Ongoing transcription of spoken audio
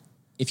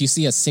if you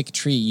see a sick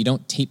tree, you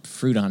don't tape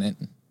fruit on it.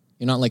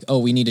 You're not like, oh,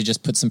 we need to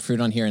just put some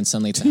fruit on here and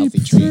suddenly it's a healthy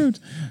tree.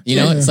 You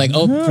know, it's like,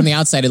 oh, from the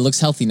outside it looks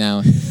healthy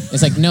now.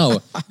 It's like,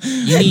 no,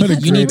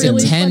 you need to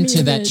tend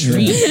to that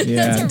tree.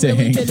 Yeah, That's a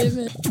really good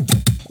image.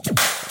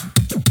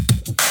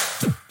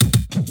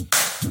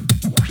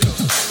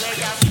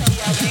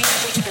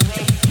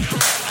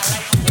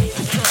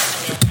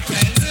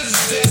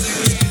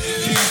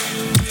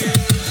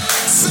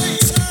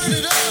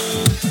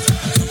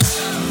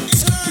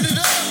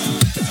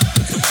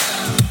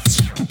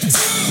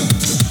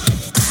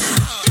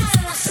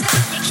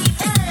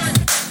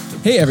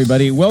 Hey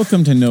everybody,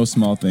 welcome to No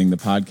Small Thing, the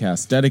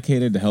podcast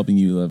dedicated to helping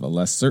you live a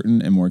less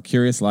certain and more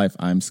curious life.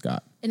 I'm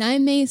Scott. And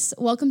I'm Mace.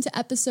 Welcome to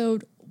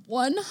episode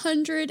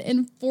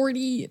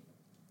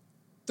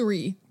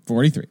 143.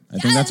 43. I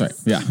think that's right.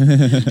 Yeah.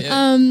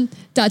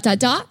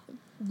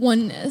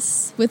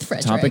 Oneness with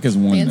Frederick. Topic is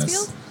oneness.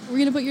 Mansfield? We're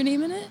going to put your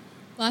name in it?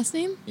 Last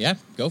name? Yeah,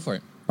 go for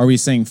it. Are we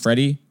saying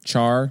Freddie,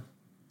 Char?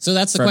 So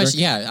that's the Frederick?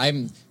 question. Yeah,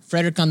 I'm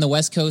Frederick on the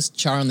West Coast,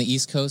 Char on the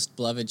East Coast,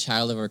 beloved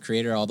child of our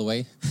creator all the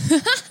way.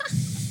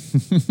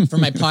 For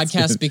my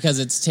podcast, because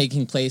it's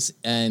taking place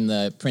in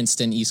the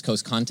Princeton East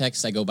Coast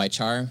context, I go by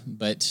Char,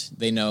 but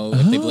they know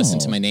if they've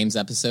listened to my names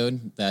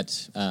episode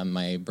that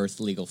my birth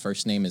legal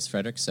first name is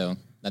Frederick, so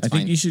that's fine. I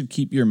think you should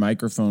keep your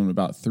microphone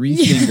about 3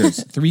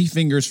 fingers, 3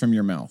 fingers from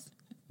your mouth.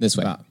 This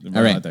way. About,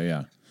 all right. There,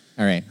 yeah.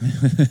 All right.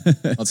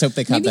 Let's hope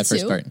they caught Maybe that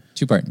first 2. part.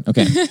 2-part.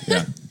 Okay.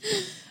 Yeah.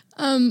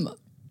 I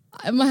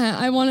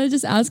want to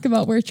just ask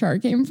about where Char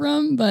came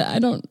from, but I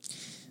don't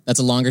That's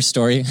a longer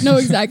story. know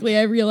exactly.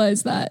 I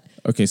realize that.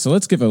 Okay, so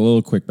let's give a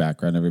little quick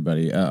background,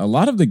 everybody. A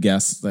lot of the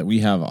guests that we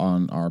have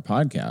on our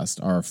podcast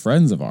are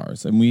friends of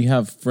ours, and we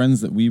have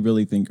friends that we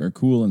really think are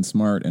cool and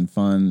smart and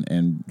fun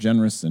and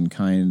generous and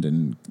kind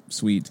and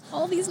sweet.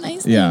 All these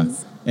nice Yeah,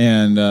 things.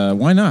 and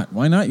why not?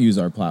 Why not use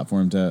our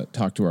platform to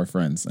talk to our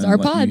friends and our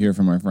let you pod. hear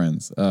from our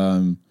friends?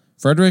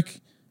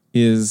 Frederick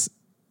is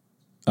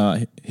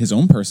his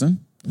own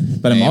person,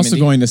 but I'm am also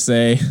indeed. going to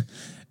say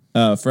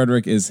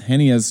Frederick is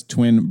Henia's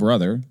twin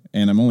brother,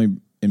 and I'm only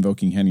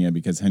invoking Henia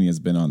because Henia's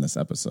been on this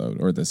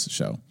episode or this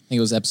show. I think it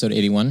was episode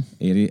 81.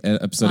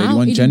 Episode Wow,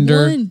 81,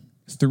 gender 81.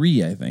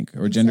 3, I think,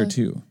 or gender so.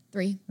 2.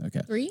 3.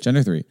 Okay. 3?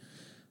 Gender 3.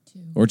 2.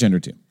 Or gender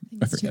 2. I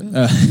it's forget.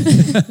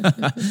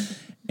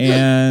 2.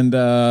 And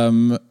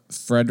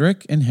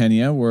Frederick and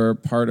Henia were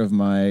part of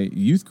my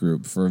youth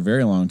group for a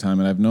very long time,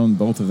 and I've known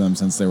both of them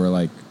since they were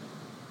like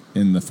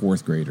in the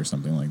 4th grade or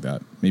something like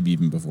that, maybe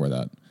even before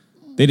that.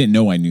 They didn't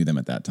know I knew them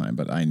at that time,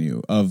 but I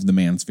knew of the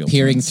Mansfield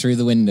Peering twins. through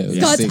the windows.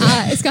 Scott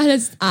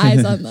has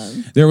eyes on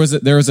them. There was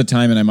a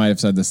time, and I might have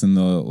said this in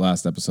the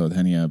last episode,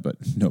 Henia, but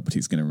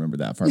nobody's going to remember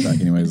that far back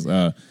anyways.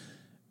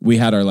 We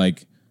had our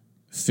like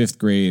 6th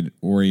grade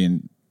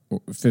orientation,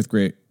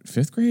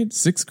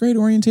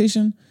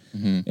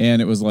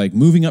 and it was like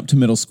moving up to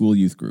middle school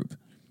youth group.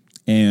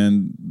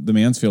 And the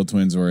Mansfield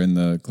twins were in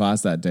the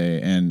class that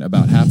day, and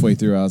about halfway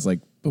through, I was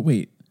like, but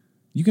wait,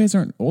 you guys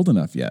aren't old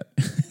enough yet.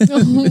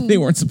 They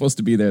weren't supposed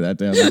to be there that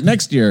day. I was like,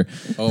 next year.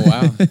 Oh,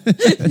 wow. I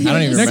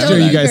don't even Next remember year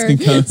you that. guys can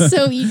come.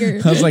 So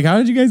eager. I was like, how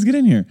did you guys get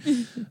in here?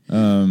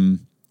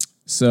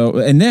 So,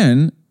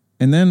 and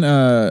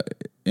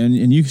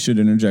you should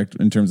interject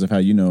in terms of how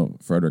you know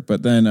Frederick.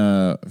 But then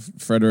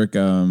Frederick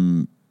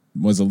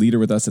was a leader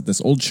with us at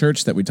this old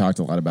church that we talked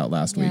a lot about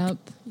last week.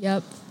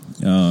 Yep.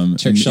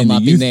 Church shall in the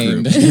not be youth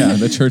named. group. Yeah,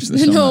 the church that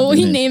shall No, not be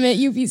we named. name it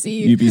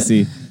UPC.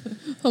 UPC.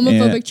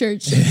 Homophobic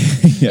church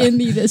in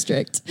the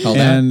district. Call that.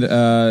 And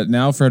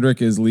now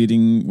Frederick is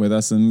leading with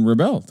us in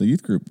Rebel, the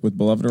youth group with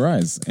Beloved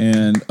Arise,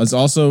 and is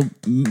also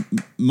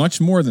much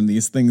more than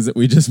these things that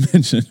we just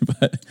mentioned.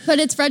 But But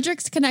it's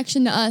Frederick's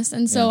connection to us.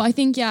 And so I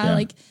think,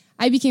 like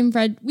I became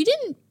Fred. We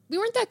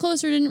weren't that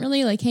close or didn't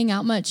really like hang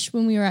out much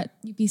when we were at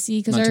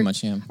UPC because Not too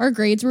much, yeah. our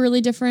grades were really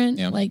different.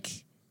 Yeah. Like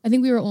I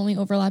think we were only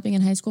overlapping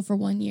in high school for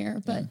 1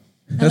 year, but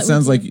that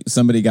sounds like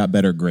somody got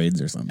better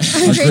grades or something.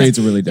 Our grades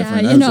are really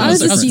different. Yeah, That I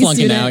was I a was C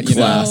flunking student, out, you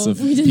know. Class of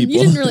you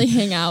people. didn't really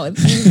hang out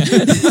with me.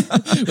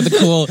 With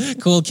the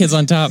cool kids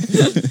on top.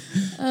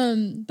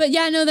 But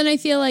yeah, no, then I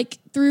feel like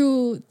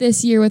through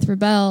this year with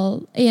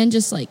Rebel and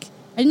just like,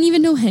 I didn't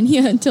even know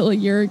Henia until a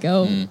year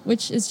ago,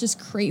 which is just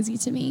crazy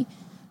to me.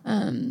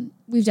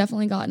 We've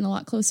definitely gotten a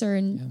lot closer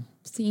and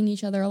seeing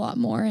each other a lot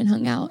more and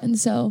hung out. And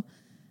so,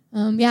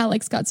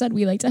 like Scott said,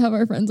 we like to have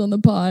our friends on the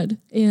pod,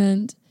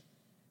 and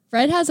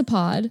Fred has a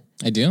pod,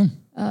 I do.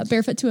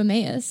 Barefoot to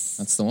Emmaus.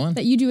 That's the one.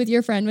 That you do with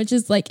your friend, which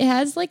is like, it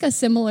has like a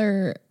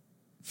similar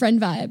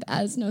friend vibe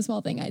as No Small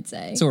Thing, I'd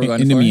say. So we're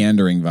going in a for.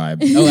 meandering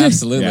vibe. Oh,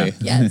 absolutely.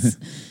 Yes.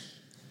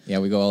 Yeah,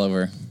 we go all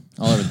over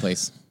the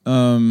place.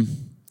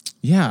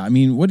 Yeah, I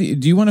mean, what do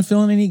you want to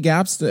fill in any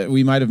gaps that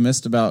we might have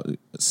missed about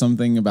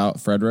something about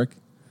Frederick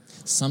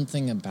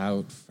Something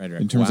about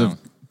Frederick. in terms Wow. of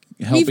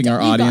helping our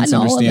we've audience gotten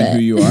all of understand it. who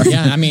you are?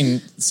 Yeah, I mean,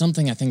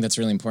 something I think that's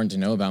really important to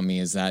know about me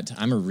is that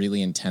I'm a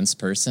really intense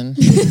person.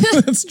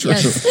 That's true.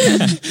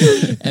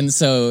 Yes. And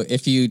so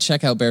if you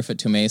check out Barefoot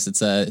to Emmaus,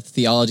 it's a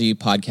theology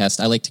podcast.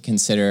 I like to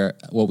consider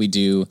what we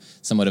do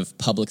somewhat of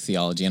public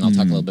theology, and I'll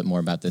talk a little bit more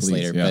about this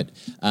Please, later. yeah. But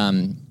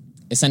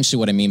essentially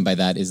what I mean by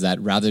that is that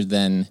rather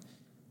than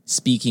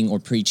speaking or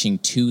preaching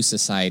to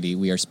society,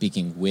 we are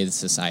speaking with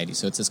society.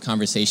 So it's this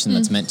conversation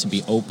that's meant to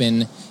be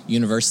open,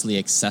 universally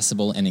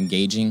accessible, and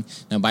engaging.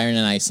 Now, Byron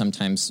and I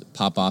sometimes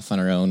pop off on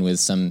our own with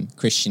some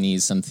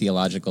Christianese, some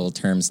theological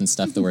terms and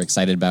stuff that we're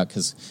excited about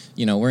because,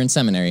 we're in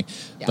seminary.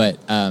 Yeah.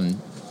 But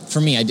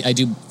for me, I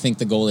do think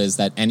the goal is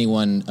that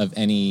anyone of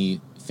any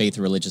faith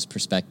or religious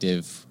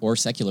perspective or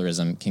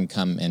secularism can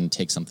come and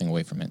take something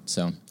away from it.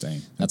 So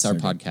Dang, that's so our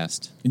good.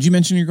 podcast. Did you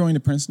mention you're going to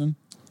Princeton?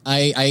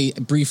 I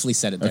briefly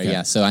said it there, Okay.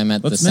 yeah. So I'm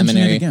at Let's the mention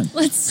seminary. it again.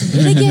 Let's say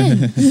it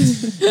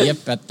again.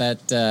 Yep, at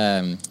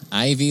that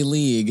Ivy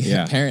League,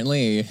 Yeah.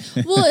 apparently.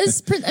 Well,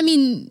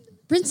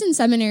 Princeton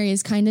Seminary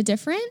is kind of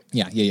different.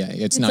 Yeah.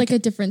 It's not like a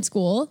different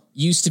school.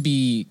 used to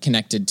be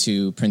connected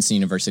to Princeton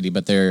University,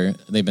 but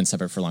they've been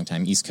separate for a long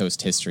time. East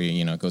Coast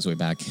history, it goes way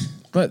back.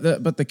 But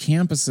the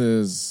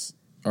campuses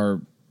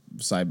are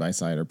side by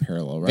side or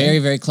parallel, right? Very,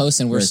 very close,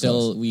 and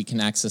Very we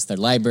can access their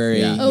library.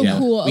 Yeah. Oh, Yeah.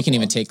 cool. We can cool.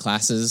 even take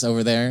classes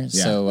over there.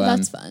 Yeah. So Well,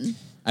 that's fun.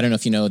 I don't know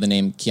if you know the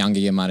name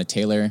Kianga Yamada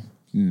Taylor,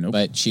 Nope.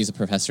 but she's a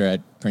professor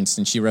at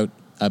Princeton. She wrote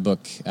a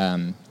book,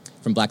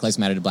 From Black Lives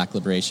Matter to Black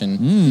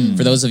Liberation.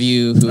 For those of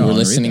you who I are wanna read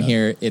listening that.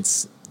 here,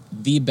 it's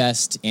the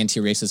best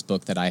anti-racist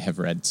book that I have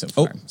read so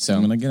far. So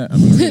I'm gonna get it. I'm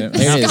gonna read it.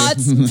 There it is.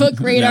 Scott's book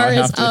radar Now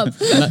I is have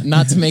to. up.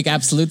 not to make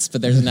absolutes,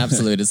 but there's an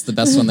absolute. It's the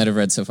best one that I've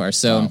read so far.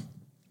 So Wow.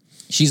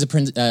 she's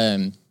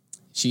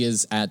she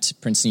is at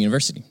Princeton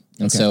University.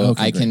 And Okay. so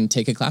Okay, I great. can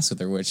take a class with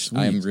her, which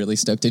I am really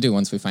stoked to do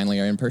once we finally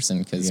are in person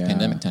because Yeah.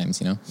 pandemic times,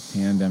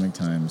 Pandemic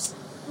times.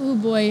 Oh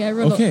boy, I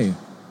wrote. Okay.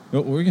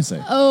 What were you gonna say?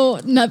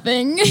 Oh,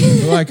 nothing.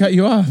 Oh, I cut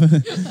you off.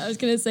 I was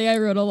gonna say I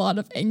wrote a lot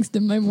of angst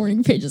in my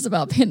morning pages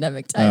about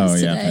pandemic times Oh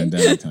today. yeah,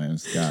 pandemic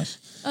times. Gosh.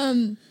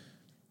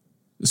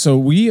 So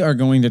we are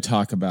going to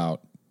talk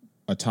about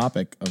a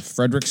topic of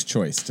Frederick's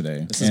choice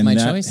today. This is my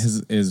choice?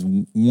 Is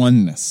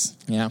oneness.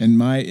 Yeah. And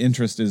my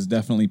interest is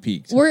definitely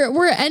piqued.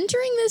 We're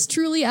entering this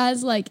truly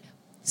as like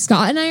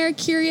Scott and I are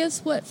curious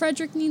what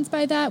Frederick means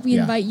by that. We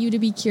Yeah. invite you to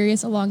be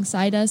curious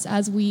alongside us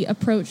as we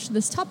approach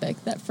this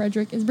topic that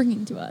Frederick is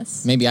bringing to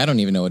us. Maybe I don't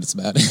even know what it's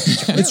about.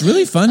 It's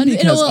really fun It'll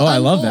because I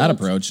love that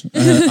unfold. approach.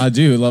 I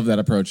do love that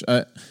approach.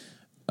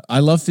 I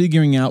love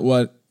figuring out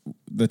what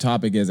the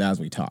topic is as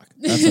we talk.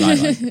 That's what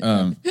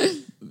I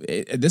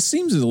like. This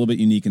seems a little bit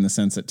unique in the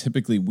sense that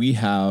typically we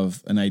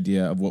have an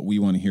idea of what we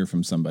want to hear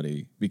from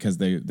somebody because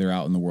they're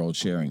out in the world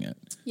sharing it.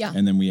 Yeah.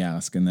 And then we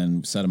ask and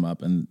then set them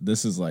up. And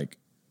this is like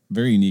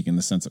very unique in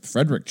the sense that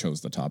Frederick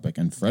chose the topic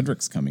and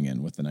Frederick's coming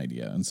in with an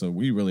idea. And so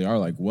we really are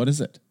like, what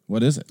is it?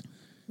 What is it?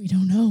 We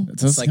don't know.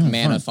 It's like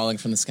manna falling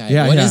from the sky.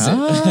 Yeah, What yeah.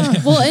 is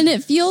it? Well, and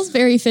it feels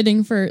very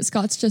fitting for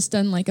Scott's just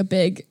done like a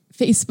big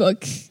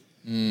Facebook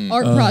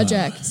art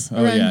project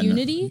around yeah, no.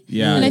 Unity.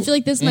 Yeah. And I feel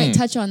like this might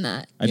touch on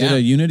that. I did Yeah. a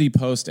Unity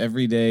post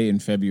every day in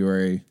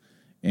February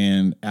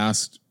and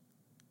asked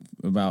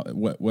about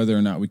whether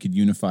or not we could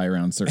unify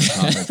around certain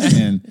topics.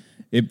 And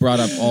it brought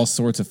up all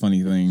sorts of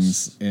funny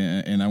things.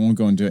 And I won't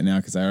go into it now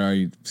because I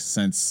already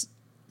sense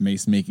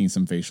Mace making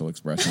some facial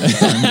expressions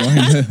that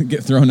I'm going to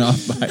get thrown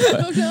off by. But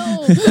Oh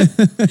no.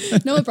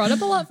 No, it brought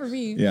up a lot for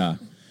me. yeah.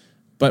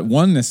 But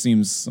oneness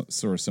seems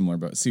sort of similar.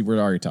 But see, we're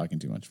already talking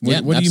too much. What, Yeah,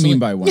 what do you absolutely. mean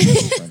by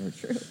oneness,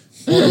 Frederick?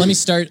 Well, let me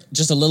start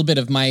just a little bit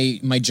of my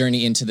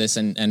journey into this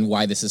and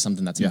why this is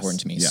something that's Yes,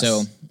 important to me. yes.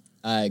 So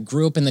I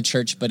grew up in the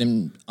church, but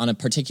on a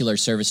particular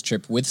service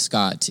trip with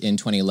Scott in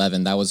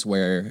 2011, that was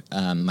where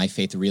my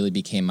faith really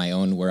became my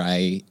own, where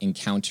I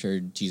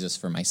encountered Jesus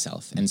for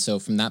myself. And so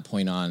from that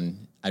point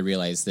on, I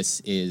realized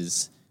this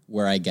is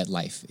where I get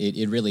life.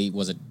 It really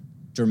was a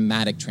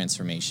dramatic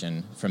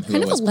transformation from who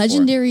Kind I of was a before.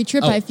 legendary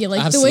trip, Oh, I feel like.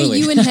 absolutely. The way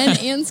you and Hen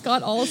and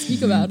Scott all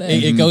speak about it.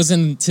 It goes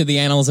into the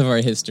annals of our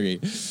history.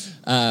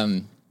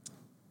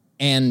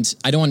 And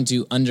I don't want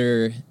to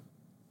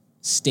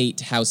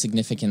understate how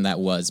significant that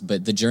was,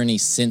 but the journey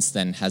since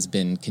then has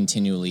been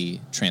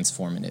continually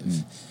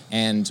transformative.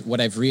 And what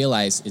I've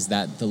realized is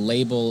that the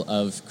label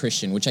of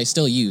Christian, which I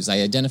still use, I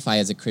identify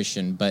as a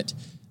Christian, but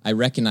I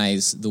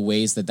recognize the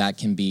ways that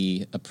can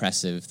be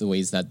oppressive, the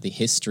ways that the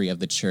history of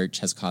the church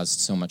has caused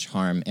so much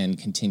harm and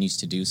continues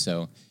to do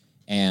so.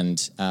 And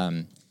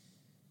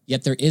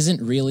yet there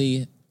isn't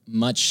really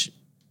much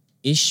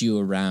issue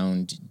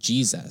around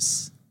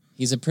Jesus.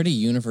 He's a pretty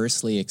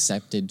universally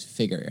accepted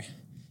figure.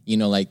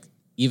 Like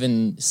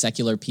even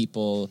secular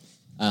people,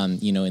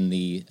 in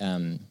the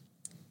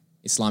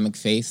Islamic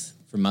faith,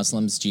 for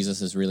Muslims,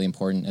 Jesus is really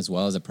important as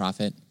well as a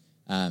prophet.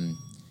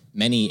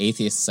 Many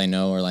atheists I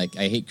know are like,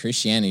 I hate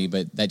Christianity,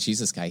 but that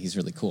Jesus guy, he's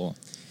really cool.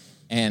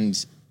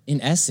 And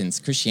in essence,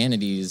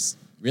 Christianity is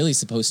really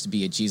supposed to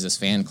be a Jesus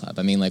fan club.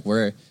 I mean, like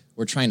we're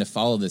trying to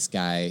follow this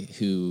guy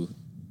who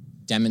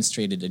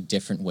demonstrated a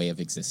different way of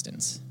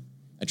existence,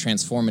 a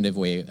transformative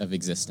way of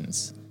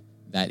existence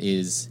that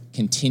is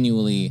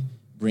continually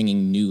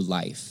bringing new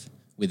life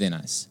within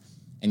us.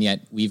 And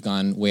yet we've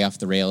gone way off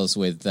the rails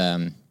with,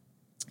 the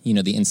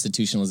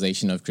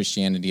institutionalization of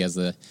Christianity as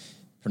the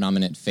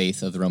predominant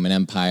faith of the Roman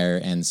Empire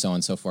and so on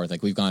and so forth.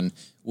 Like we've gone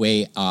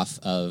way off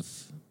of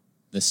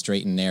the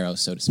straight and narrow,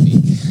 so to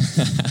speak.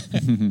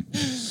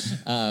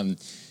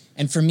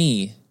 And for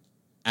me,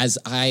 as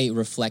I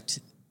reflect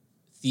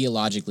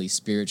theologically,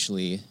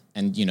 spiritually,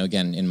 and,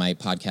 again, in my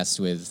podcast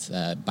with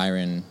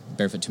Byron,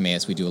 Barefoot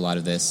Timaeus, we do a lot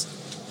of this.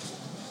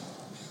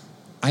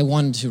 I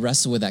wanted to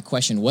wrestle with that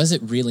question. What does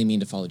it really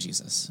mean to follow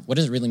Jesus? What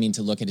does it really mean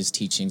to look at his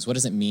teachings? What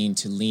does it mean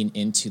to lean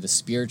into the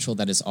spiritual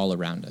that is all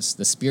around us,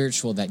 the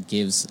spiritual that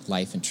gives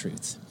life and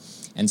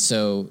truth? And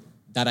so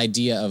that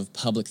idea of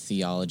public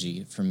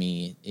theology for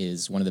me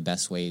is one of the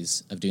best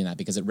ways of doing that,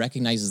 because it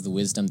recognizes the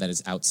wisdom that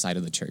is outside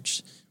of the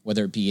church,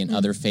 whether it be in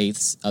other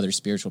faiths, other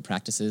spiritual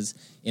practices,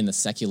 in the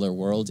secular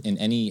world, in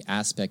any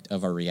aspect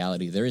of our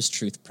reality. There is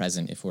truth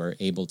present if we're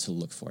able to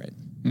look for it.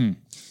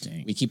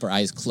 We keep our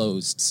eyes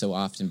closed so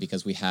often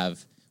because we're kind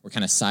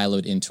of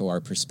siloed into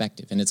our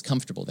perspective, and it's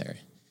comfortable there.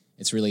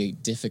 It's really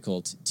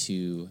difficult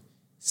to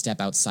step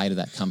outside of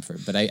that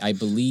comfort. But I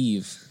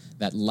believe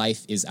that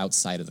life is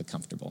outside of the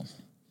comfortable.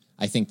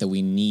 I think that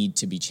we need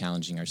to be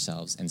challenging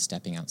ourselves and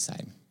stepping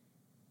outside.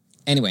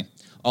 Anyway,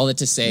 all that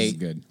to say,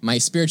 my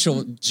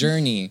spiritual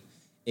journey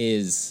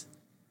is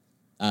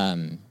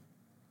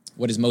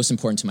what is most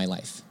important to my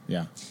life.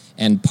 Yeah.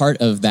 And part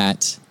of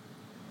that,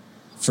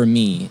 for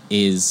me,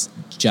 is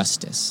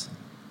justice.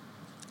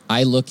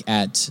 I look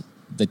at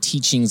the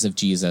teachings of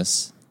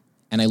Jesus,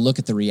 and I look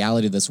at the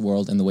reality of this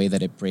world and the way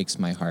that it breaks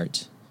my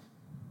heart.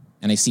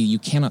 And I see you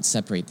cannot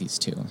separate these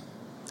two.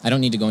 I don't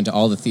need to go into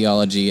all the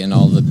theology and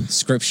all the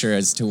scripture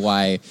as to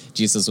why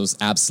Jesus was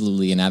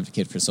absolutely an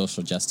advocate for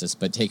social justice,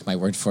 but take my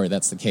word for it,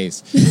 that's the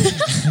case.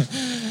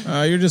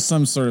 You're just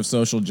some sort of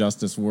social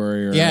justice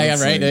warrior.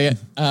 Yeah, right.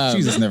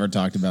 Jesus never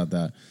talked about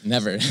that.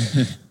 Never.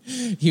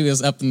 He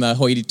was up in the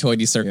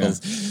hoity-toity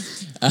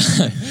circles. Yeah.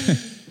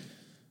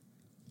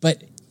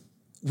 But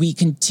we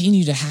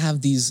continue to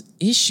have these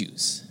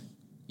issues.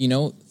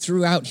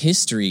 Throughout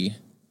history,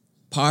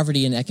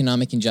 poverty and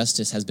economic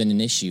injustice has been an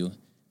issue.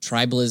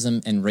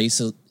 Tribalism and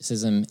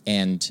racism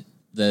and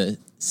the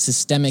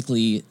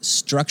systemically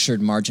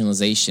structured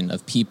marginalization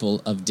of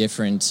people of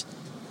different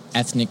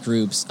ethnic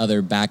groups,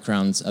 other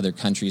backgrounds, other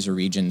countries or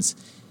regions.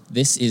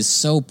 This is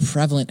so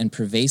prevalent and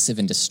pervasive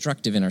and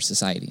destructive in our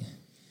society.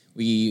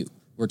 We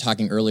were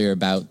talking earlier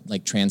about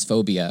like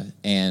transphobia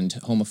and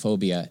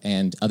homophobia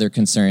and other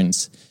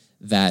concerns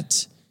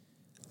that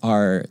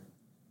are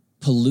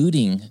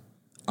polluting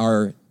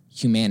our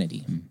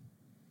humanity.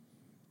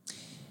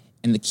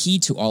 And the key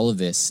to all of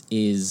this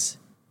is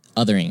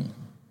othering.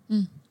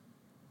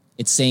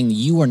 It's saying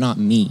you are not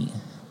me,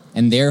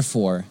 and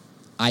therefore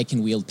I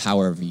can wield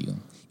power over you.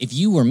 If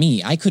you were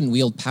me, I couldn't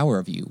wield power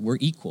over you. We're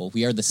equal.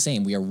 We are the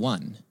same. We are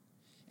one.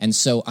 And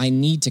so I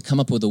need to come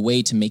up with a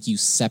way to make you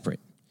separate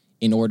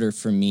in order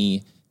for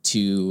me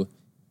to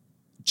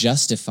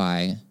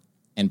justify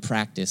and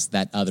practice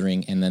that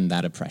othering and then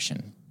that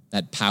oppression,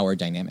 that power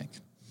dynamic.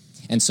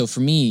 And so for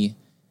me,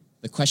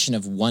 the question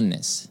of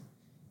oneness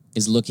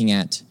is looking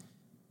at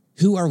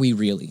who are we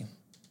really?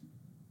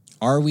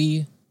 Are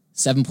we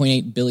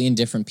 7.8 billion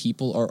different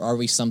people, or are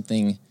we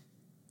something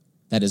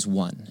that is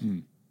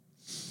one?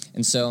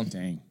 And so...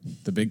 Dang,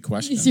 the big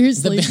question.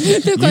 Seriously.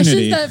 The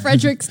questions that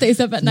Frederick stays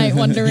up at night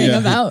wondering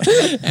about.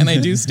 And I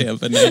do stay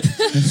up at night.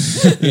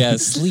 Yeah,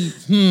 sleep.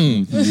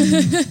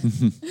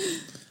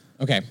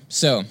 Okay,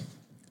 so...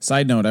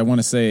 Side note, I want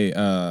to say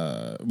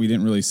we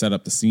didn't really set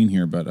up the scene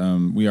here, but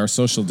we are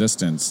social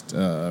distanced.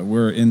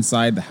 We're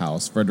inside the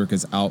house. Frederick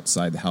is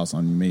outside the house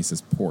on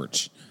Mesa's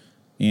porch.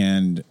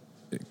 And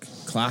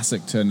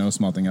classic to No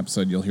Small Thing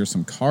episode, you'll hear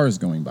some cars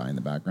going by in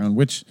the background,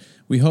 which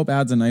we hope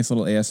adds a nice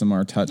little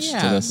ASMR touch to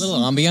this. Yeah,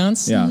 little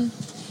ambiance. Yeah.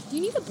 Do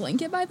you need a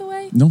blanket, by the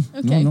way? No,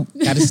 Okay. no.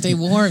 Got to stay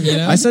warm,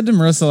 I said to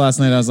Marissa last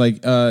night, I was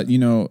like,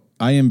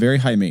 I am very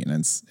high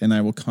maintenance, and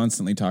I will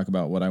constantly talk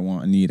about what I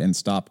want and need and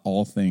stop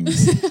all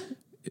things.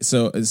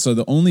 So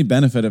the only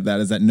benefit of that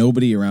is that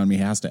nobody around me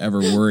has to ever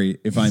worry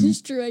if I'm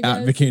true, I guess.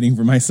 advocating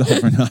for myself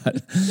or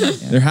not.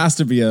 There has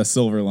to be a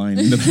silver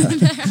lining to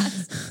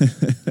that.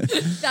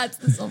 That's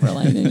the silver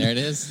lining. There it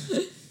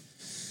is.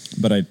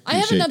 But I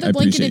have another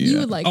blanket if you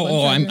would like.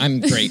 one, I'm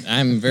great.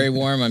 I'm very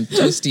warm. I'm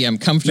toasty. I'm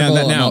comfortable.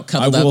 I'm all Now I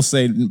cuddled will up.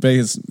 say,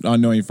 based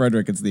on knowing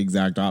Frederick, it's the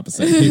exact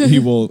opposite. He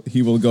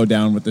will go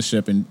down with the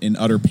ship in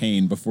utter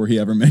pain before he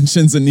ever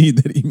mentions a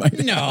need that he might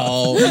have.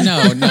 No.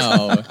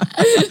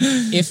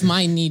 If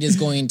my need is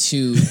going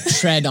to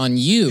tread on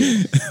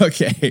you,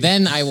 Okay.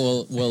 then I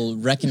will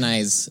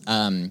recognize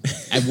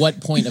at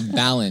what point of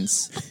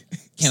balance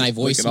can I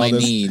voice at all my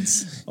this-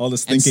 needs all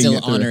this and thinking still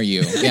it through. honor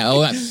you.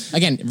 Yeah.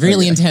 Again,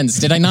 really intense.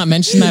 Did I not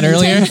mention that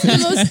earlier? the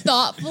most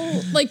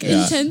thoughtful,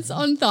 intense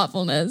on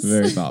thoughtfulness.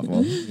 Very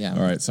thoughtful. Yeah.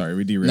 All right. Sorry,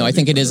 we derailed. No, I you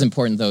think it is further.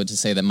 important though to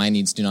say that my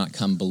needs do not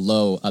come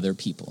below other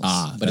people's.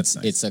 But that's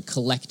nice. it's a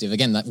collective.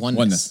 Again, that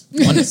oneness.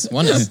 Oneness.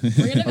 Oneness.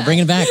 We're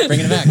bringing it back.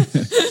 Bringing it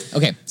back.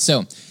 Okay,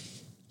 so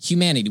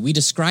humanity. We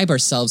describe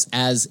ourselves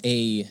as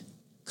a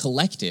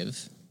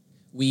collective.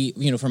 We,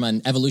 from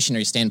an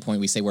evolutionary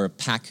standpoint, we say we're a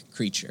pack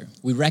creature.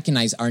 We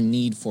recognize our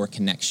need for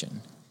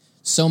connection.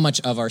 So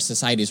much of our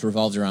society is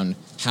revolved around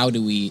how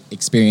do we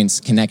experience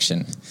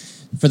connection.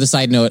 for the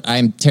side note,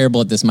 I'm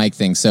terrible at this mic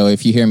thing. So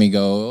if you hear me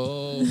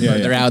go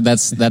further out,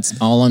 that's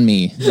all on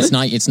me. It's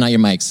not your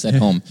mics at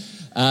home.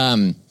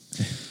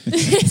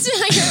 It's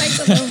not your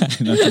mic alone.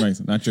 Not your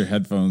mics, not your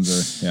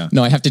headphones or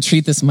No, I have to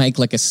treat this mic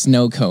like a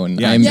snow cone.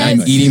 Yeah, I'm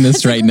Yes. eating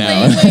this right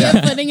now. Way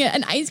of putting it,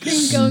 an ice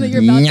cream cone that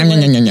you're about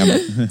to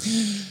lick.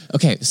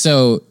 Okay,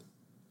 so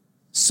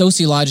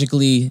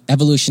sociologically,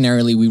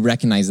 evolutionarily, we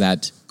recognize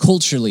that.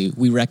 Culturally,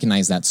 we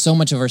recognize that. So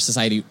much of our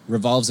society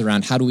revolves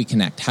around how do we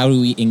connect? How do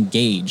we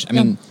engage? I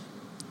mean,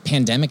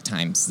 pandemic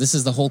times, this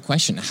is the whole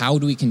question. How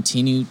do we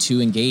continue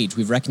to engage?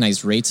 We've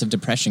recognized rates of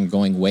depression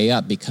going way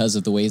up because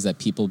of the ways that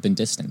people have been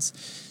distanced.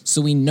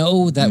 So we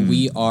know that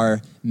we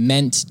are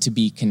meant to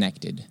be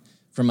connected.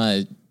 From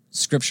a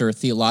scripture or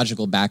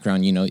theological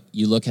background, you know,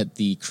 you look at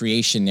the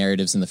creation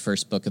narratives in the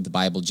first book of the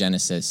Bible,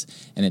 Genesis,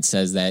 and it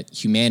says that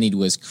humanity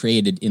was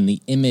created in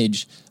the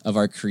image of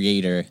our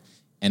Creator,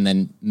 and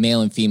then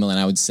male and female, and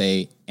I would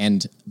say,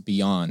 and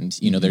beyond.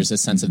 You know, there's a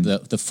sense of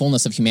the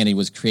fullness of humanity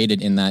was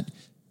created in that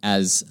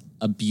as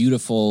a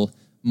beautiful,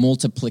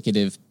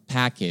 multiplicative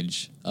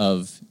package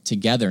of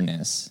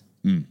togetherness.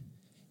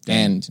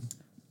 And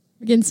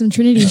We're getting some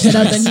Trinity shit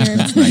up in here.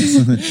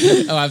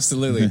 oh,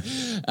 absolutely.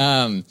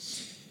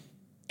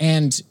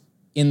 And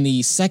in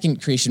the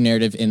second creation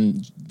narrative,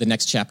 in the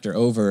next chapter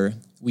over,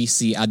 we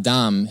see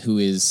Adam, who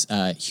is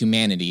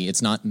humanity.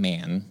 It's not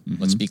man.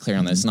 Let's be clear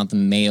on that. It's not the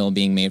male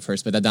being made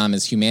first, but Adam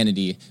is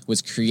humanity,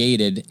 was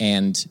created,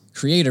 and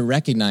Creator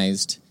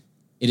recognized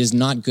it is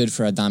not good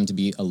for Adam to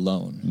be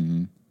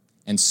alone.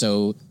 And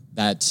so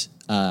that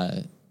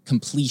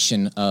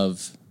completion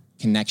of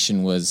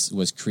connection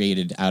was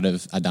created out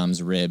of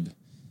Adam's rib,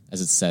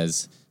 as it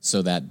says,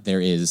 so that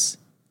there is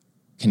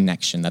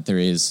connection, that there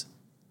is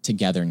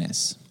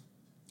togetherness.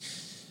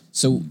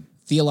 So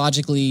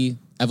theologically,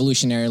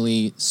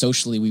 evolutionarily,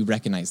 socially, we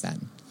recognize that.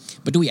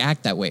 But do we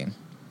act that way?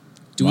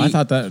 I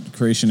thought that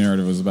creation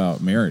narrative was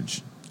about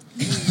marriage.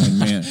 And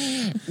man,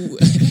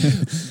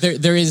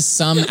 there is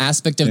some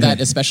aspect of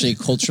that, especially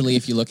culturally,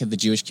 if you look at the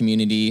Jewish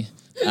community.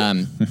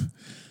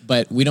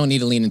 But we don't need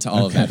to lean into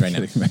all of that right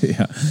now.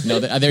 yeah.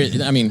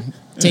 No, I mean,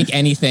 take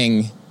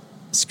anything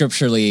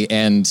scripturally,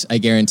 and I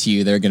guarantee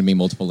you there are going to be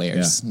multiple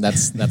layers. Yeah.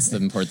 That's the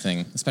important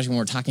thing, especially when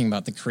we're talking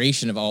about the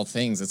creation of all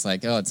things. It's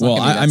like, oh, it's not Well,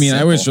 gonna be that I mean,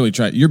 simple. I was really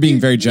trying. You're being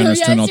very generous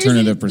to an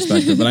alternative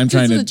perspective, but I'm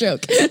trying This to. is a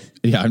joke.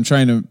 Yeah, I'm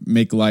trying to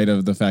make light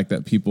of the fact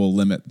that people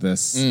limit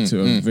this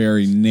to a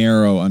very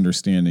narrow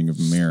understanding of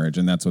marriage,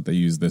 and that's what they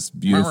use this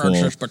beautiful.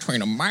 Marriage is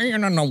between a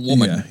man and a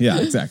woman. Yeah,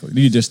 exactly.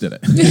 You just did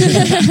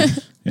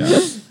it. Yeah,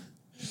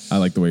 I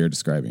like the way you're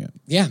describing it.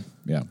 Yeah.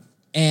 Yeah.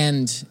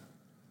 And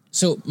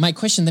so my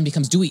question then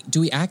becomes, do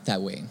we act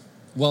that way?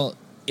 Well,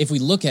 if we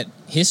look at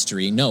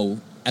history,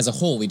 no, as a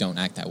whole, we don't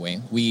act that way.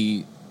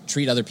 We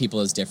treat other people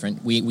as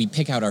different. We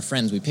pick out our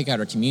friends, we pick out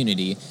our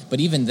community, but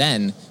even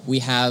then, we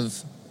have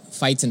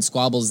fights and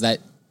squabbles that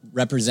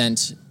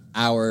represent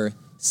our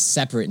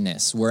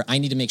separateness, where I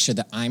need to make sure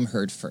that I'm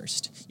heard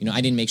first. You know,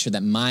 I need to make sure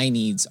that my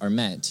needs are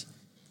met.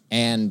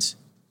 And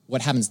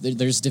what happens,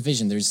 there's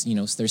division, there's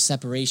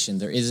separation,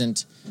 there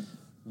isn't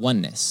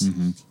oneness.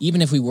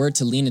 Even if we were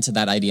to lean into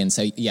that idea and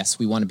say, yes,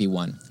 we want to be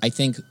one. I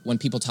think when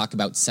people talk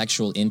about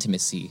sexual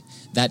intimacy,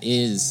 that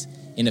is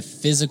in a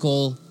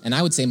physical, and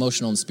I would say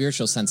emotional and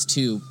spiritual sense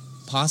too,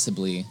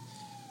 possibly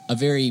a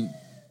very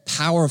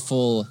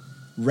powerful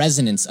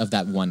resonance of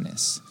that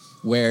oneness,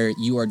 where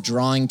you are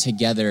drawing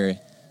together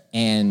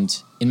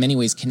and in many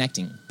ways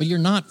connecting, but you're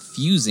not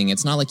fusing.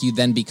 It's not like you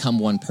then become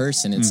one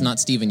person. It's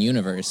not Steven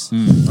Universe. Oh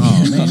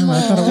man,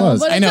 I thought it was.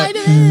 But I it know. kind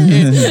of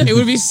is. It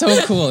would be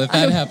so cool if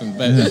that happened,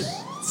 but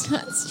It's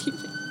not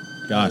stupid.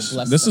 Gosh,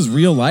 Less this so. is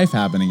real life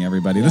happening,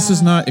 everybody. This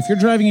is not, if you're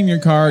driving in your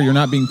car, you're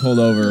not being pulled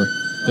over.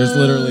 There's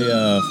literally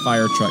a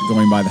fire truck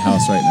going by the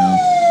house right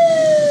now.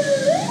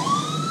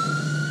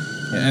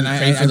 And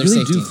Pray I for their really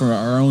safety. do, for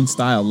our own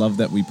style, love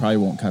that we probably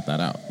won't cut that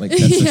out. Like,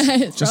 that's Yeah,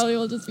 it just, probably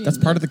will just be. that's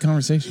part of the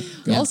conversation.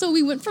 Yeah. Also,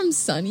 we went from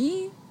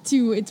sunny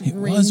to it's It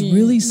rainy. was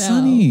really now.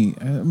 sunny.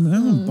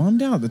 I'm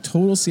bummed out. The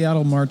total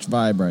Seattle March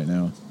vibe right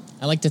now.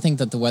 I like to think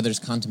that the weather's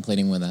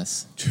contemplating with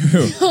us.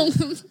 True.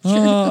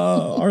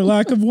 Our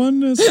lack of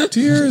oneness.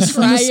 Tears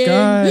from the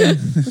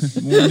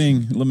sky.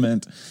 Mourning,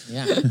 lament.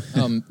 Yeah.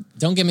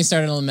 Don't get me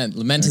started on lament.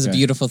 Lament is a Okay.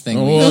 beautiful thing.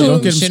 Oh, We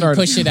don't get him shouldn't started.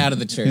 push it out of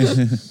the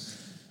church.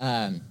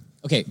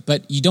 Okay,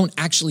 but you don't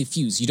actually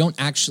fuse. You don't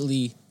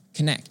actually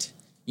connect.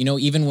 You know,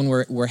 even when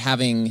we're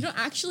having. You don't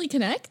actually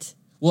connect?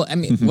 Well, I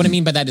mean, what I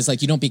mean by that is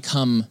like you don't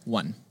become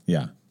one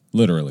Yeah,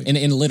 literally. in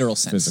a literal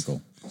sense.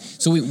 Physical.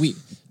 So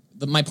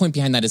my point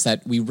behind that is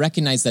that we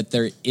recognize that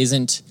there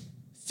isn't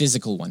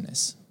physical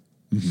oneness.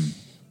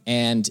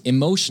 And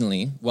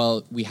emotionally,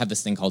 well, we have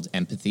this thing called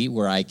empathy,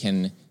 where I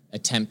can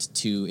attempt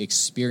to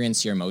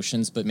experience your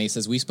emotions. But Mace,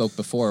 as we spoke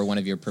before, one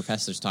of your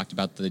professors talked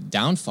about the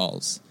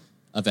downfalls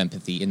of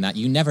empathy, in that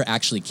you never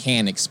actually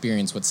can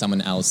experience what someone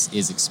else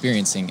is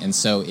experiencing. And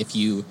so if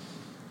you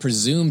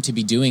presume to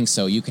be doing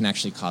so, you can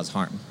actually cause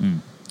harm.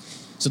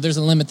 So there's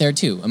a limit there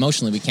too.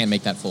 Emotionally, we can't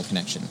make that full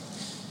connection.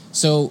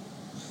 So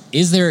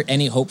Is there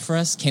any hope for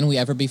us? Can we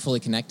ever be fully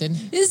connected?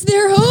 Is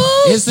there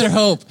hope? Is there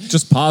hope?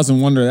 Just pause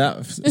and wonder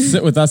that.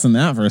 Sit with us in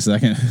that for a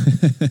second.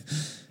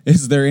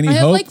 Is there any I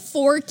have hope? like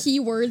 4 key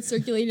words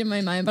circulating in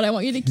my mind, but I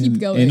want you to keep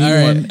going.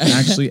 Anyone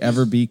actually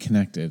ever be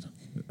connected?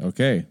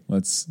 Okay,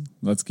 let's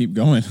keep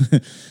going.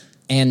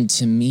 And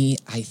to me,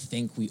 I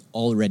think we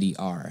already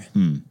are.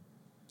 And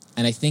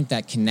I think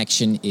that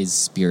connection is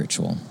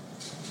spiritual.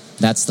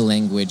 That's the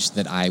language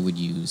that I would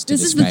use to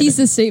This is the describe it.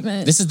 thesis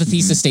statement. This is the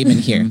thesis statement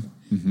here.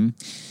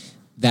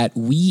 That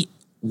we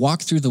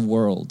walk through the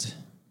world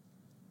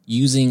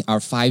using our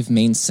 5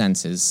 main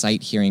senses,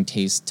 sight, hearing,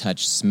 taste,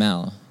 touch,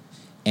 smell,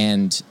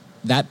 and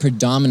that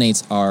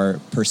predominates our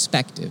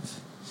perspective.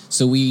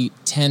 So we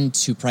tend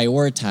to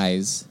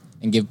prioritize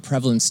and give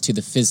prevalence to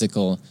the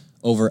physical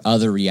over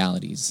other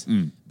realities.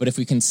 But if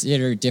we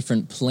consider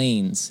different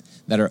planes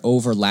that are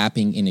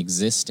overlapping in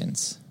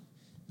existence,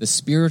 the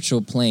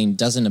spiritual plane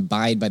doesn't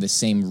abide by the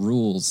same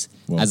rules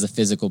as the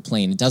physical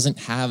plane. It doesn't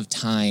have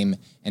time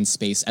and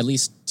space, at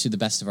least to the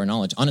best of our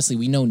knowledge. Honestly,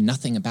 we know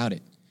nothing about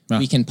it.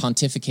 We can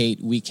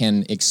pontificate, we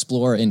can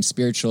explore in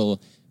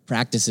spiritual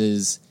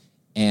practices,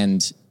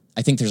 and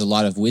I think there's a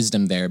lot of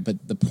wisdom there,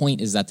 but the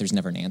point is that there's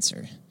never an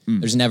answer.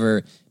 There's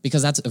never,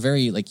 because that's a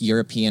very like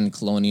European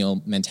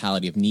colonial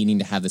mentality of needing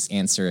to have this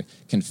answer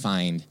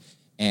confined.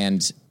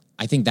 And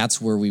I think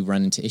that's where we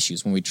run into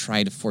issues when we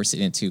try to force it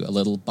into a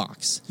little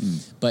box.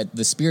 But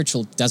the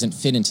spiritual doesn't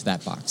fit into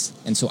that box.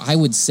 And so I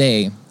would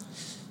say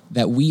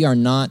that we are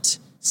not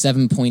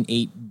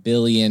 7.8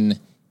 billion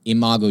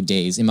imago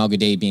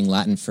Dei being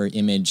Latin for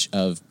image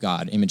of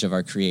God, image of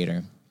our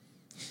Creator.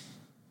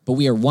 But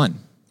we are one.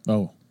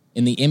 Oh.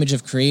 In the image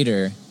of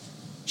Creator,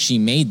 she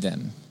made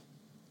them.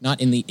 Not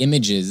in the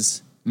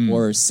images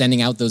or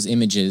sending out those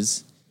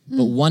images,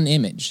 but one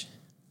image.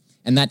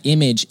 And that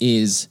image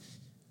is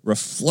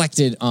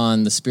reflected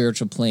on the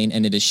spiritual plane,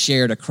 and it is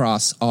shared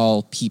across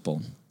all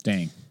people.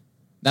 Dang.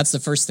 That's the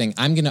first thing.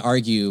 I'm going to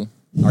argue.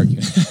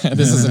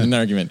 This isn't an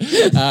argument.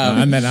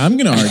 I meant I'm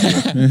going to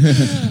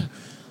argue.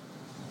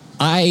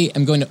 I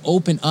am going to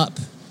open up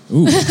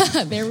Ooh.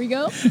 There we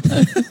go.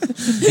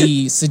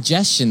 the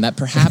suggestion that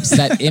perhaps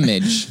that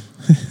image,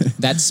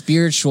 that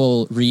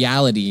spiritual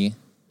reality,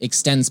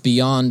 extends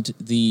beyond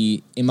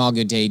the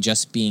imago Dei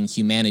just being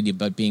humanity,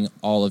 but being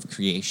all of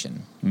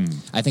creation.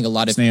 I think a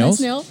lot of Snails?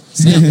 Snail?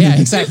 Yeah,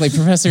 exactly.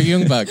 Professor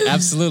Jungbug,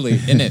 absolutely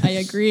in it. I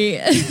agree.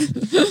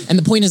 And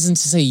the point isn't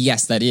to say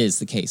yes, that is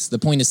the case. The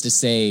point is to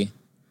say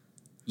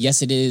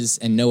yes, it is,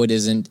 and no, it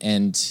isn't,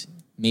 and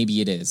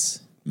maybe it is.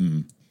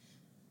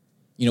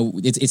 You know,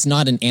 it's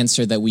not an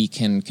answer that we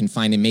can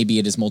confine, and maybe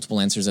it is multiple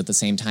answers at the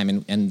same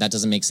time, and that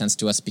doesn't make sense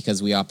to us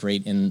because we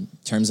operate in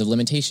terms of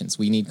limitations.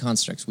 We need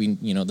constructs. We,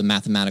 you know, the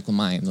mathematical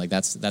mind, like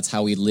that's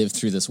how we live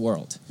through this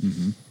world.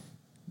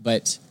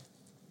 But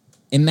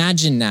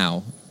imagine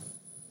now.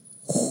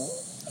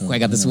 I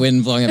got this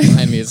wind blowing up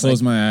behind me. It's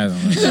Close like, my eyes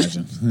on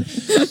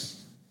that.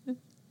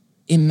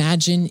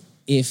 imagine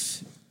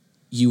if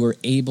you were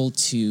able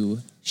to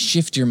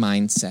shift your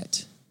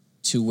mindset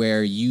to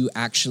where you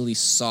actually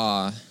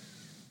saw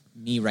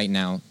me right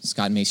now.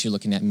 Scott Mace, you're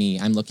looking at me.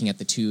 I'm looking at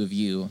the two of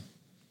you,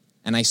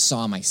 and I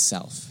saw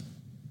myself.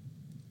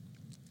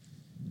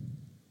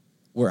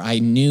 Where I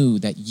knew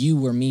that you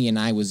were me and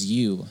I was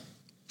you.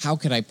 How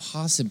could I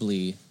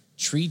possibly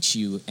treat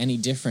you any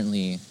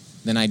differently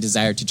than I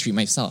desire to treat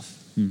myself?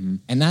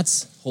 And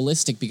that's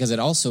holistic because it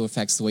also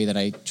affects the way that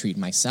I treat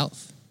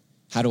myself.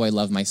 How do I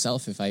love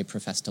myself if I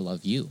profess to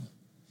love you?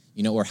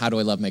 You know, or how do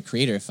I love my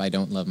Creator if I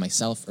don't love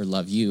myself or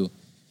love you?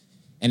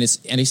 And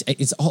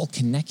it's all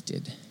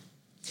connected.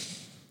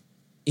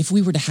 If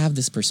we were to have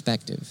this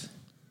perspective,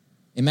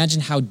 imagine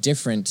how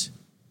different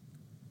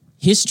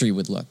history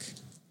would look.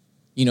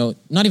 You know,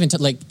 not even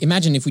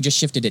imagine if we just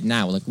shifted it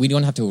now. Like, we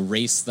don't have to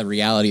erase the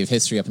reality of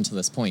history up until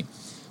this point.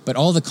 But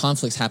all the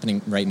conflicts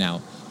happening right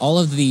now, all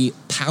of the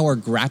power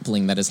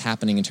grappling that is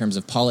happening in terms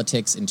of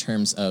politics, in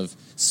terms of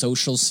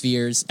social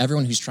spheres,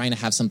 everyone who's trying to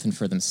have something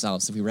for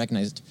themselves, if we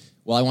recognized,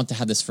 well, I want to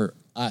have this for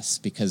us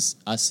because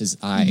us is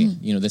I.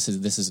 You know, this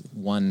is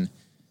one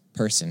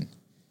person.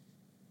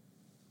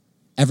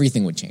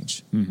 Everything would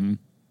change.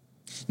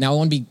 Now, I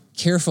want to be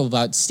careful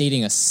about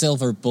stating a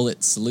silver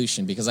bullet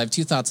solution because I have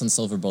 2 thoughts on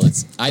silver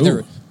bullets.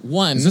 Either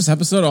one... Is this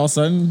episode all of a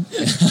sudden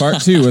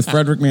part 2 with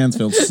Frederick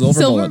Mansfield,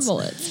 Silver Bullets?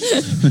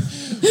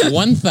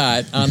 One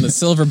thought on the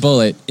silver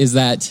bullet is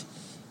that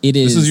it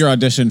is... This is your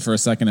audition for a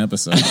second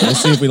episode. We'll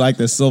see if we like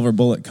this silver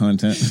bullet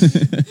content.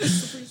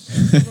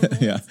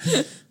 Yeah.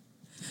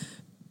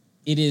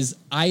 It is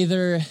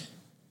either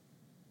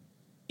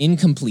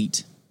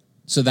incomplete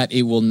so that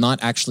it will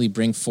not actually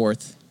bring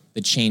forth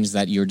the change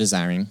that you're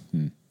desiring,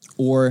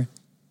 or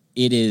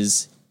it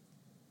is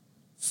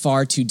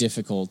far too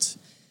difficult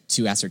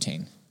to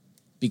ascertain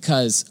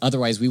because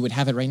otherwise we would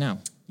have it right now.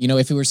 You know,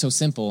 if it were so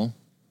simple,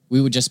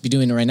 we would just be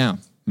doing it right now.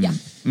 Yeah.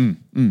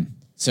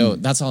 So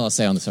that's all I'll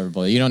say on the silver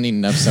bullet. You don't need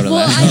an episode of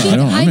Well, that.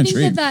 I think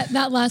intrigued.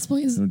 that last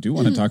point is I do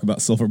want to talk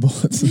about silver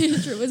bullets.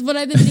 true. Is what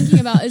I've been thinking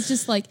about is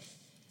just like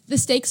the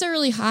stakes are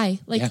really high.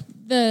 Like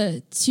Yeah.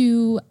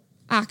 to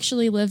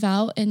actually live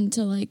out and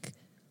to like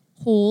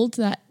hold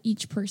that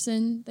each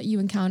person that you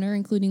encounter,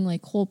 including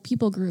like whole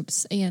people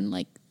groups, and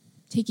like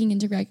taking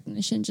into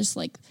recognition just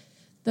like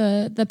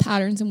the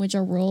patterns in which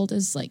our world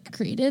is like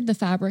created, the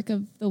fabric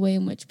of the way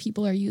in which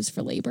people are used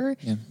for labor,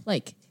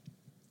 like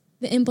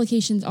the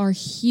implications are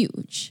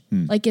huge.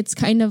 Like it's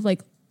kind of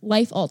like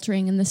life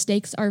altering, and the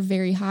stakes are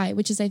very high,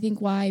 which is I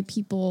think why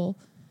people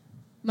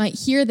might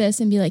hear this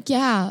and be like,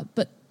 yeah,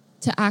 but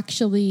to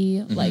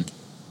actually like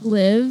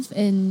live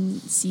and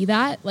see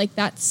that, like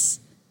that's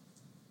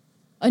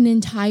an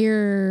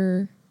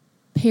entire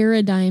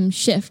paradigm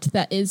shift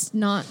that is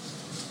not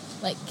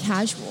like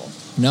casual.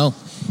 No.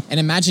 And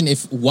imagine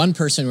if one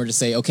person were to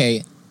say,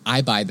 okay,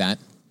 I buy that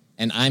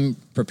and I'm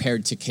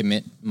prepared to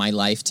commit my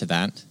life to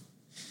that.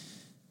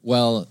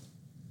 Well,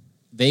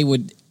 they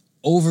would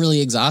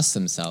overly exhaust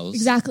themselves.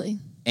 Exactly.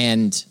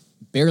 And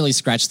barely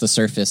scratch the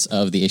surface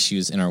of the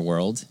issues in our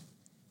world.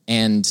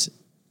 And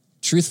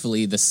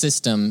truthfully, the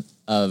system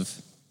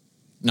of,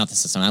 not the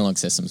system, I don't like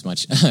systems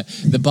much,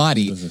 the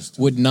body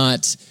would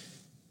not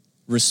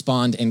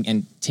respond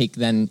and take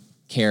then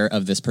care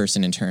of this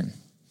person in turn.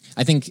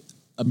 I think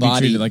a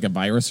body... treated like a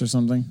virus or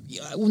something?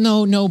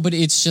 No, but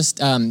it's just,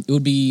 it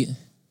would be...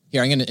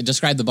 Here, I'm going to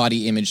describe the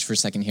body image for a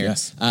second here.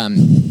 Yes.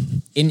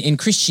 In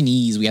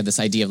Christianese, we have this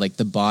idea of like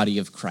the body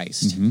of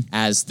Christ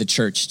as the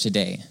church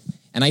today.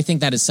 And I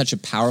think that is such a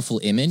powerful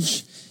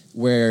image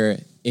where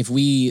if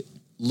we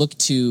look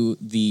to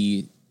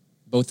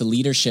both the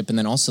leadership and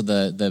then also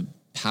the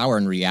power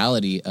and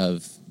reality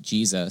of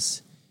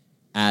Jesus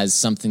as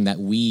something that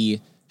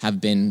we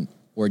have been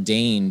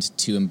ordained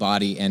to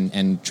embody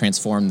and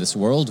transform this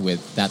world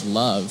with, that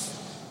love,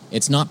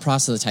 it's not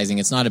proselytizing.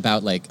 It's not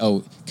about like,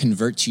 oh,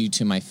 convert you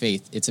to my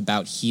faith. It's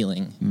about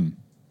healing.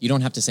 You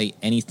don't have to say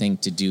anything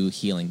to do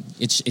healing.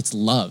 It's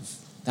love.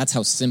 That's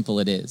how simple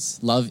it is.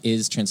 Love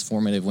is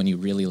transformative when you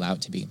really allow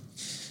it to be.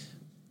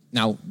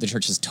 Now, the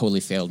church has totally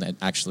failed at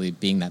actually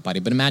being that body.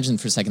 But imagine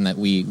for a second that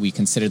we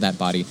consider that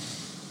body.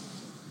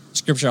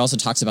 Scripture also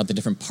talks about the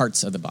different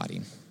parts of the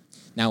body.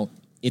 Now,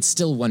 it's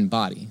still one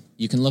body.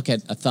 You can look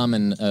at a thumb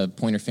and a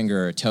pointer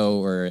finger or a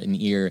toe or an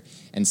ear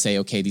and say,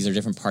 okay, these are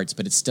different parts,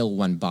 but it's still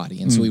one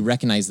body. And so we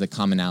recognize the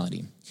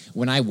commonality.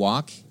 When I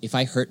walk, if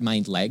I hurt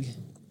my leg,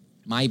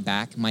 my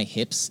back, my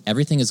hips,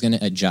 everything is going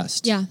to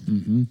adjust. Yeah.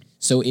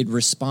 So it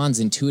responds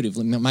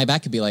intuitively. My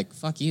back could be like,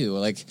 fuck you.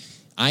 Like,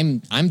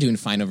 I'm doing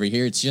fine over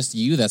here. It's just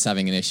you that's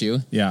having an issue.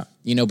 Yeah.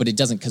 You know, but it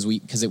doesn't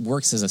because it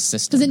works as a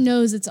system. Because it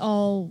knows it's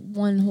all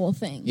one whole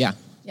thing. Yeah.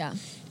 Yeah.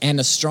 And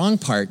a strong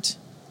part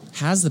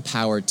has the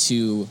power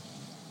to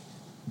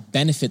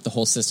benefit the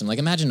whole system. Like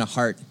imagine a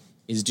heart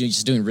is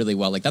just doing really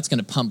well. Like that's going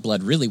to pump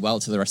blood really well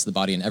to the rest of the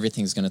body and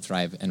everything's going to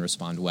thrive and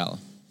respond well.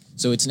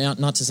 So it's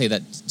not to say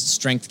that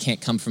strength can't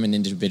come from an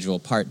individual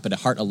part, but a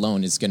heart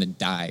alone is going to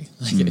die.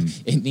 Like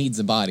it needs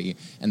a body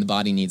and the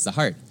body needs the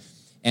heart.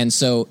 And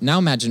so now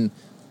imagine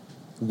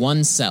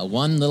one cell,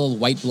 one little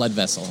white blood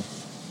vessel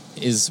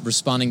is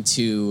responding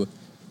to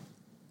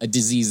a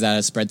disease that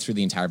has spread through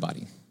the entire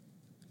body.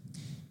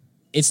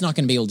 It's not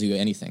going to be able to do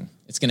anything.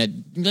 It's going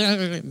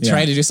to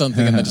try to do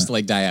something and then just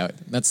like die out.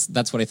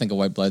 That's what I think a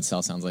white blood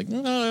cell sounds like.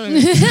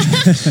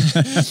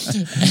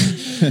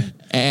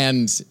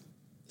 And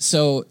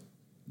so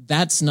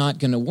that's not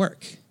going to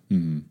work.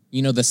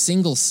 You know, the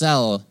single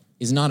cell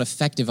is not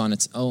effective on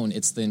its own.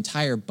 It's the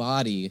entire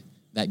body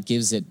that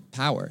gives it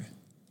power.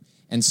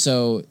 And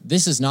so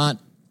this is not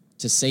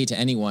to say to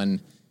anyone,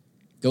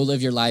 go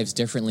live your lives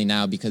differently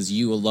now because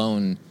you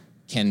alone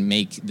can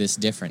make this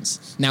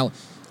difference. Now,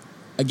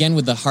 again,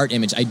 with the heart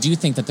image, I do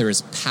think that there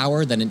is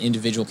power that an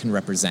individual can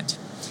represent.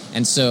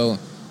 And so,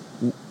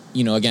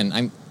 you know,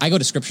 again, I go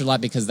to scripture a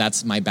lot because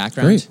that's my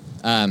background.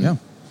 Great.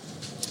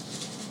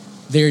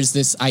 There's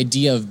this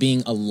idea of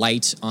being a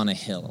light on a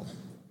hill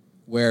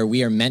where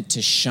we are meant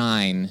to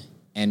shine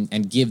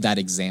and give that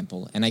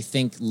example. And I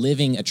think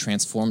living a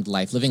transformed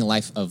life, living a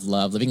life of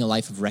love, living a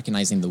life of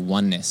recognizing the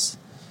oneness,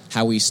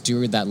 how we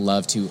steward that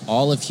love to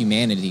all of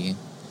humanity,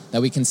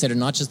 that we consider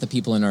not just the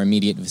people in our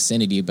immediate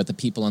vicinity, but the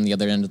people on the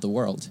other end of the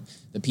world.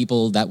 The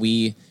people that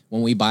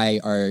when we buy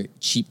our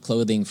cheap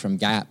clothing from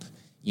Gap,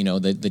 you know,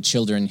 the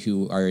children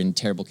who are in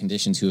terrible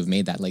conditions who have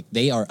made that, like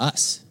they are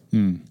us.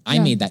 I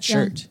made that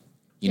shirt,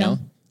 you know?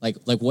 Like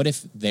what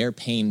if their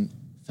pain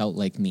felt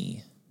like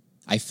me?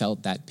 I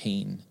felt that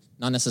pain,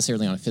 not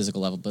necessarily on a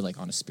physical level, but like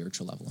on a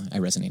spiritual level. I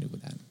resonated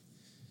with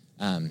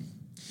that.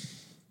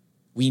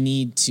 We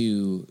need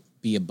to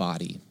be a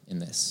body in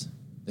this.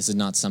 This is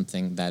not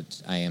something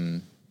that I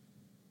am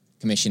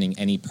commissioning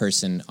any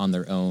person on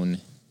their own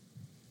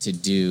to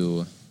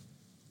do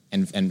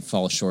and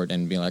fall short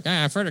and be like,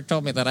 Frederick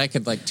told me that I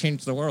could like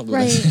change the world with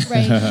this.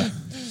 Right.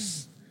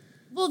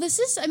 Well, this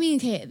is an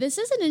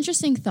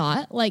interesting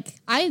thought. Like,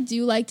 I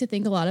do like to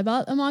think a lot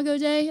about Imago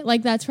Dei.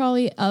 Like, that's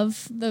probably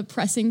of the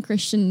pressing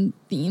Christian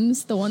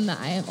themes, the one that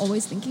I am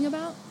always thinking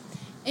about.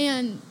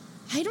 And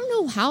I don't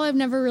know how I've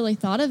never really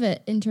thought of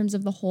it in terms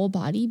of the whole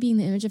body being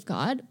the image of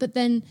God. But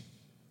then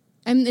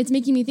it's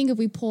making me think if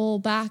we pull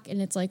back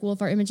and it's like, well,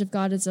 if our image of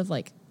God is of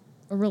like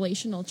a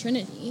relational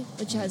trinity,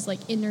 which has like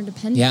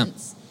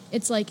interdependence,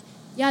 it's like,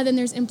 then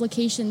there's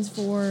implications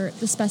for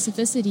the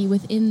specificity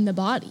within the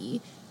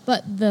body,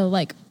 but the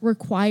like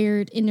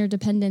required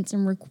interdependence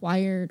and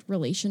required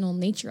relational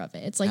nature of it.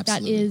 It's like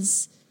Absolutely.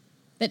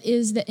 that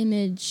is the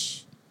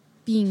image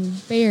being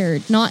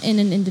bared, not in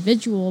an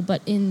individual,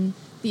 but in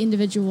the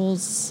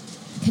individual's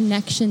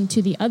connection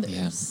to the others.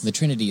 Yeah, the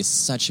Trinity is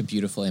such a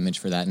beautiful image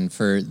for that. And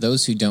for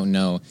those who don't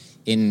know,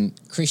 in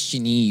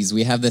Christianese,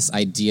 we have this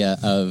idea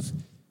of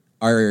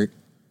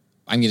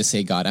I'm going to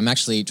say God. I'm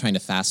actually trying to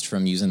fast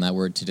from using that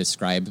word to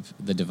describe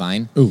the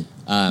divine. Ooh,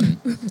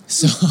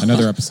 So,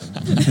 another episode.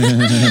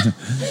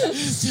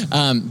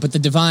 but the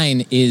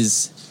divine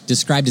is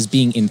described as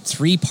being in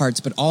three parts,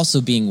 but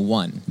also being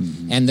one.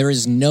 Mm-hmm. And there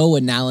is no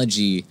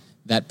analogy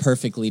that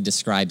perfectly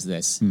describes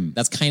this.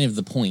 That's kind of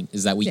the point,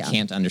 is that we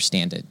can't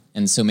understand it.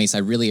 And so, Mace, I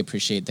really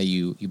appreciate that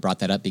you brought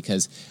that up,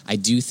 because I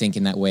do think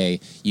in that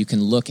way you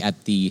can look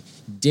at the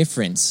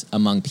difference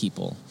among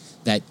people,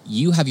 that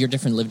you have your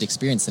different lived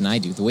experience than I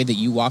do. The way that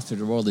you walk through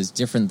the world is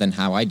different than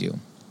how I do.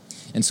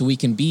 And so we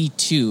can be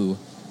two,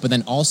 but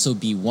then also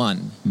be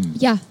one.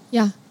 Yeah.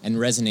 And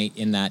resonate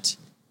in that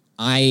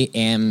I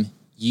am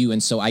you,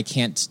 and so I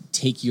can't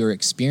take your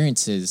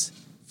experiences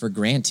for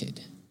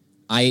granted.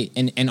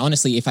 And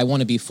honestly, if I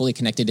want to be fully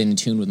connected and in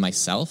tune with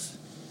myself,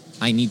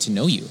 I need to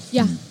know you.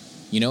 Yeah.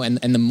 You know, and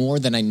the more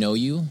that I know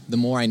you, the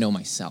more I know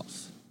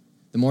myself.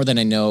 The more that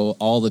I know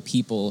all the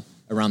people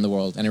around the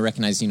world. And I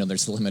recognize,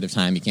 there's a limit of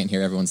time. You can't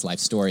hear everyone's life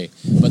story.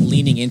 But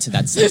leaning into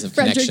that sense of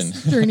connection.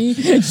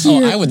 Frederick's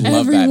journey. Oh, I would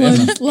love that.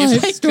 Everyone's life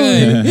If I story.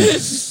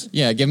 could.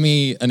 Yeah, give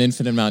me an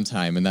infinite amount of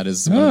time, and that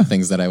is one of the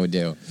things that I would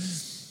do.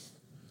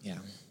 Yeah.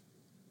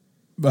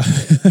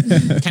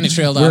 Kind of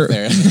trailed off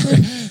there.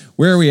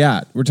 Where are we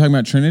at? We're talking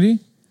about Trinity?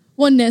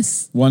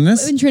 Oneness.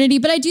 Oneness? In Trinity.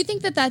 But I do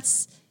think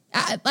that's,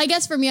 I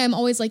guess for me, I'm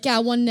always like,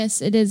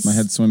 oneness. It is My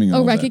head's swimming a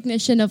little bit.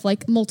 recognition of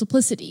like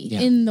multiplicity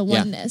Yeah. in the Yeah.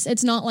 oneness.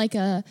 It's not like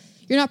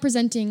you're not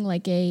presenting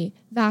like a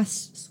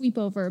vast sweep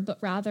over, but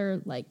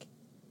rather like,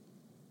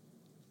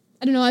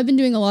 I don't know. I've been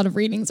doing a lot of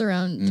readings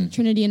around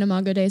Trinity and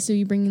Imago Dei, so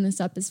you bringing this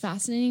up is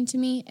fascinating to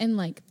me. And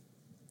like,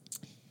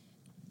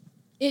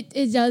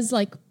 it does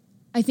like,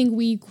 I think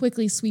we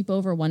quickly sweep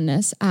over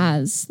oneness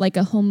as like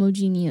a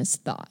homogeneous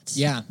thought.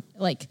 Yeah.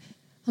 Like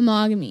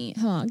homogamy.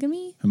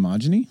 Homogeny?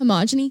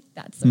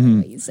 That's the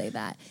right way you say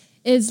that.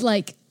 Is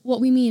like what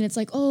we mean. It's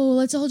like, oh,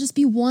 let's all just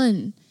be one.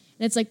 And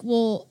it's like,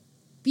 well,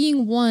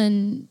 being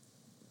one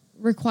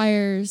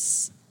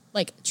requires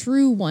like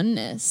true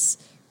oneness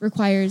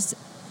requires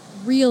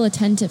real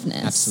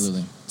attentiveness.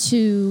 Absolutely.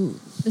 To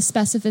the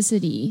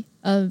specificity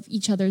of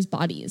each other's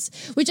bodies,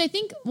 which I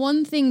think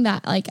one thing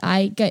that like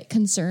I get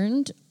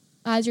concerned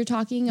as you're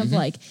talking of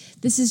like,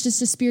 this is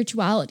just a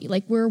spirituality.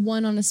 Like we're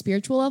one on a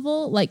spiritual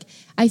level. Like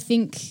I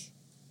think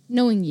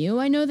knowing you,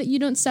 I know that you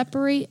don't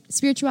separate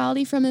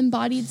spirituality from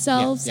embodied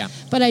selves, Yeah.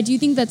 but I do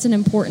think that's an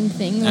important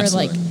thing where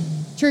Absolutely.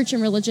 like church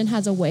and religion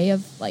has a way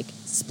of like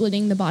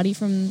splitting the body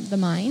from the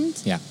mind.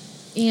 Yeah.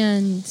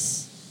 And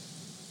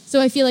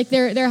so I feel like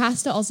there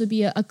has to also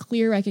be a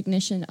clear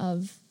recognition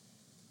of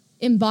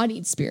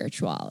embodied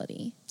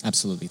spirituality.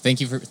 Absolutely.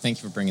 Thank you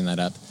for bringing that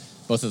up.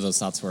 Both of those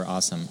thoughts were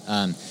awesome.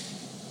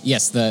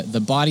 Yes,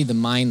 the body, the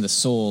mind, the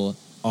soul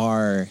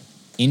are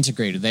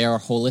integrated. They are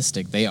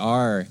holistic. They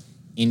are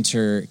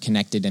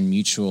interconnected and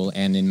mutual,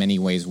 and in many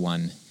ways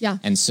one. Yeah.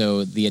 And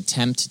so the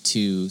attempt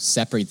to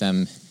separate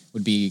them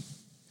would be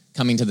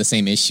coming to the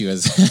same issue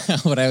as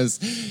what I was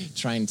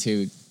trying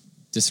to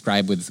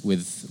describe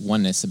with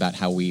oneness about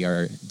how we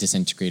are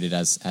disintegrated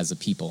as a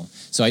people.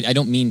 So I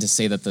don't mean to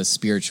say that the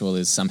spiritual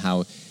is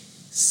somehow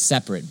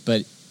separate,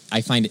 but I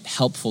find it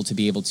helpful to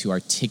be able to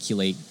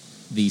articulate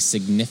the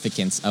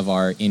significance of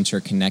our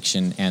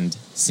interconnection and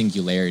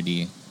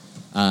singularity,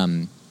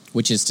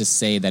 which is to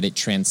say that it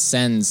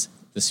transcends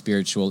the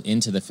spiritual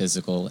into the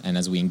physical, and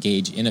as we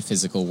engage in a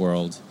physical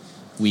world,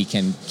 we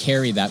can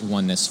carry that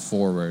oneness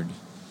forward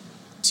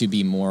to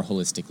be more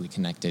holistically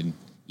connected,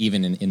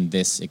 even in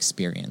this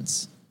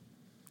experience.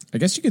 I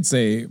guess you could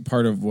say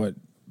part of what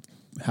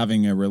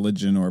having a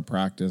religion or a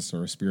practice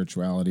or a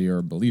spirituality or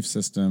a belief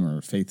system or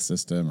a faith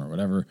system or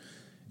whatever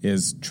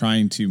is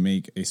trying to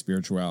make a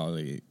spiritual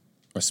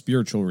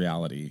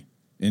reality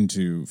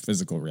into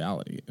physical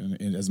reality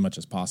in as much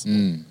as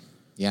possible.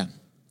 Yeah.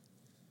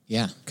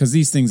 Yeah. Because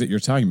these things that you're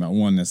talking about,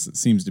 oneness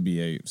seems to be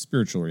a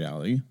spiritual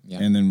reality. Yeah.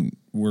 And then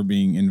we're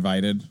being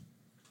invited. I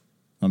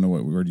don't know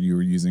what word you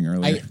were using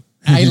earlier.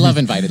 I love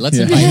invited. Let's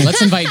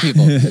invite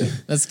people.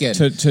 That's good.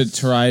 to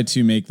try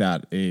to make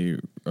that a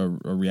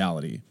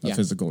reality, a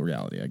physical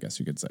reality, I guess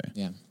you could say.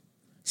 Yeah.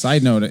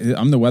 Side note,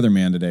 I'm the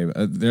weatherman today.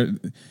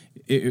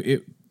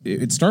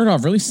 It started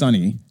off really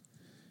sunny,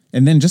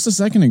 and then just a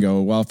second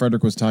ago, while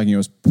Frederick was talking, it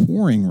was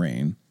pouring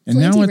rain, and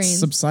now Plenty it's rain.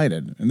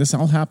 subsided. And this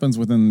all happens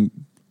within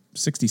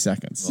 60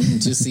 seconds. Welcome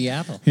to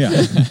Seattle.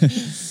 Yeah.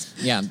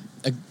 Yeah.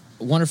 A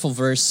wonderful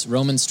verse,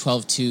 Romans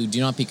 12:2. Do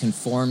not be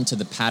conformed to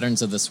the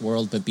patterns of this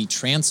world, but be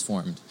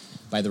transformed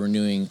by the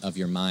renewing of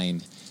your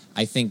mind.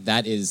 I think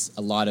that is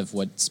a lot of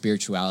what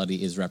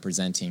spirituality is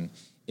representing.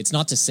 It's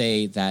not to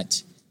say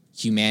that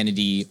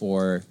humanity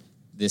or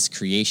this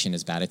creation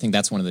is bad. I think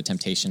that's one of the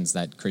temptations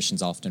that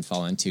Christians often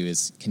fall into,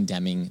 is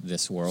condemning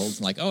this world.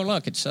 Like, oh,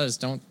 look, it says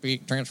don't be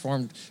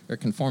transformed or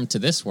conformed to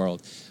this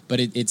world. But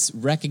it's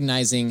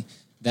recognizing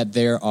that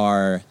there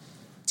are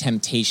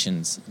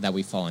temptations that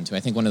we fall into. I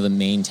think one of the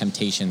main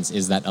temptations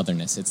is that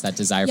otherness. It's that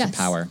desire for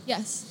power.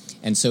 Yes.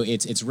 And so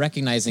it's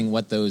recognizing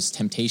what those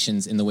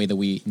temptations in the way that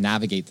we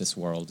navigate this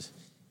world,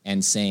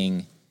 and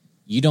saying,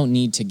 you don't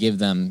need to give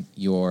them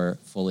your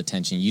full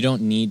attention. You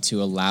don't need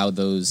to allow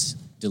those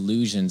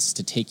delusions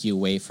to take you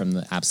away from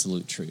the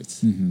absolute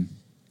truth.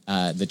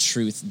 The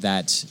truth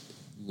that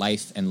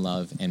life and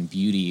love and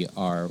beauty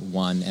are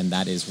one, and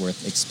that is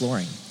worth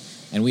exploring.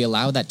 And we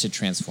allow that to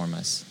transform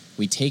us.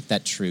 We take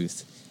that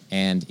truth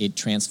and it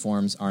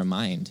transforms our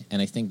mind.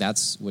 And I think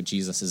that's what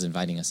Jesus is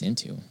inviting us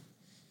into.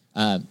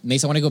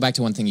 Mace, I want to go back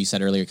to one thing you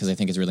said earlier, because I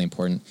think it's really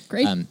important.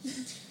 Great.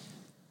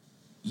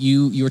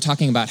 You were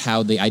talking about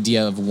how the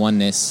idea of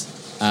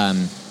oneness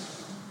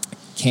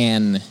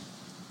can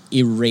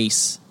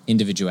erase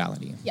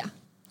individuality. Yeah.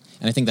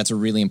 And I think that's a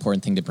really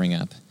important thing to bring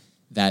up,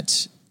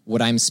 that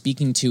what I'm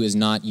speaking to is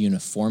not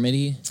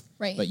uniformity,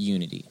 Right. but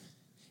unity.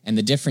 And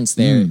the difference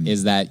there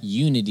is that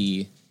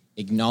unity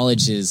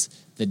acknowledges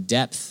the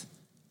depth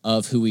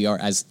of who we are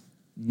as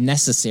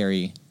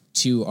necessary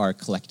to our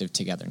collective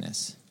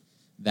togetherness.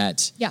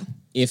 That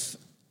if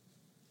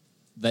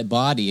the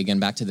body, again,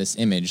 back to this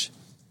image,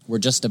 were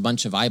just a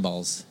bunch of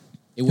eyeballs,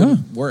 it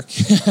wouldn't work.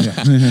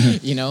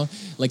 You know,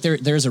 like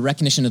there's a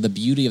recognition of the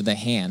beauty of the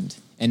hand,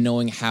 and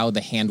knowing how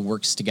the hand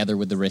works together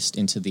with the wrist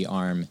into the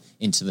arm,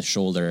 into the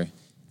shoulder,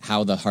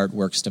 how the heart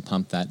works to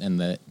pump that, and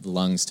the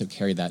lungs to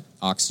carry that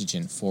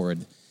oxygen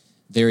forward.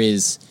 There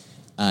is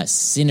a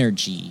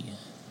synergy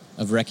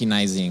of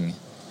recognizing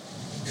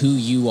who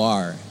you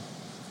are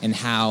and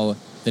how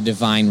the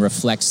divine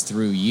reflects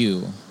through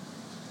you.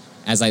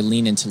 As I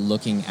lean into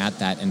looking at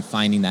that and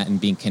finding that and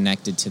being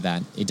connected to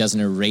that, it doesn't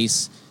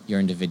erase your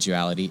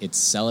individuality. It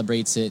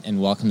celebrates it and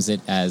welcomes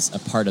it as a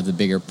part of the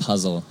bigger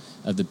puzzle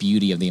of the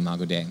beauty of the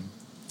Imago Dei.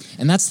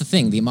 And that's the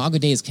thing. The Imago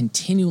Dei is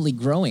continually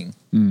growing.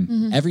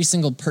 Every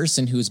single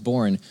person who is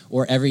born,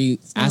 or every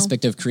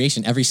aspect of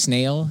creation, every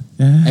snail,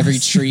 every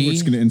tree. We're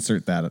just going to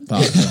insert that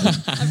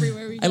thought.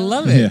 Everywhere we go. I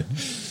love it.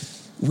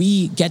 Yeah.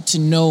 We get to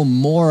know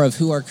more of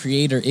who our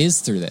Creator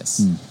is through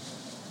this.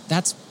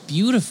 That's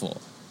beautiful.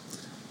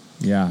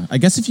 Yeah, I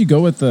guess if you go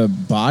with the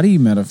body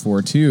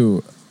metaphor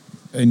too,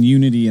 and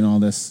unity and all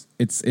this,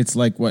 it's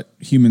like what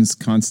humans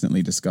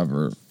constantly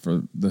discover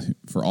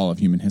for all of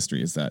human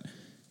history, is that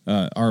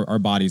our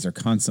bodies are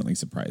constantly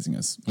surprising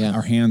us. Yeah.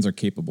 Our hands are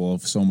capable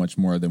of so much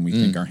more than we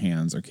think our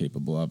hands are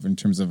capable of. In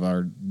terms of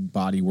our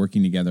body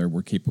working together,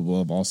 we're capable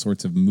of all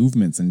sorts of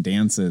movements and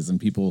dances, and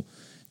people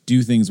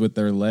do things with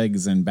their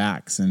legs and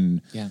backs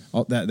and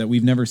all that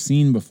we've never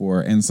seen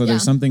before. And so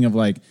there's something of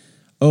like,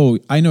 oh,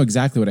 I know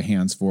exactly what a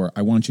hand's for.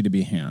 I want you to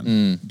be a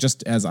hand,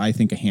 just as I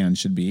think a hand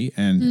should be.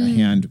 And a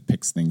hand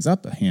picks things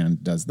up. A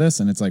hand does this.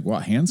 And it's like, well,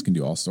 hands can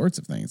do all sorts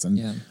of things.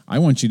 And I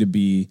want you to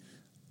be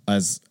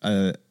as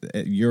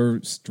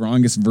your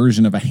strongest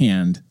version of a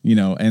hand, you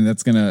know, and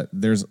that's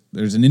there's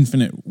an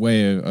infinite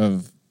way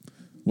of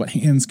what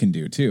hands can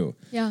do too.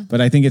 Yeah. But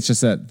I think it's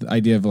just that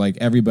idea of like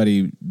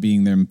everybody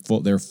being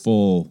their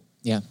full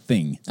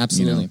thing.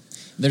 Absolutely. You know?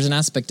 There's an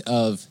aspect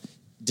of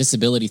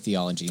disability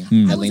theology I that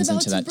was leans about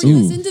into to that bring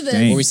too. us into this.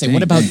 dang. Where we say,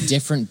 what about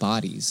different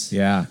bodies?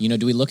 Yeah. You know,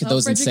 do we look at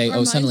those and say,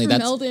 Frederick oh, suddenly Armine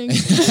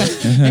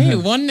that's for melding. hey,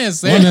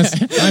 oneness. Oneness,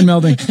 mind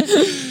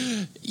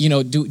melding. You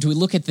know, do we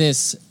look at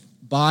this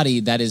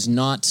body that is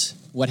not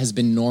what has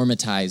been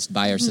normatized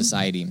by our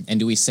society, and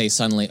do we say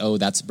suddenly, oh,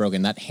 that's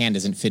broken, that hand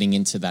isn't fitting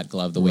into that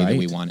glove the way that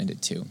we wanted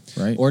it to?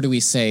 Right. Or do we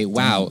say,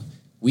 wow,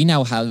 we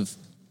now have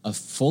a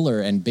fuller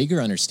and bigger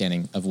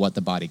understanding of what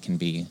the body can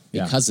be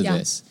because of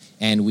this,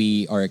 and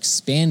we are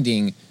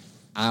expanding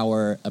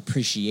our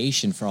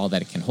appreciation for all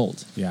that it can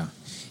hold. Yeah.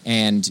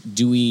 And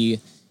do we,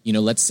 you know,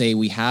 let's say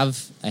we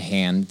have a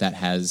hand that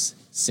has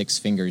 6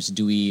 fingers.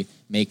 Do we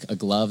make a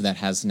glove that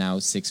has now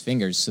 6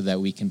 fingers so that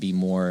we can be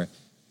more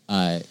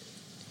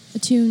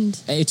Attuned.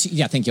 thank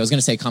you. I was going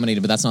to say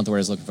accommodated, but that's not the word I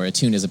was looking for.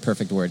 Attuned is a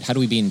perfect word. How do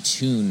we be in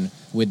tune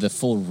with the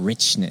full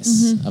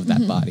richness of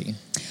that body?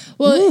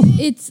 Well,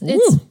 it's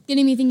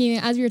getting me thinking,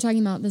 as we were talking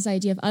about this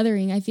idea of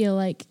othering, I feel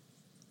like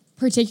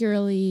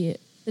particularly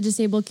the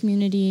disabled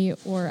community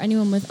or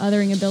anyone with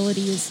othering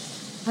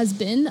abilities has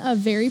been a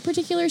very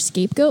particular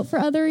scapegoat for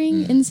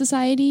othering in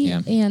society,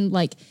 and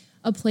like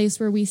a place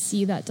where we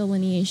see that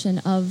delineation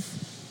of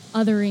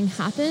othering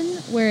happen,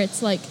 where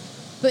it's like,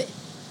 but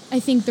I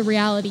think the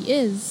reality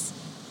is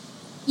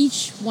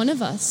each one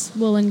of us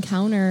will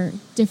encounter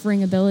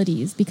differing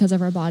abilities because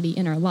of our body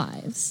in our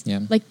lives. Yeah.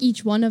 Like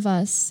each one of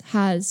us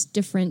has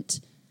different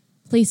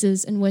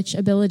places in which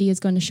ability is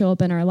going to show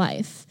up in our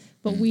life,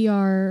 but we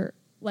are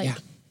like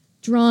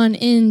drawn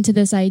into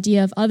this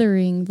idea of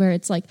othering where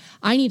it's like,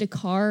 I need a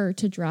car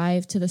to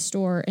drive to the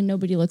store and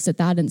nobody looks at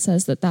that and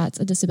says that that's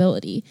a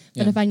disability.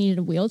 But if I needed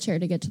a wheelchair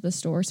to get to the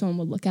store, someone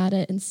would look at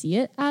it and see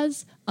it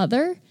as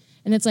other.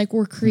 And it's like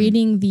we're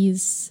creating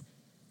these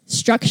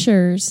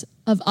structures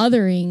of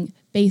othering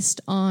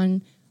based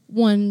on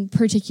one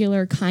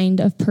particular kind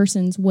of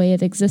person's way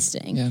of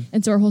existing. Yeah.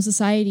 And so our whole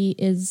society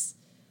is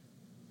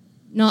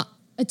not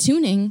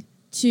attuning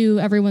to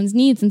everyone's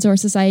needs. And so our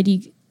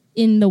society,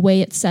 in the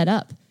way it's set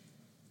up,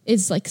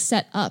 is like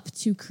set up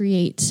to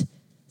create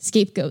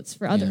scapegoats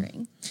for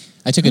othering.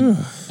 I took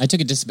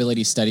a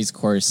disability studies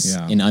course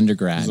in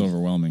undergrad. It was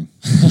overwhelming.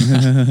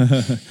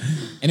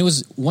 And it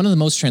was one of the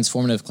most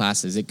transformative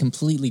classes. It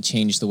completely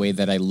changed the way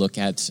that I look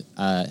at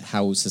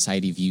how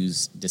society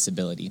views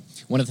disability.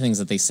 One of the things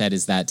that they said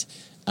is that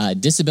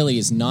disability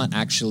is not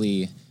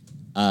actually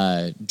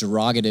a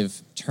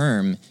derogative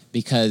term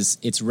because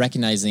it's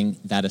recognizing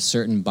that a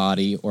certain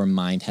body or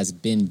mind has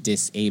been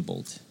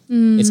disabled.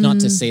 It's not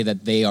to say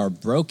that they are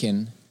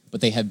broken, but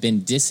they have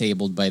been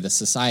disabled by the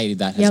society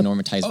that has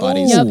normatized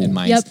bodies and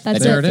minds that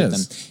that's don't it. fit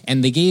them.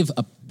 And they gave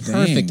a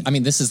perfect,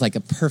 this is like a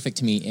perfect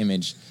to me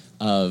image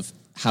of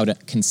how to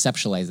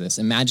conceptualize this.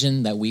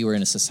 Imagine that we were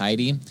in a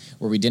society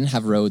where we didn't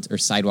have roads or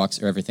sidewalks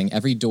or everything.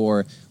 Every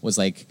door was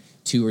like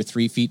 2 or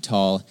 3 feet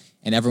tall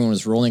and everyone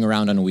was rolling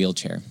around on a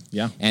wheelchair.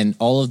 Yeah. And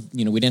all of,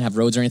 we didn't have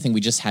roads or anything. We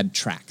just had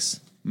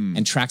tracks.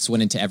 And tracks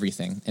went into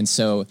everything. And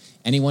so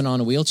anyone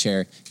on a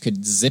wheelchair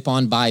could zip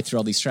on by through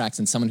all these tracks,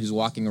 and someone who's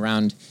walking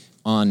around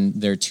on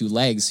their 2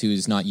 legs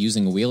who's not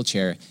using a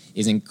wheelchair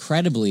is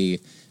incredibly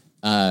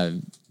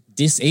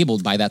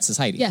disabled by that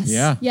society. Yes.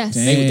 Yeah. Yes.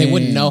 Dang. They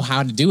wouldn't know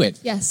how to do it.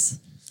 Yes.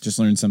 Just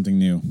learned something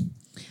new.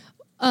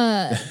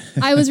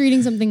 I was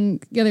reading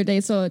something the other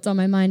day, so it's on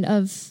my mind,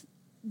 of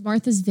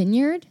Martha's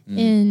Vineyard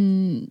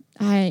in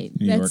New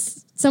York.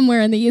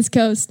 somewhere in the East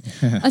Coast.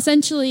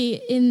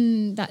 Essentially,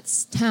 in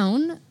that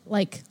town,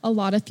 like a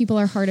lot of people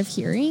are hard of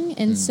hearing,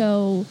 and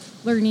so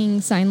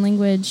learning sign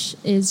language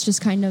is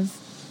just kind of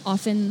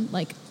often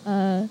like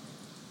a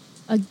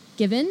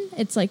given.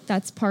 It's like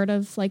that's part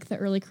of like the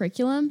early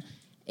curriculum,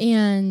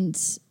 and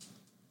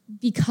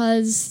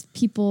because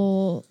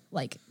people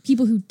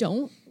who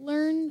don't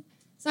learn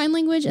sign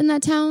language in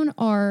that town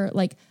are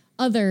like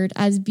othered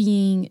as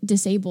being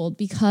disabled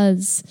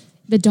because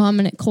the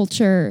dominant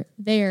culture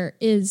there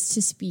is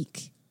to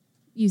speak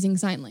using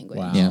sign language.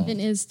 Wow. Yeah. And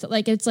is to,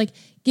 like, it's like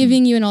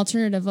giving you an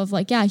alternative of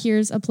like, yeah,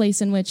 here's a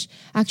place in which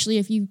actually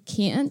if you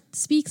can't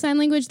speak sign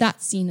language,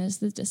 that's seen as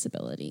the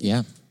disability.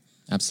 Yeah,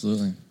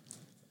 absolutely.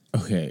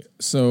 Okay,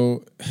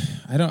 so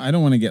I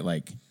don't want to get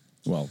like,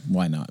 well,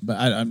 why not? But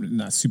I'm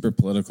not super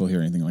political here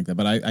or anything like that.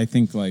 But I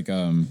think like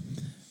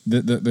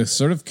the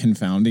sort of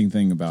confounding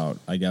thing about,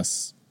 I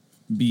guess,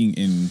 being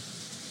in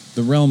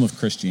the realm of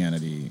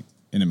Christianity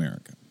in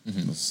America.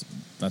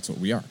 That's what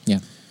we are. Yeah.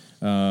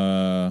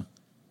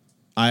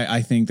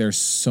 I think there's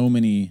so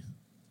many.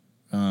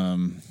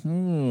 I'm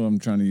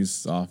trying to use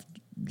soft,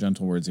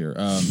 gentle words here.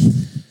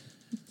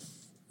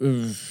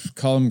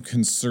 Call them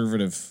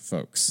conservative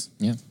folks.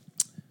 Yeah.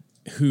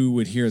 Who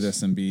would hear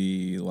this and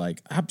be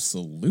like,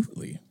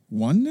 absolutely,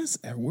 oneness?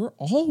 We're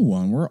all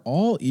one. We're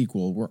all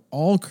equal. We're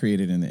all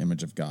created in the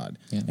image of God.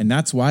 Yeah. And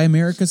that's why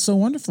America is so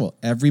wonderful.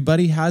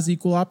 Everybody has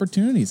equal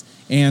opportunities.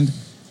 And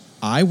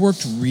I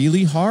worked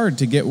really hard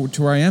to get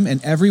to where I am,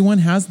 and everyone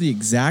has the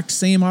exact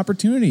same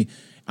opportunity.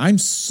 I'm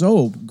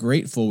so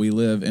grateful we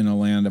live in a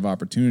land of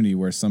opportunity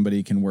where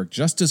somebody can work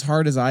just as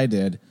hard as I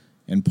did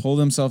and pull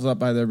themselves up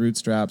by their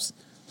bootstraps.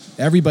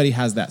 Everybody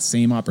has that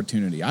same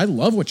opportunity. I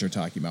love what you're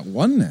talking about.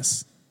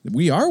 Oneness.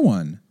 We are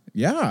one.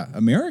 Yeah,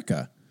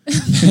 America.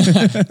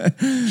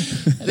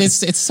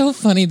 It's so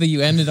funny that you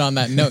ended on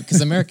that note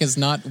because America's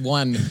not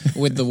one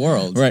with the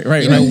world. Right.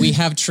 We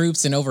have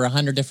troops in over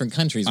 100 different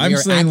countries. I'm We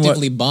are saying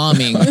actively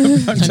bombing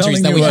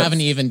countries that we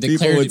haven't even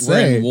declared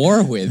we're in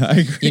war with.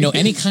 I agree.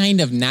 Any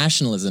kind of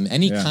nationalism,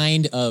 any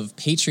kind of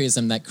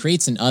patriotism that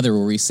creates an other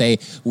where we say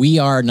we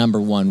are number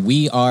one,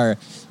 we are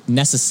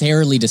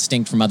necessarily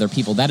distinct from other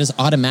people, that is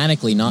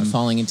automatically not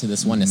falling into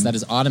this oneness. That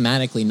is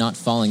automatically not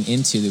falling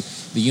into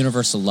the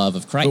universal love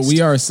of Christ. But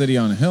we are a city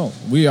on a hill.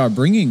 We are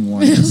bringing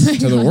oneness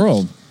to the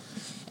world.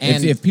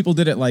 And if people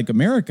did it like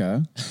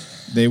America,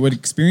 they would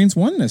experience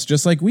oneness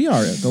just like we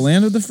are, the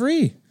land of the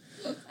free.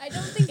 I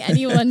don't think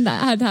anyone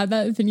that had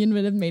that opinion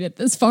would have made it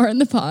this far in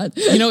the pod.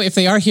 if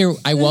they are here,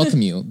 I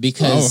welcome you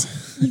because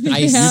I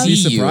You'd see You'd be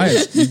you.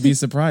 surprised. You'd be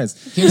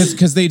surprised.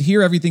 Because they'd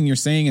hear everything you're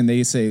saying and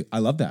they say, I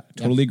love that.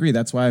 Totally agree.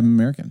 That's why I'm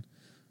American.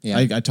 Yeah.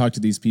 I talk to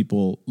these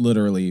people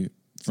literally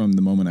from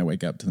the moment I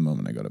wake up to the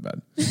moment I go to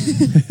bed.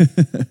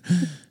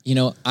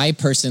 I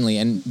personally,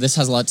 and this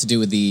has a lot to do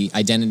with the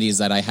identities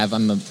that I have.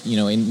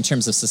 In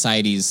terms of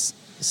society's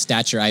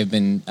stature, I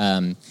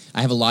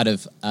have a lot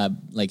of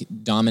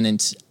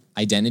dominant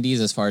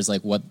identities as far as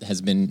like what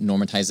has been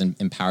normatized and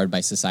empowered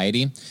by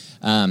society.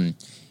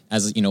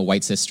 As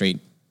white cis straight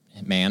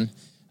man,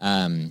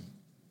 and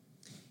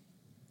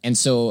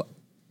so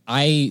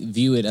I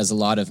view it as a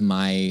lot of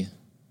my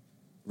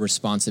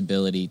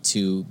responsibility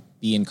to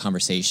be in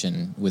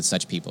conversation with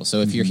such people.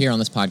 So if you're here on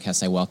this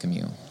podcast, I welcome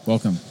you.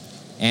 Welcome.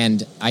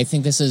 And I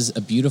think this is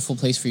a beautiful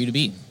place for you to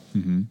be,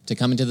 to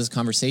come into this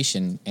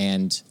conversation.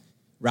 And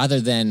rather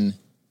than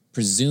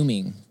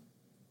presuming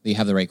that you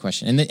have the right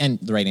question and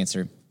the right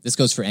answer, this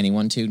goes for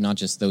anyone too, not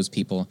just those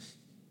people.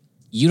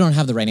 You don't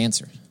have the right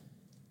answer.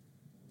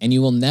 And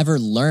you will never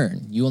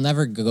learn. You will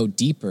never go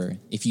deeper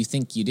if you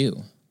think you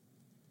do.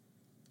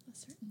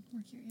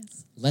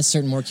 Less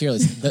certain, more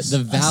curious. The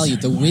value,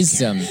 the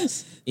wisdom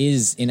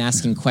is in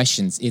asking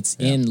questions. It's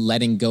in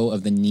letting go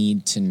of the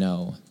need to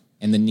know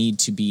and the need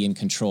to be in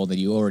control, that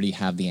you already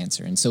have the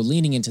answer. And so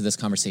leaning into this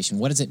conversation,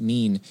 what does it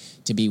mean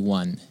to be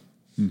one?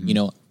 You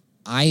know,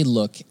 I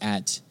look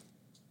at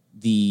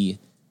the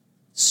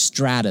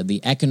strata,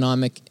 the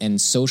economic and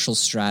social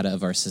strata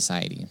of our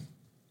society,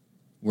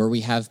 where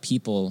we have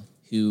people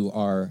who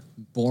are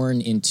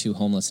born into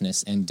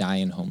homelessness and die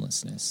in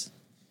homelessness.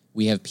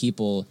 We have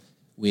people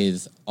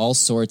with all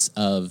sorts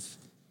of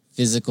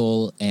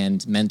physical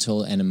and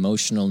mental and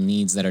emotional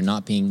needs that are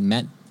not being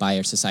met by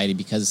our society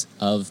because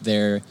of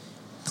their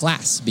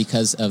class,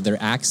 because of their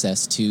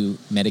access to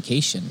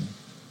medication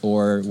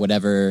or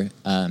whatever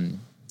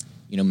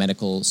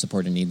medical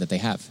support or need that they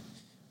have.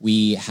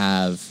 We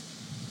have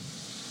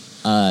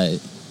a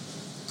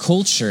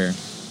culture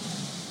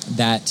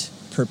that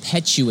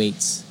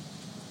perpetuates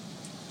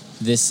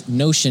this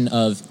notion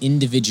of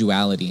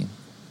individuality,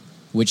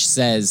 which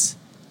says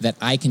that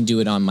I can do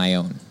it on my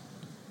own.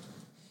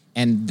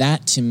 And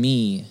that, to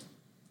me,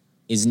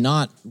 is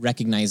not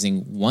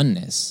recognizing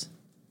oneness.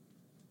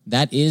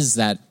 That is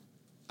that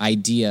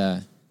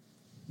idea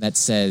that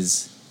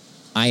says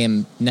I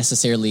am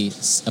necessarily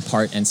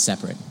apart and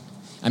separate.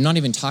 I'm not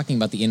even talking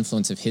about the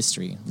influence of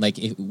history. Like,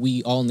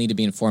 we all need to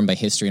be informed by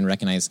history and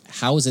recognize,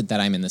 how is it that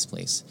I'm in this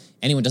place?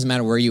 Anyone, doesn't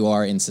matter where you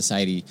are in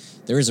society,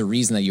 there is a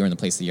reason that you're in the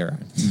place that you're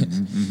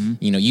in.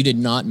 You know, you did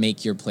not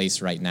make your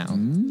place right now.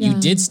 You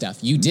did stuff.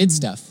 You did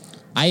stuff.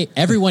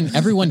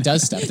 Everyone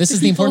does stuff. This is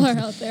the important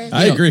People are out there.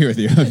 I agree with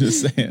you. I'm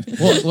just saying.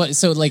 Well,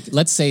 so like,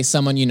 let's say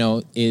someone,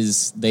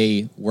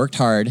 they worked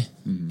hard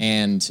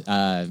and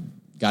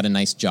got a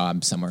nice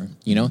job somewhere,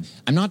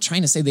 I'm not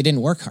trying to say they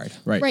didn't work hard.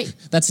 Right.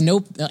 That's I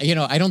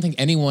don't think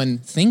anyone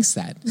thinks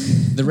that.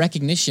 The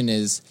recognition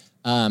is,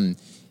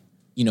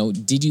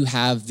 did you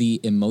have the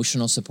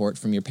emotional support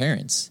from your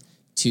parents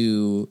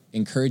to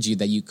encourage you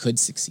that you could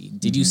succeed?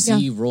 Did you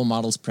see role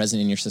models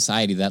present in your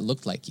society that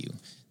looked like you,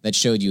 that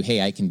showed you,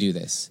 hey, I can do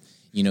this?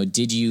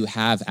 Did you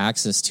have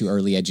access to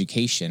early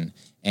education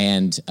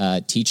and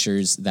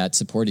teachers that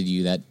supported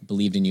you, that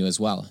believed in you as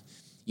well?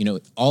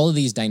 All of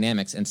these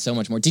dynamics and so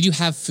much more. Did you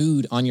have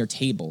food on your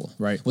table?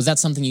 Right. Was that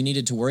something you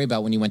needed to worry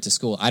about when you went to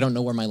school? I don't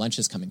know where my lunch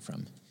is coming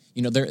from.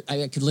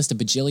 I could list a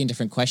bajillion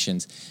different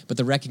questions, but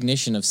the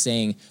recognition of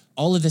saying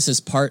all of this is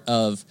part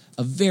of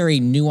a very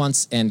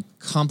nuanced and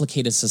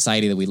complicated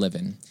society that we live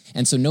in.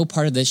 And so no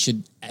part of this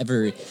should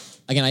ever,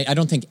 again, I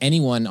don't think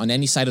anyone on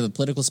any side of the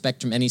political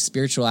spectrum, any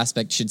spiritual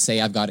aspect, should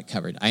say, I've got it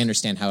covered. I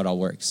understand how it all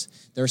works.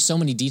 There are so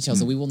many details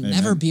that we will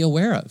never be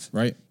aware of.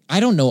 Right. I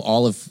don't know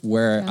all of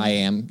where I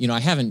am. I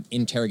haven't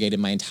interrogated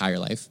my entire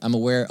life. I'm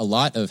aware a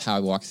lot of how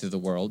I walk through the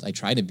world. I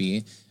try to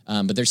be,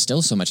 but there's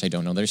still so much I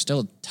don't know. There's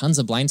still tons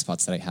of blind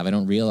spots that I have. I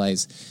don't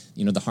realize,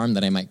 the harm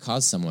that I might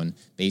cause someone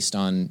based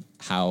on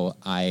how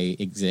I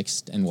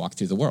exist and walk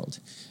through the world.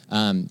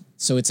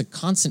 So it's a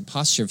constant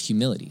posture of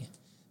humility.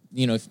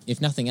 If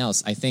nothing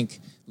else, I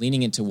think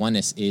leaning into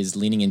oneness is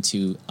leaning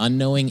into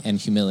unknowing and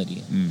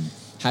humility.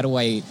 How do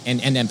I,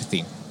 and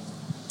empathy.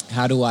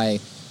 How do I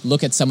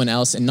look at someone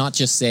else and not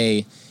just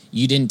say,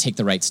 you didn't take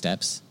the right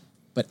steps,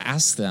 but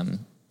ask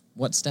them,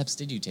 what steps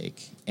did you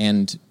take?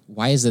 And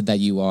why is it that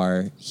you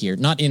are here?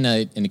 Not in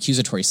an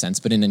accusatory sense,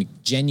 but in a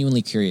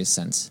genuinely curious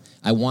sense.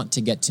 I want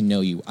to get to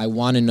know you. I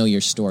want to know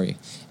your story.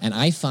 And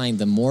I find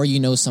the more you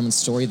know someone's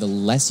story, the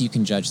less you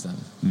can judge them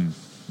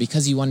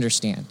because you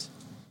understand.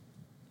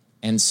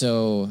 And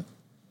so,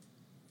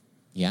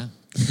 yeah.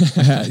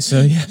 We're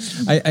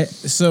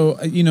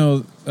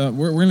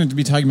going to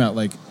be talking about,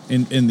 like,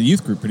 in the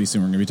youth group pretty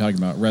soon. We're going to be talking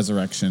about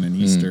resurrection and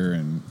Easter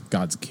and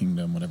God's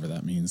kingdom, whatever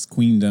that means.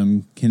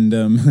 Queendom.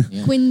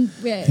 Yeah.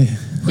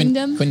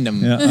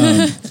 Queendom.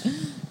 Yeah,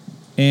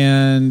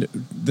 and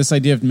this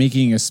idea of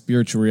making a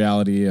spiritual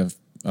reality of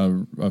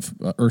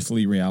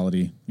earthly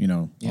reality.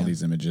 All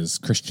these images,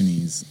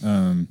 Christianese.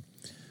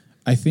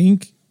 I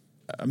think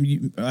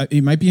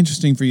it might be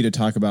interesting for you to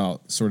talk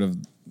about sort of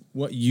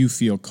what you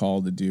feel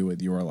called to do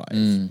with your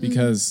life,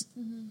 because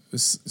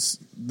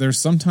there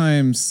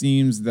sometimes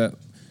seems that,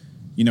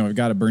 I've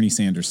got a Bernie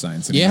Sanders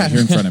sign sitting right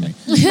here in front of me.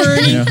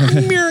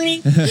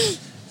 Bernie.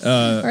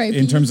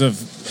 In terms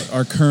of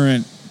our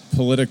current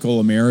political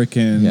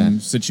American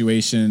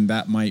situation,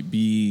 that might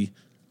be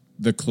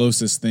the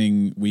closest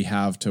thing we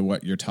have to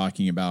what you're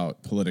talking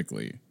about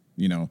politically,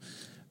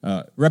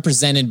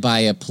 represented by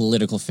a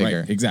political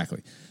figure. Right,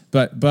 exactly.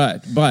 But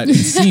it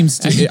seems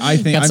to, I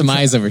think got some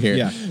eyes over here.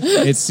 Yeah,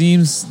 it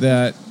seems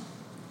that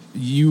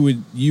you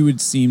would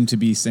seem to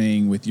be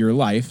saying with your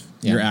life,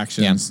 your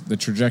actions, the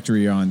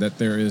trajectory you're on, that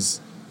there is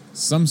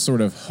some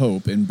sort of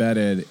hope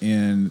embedded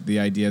in the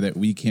idea that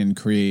we can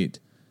create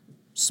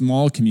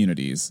small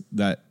communities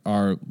that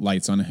are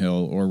lights on a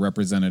hill or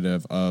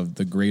representative of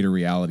the greater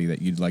reality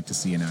that you'd like to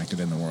see enacted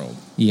in the world.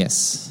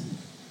 Yes.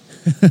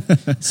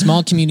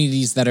 Small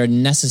communities that are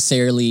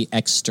necessarily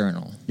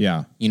external.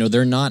 Yeah. You know,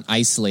 they're not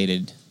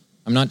isolated.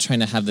 I'm not trying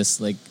to have this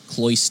like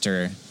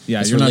cloister, Yeah,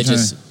 this you're not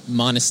religious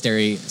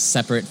monastery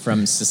separate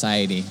from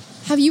society.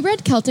 Have you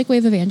read Celtic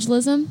Wave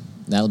Evangelism?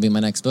 That'll be my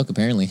next book,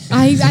 apparently.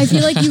 I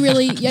feel like you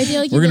really. I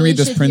feel like you We're going to really read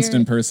this should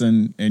Princeton hear-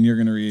 person, and you're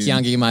going to read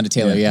Keongi Yamada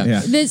Taylor, yeah.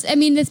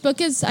 This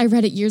book is. I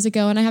read it years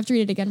ago, and I have to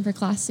read it again for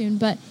class soon.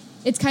 But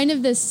it's kind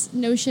of this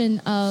notion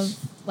of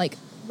like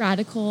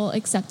radical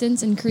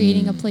acceptance and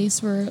creating a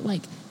place where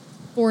like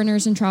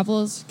foreigners and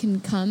travelers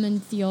can come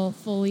and feel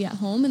fully at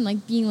home, and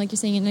like being, like you're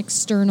saying, an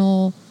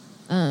external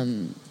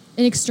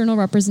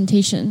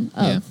representation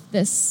of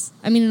this.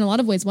 I mean, in a lot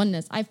of ways,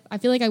 oneness. I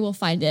feel like I will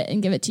find it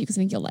and give it to you because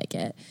I think you'll like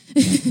it.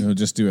 We'll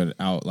just do an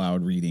out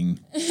loud reading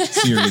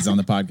series on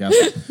the podcast.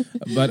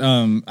 But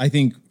I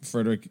think,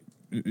 Frederick,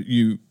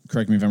 you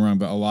correct me if I'm wrong,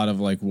 but a lot of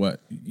like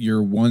what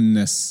your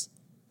oneness,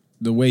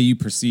 the way you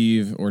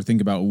perceive or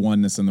think about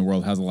oneness in the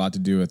world has a lot to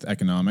do with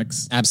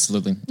economics.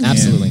 Absolutely.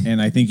 Absolutely.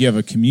 And I think you have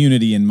a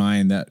community in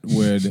mind that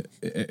would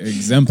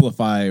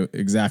exemplify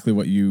exactly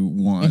what you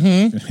want.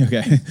 Mm-hmm.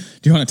 Okay.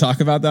 Do you want to talk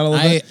about that a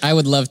little bit? I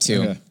would love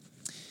to. Okay.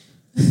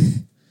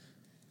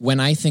 When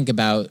I think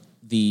about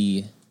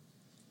the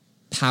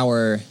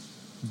power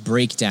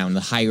breakdown,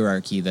 the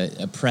hierarchy, the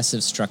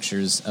oppressive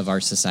structures of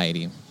our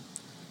society,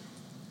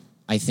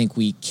 I think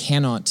we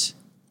cannot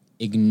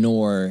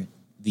ignore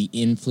the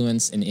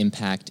influence and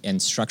impact and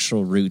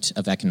structural root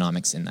of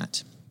economics in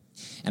that.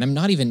 And I'm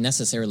not even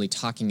necessarily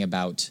talking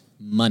about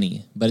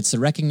money, but it's the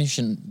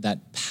recognition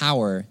that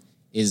power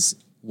is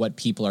what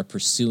people are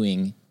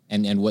pursuing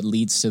and what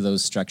leads to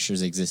those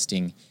structures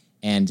existing.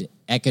 And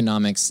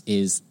economics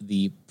is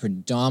the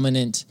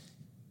predominant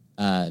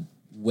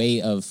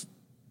way of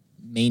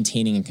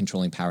maintaining and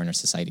controlling power in our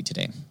society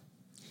today.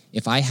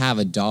 If I have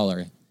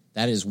 $1,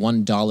 that is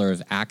 $1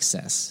 of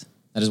access.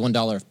 That is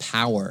 $1 of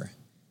power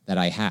that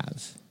I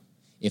have.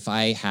 If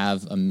I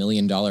have $1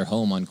 million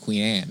home on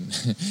Queen Anne,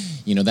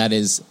 that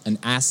is an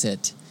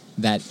asset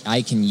that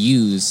I can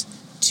use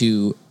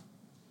to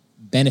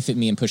benefit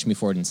me and push me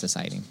forward in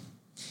society.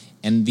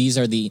 And these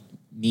are the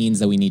means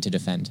that we need to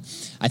defend.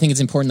 I think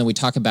it's important that we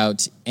talk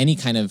about any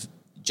kind of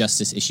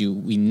justice issue,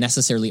 we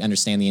necessarily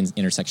understand the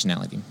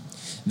intersectionality.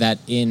 That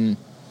in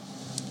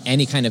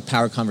any kind of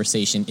power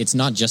conversation, it's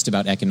not just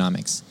about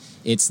economics.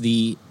 It's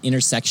the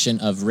intersection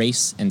of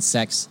race and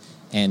sex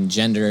and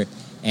gender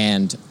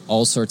and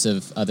all sorts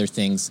of other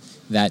things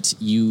that if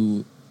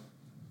you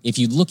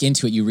look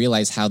into it, you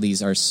realize how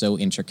these are so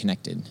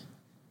interconnected.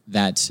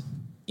 That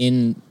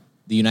in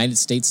the United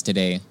States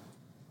today,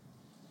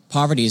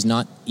 poverty is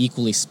not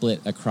equally split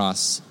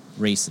across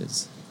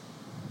races.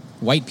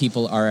 White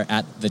people are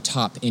at the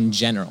top in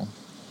general.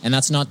 And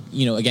that's not,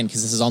 again,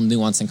 because this is all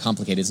nuanced and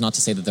complicated. It's not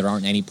to say that there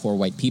aren't any poor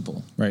white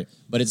people. Right.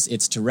 But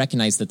it's to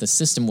recognize that the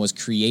system was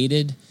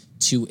created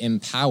to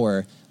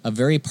empower a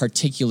very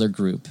particular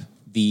group,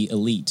 the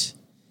elite,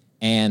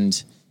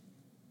 and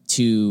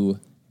to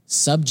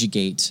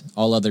subjugate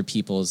all other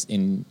peoples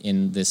in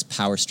this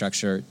power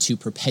structure to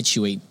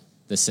perpetuate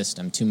the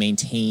system, to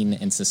maintain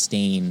and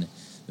sustain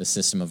the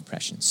system of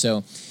oppression.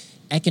 So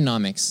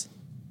economics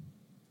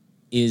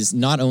is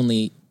not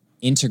only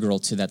integral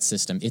to that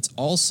system, it's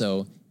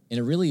also, in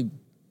a really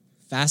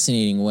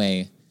fascinating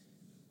way,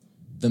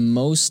 the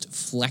most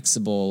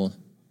flexible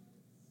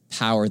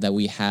power that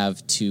we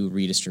have to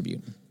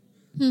redistribute.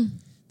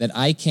 That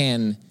I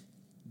can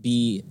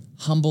be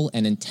humble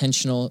and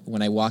intentional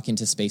when I walk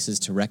into spaces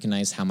to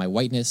recognize how my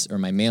whiteness or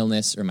my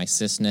maleness or my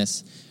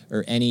cisness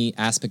or any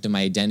aspect of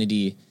my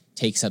identity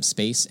takes up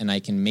space, and I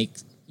can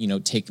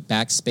take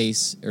back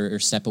space or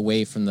step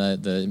away from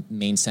the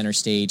main center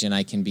stage, and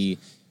I can be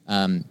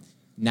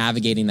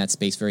navigating that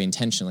space very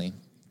intentionally.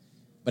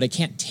 But I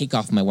can't take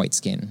off my white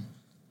skin.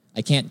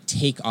 I can't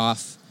take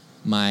off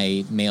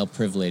my male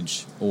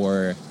privilege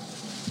or,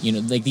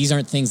 these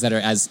aren't things that are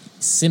as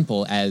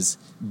simple as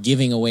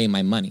giving away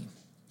my money.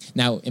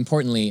 Now,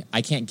 importantly,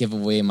 I can't give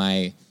away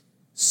my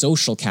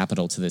social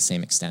capital to the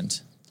same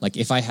extent. Like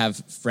if I have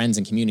friends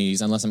and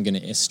communities, unless I'm going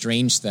to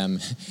estrange them,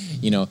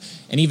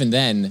 and even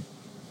then,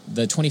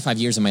 the 25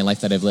 years of my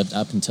life that I've lived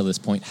up until this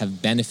point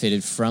have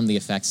benefited from the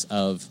effects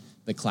of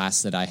the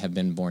class that I have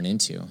been born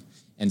into.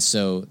 And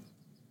so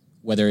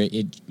whether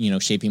it,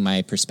 shaping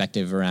my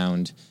perspective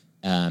around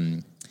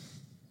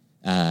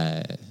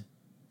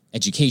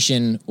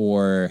education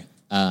or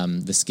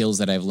the skills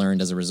that I've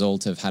learned as a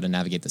result of how to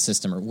navigate the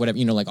system or whatever,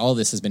 all of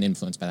this has been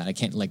influenced by that. I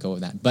can't let go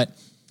of that. But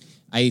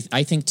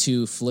I think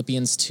to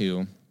Philippians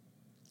 2,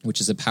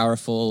 which is a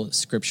powerful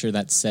scripture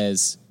that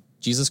says,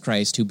 Jesus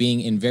Christ, who being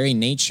in very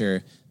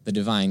nature the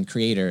divine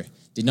creator,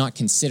 did not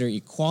consider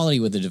equality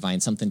with the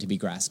divine something to be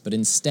grasped, but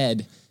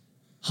instead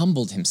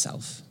humbled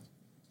himself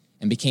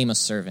and became a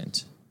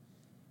servant.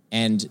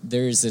 And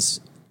there's this,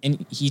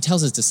 and he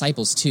tells his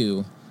disciples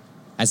too,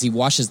 as he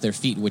washes their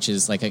feet, which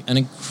is like an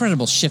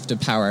incredible shift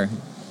of power.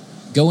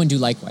 Go and do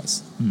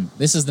likewise.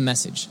 This is the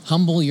message.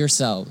 Humble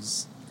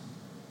yourselves.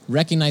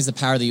 Recognize the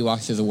power that you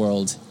walk through the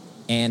world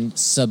and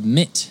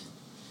submit,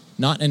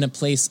 not in a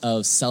place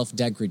of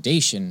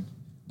self-degradation,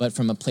 but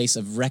from a place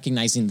of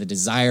recognizing the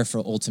desire for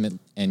ultimate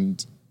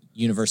and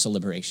universal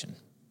liberation.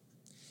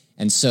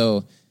 And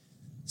so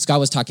Scott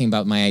was talking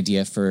about my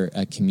idea for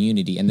a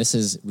community, and this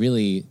is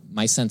really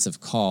my sense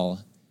of call.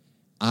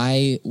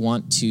 I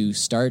want to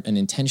start an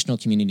intentional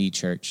community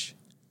church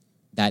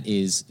that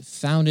is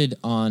founded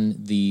on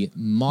the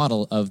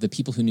model of the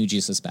people who knew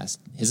Jesus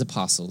best, his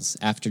apostles.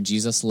 After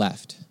Jesus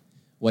left,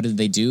 what did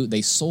they do?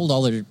 They sold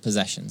all their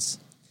possessions.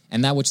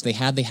 And that which they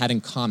had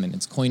in common.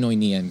 It's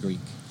koinonia in Greek.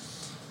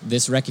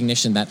 This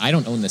recognition that I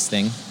don't own this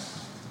thing.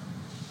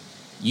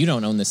 You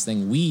don't own this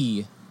thing.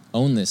 We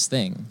own this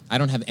thing. I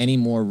don't have any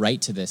more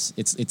right to this.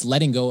 It's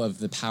letting go of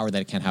the power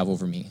that it can have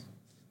over me.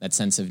 That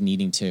sense of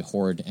needing to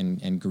hoard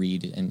and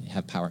greed and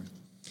have power.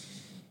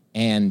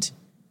 And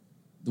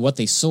what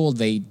they sold,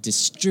 they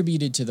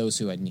distributed to those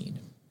who had need.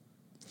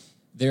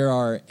 There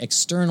are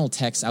external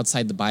texts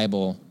outside the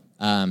Bible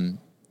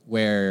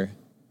where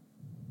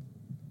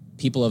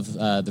people of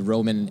the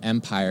Roman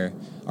Empire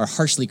are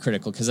harshly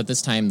critical, because at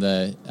this time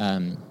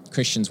the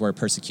Christians were a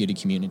persecuted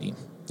community.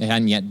 They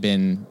hadn't yet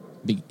been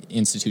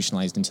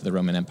institutionalized into the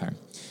Roman Empire.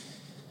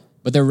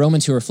 But there are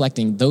Romans who are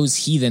reflecting, those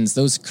heathens,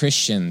 those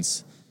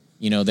Christians,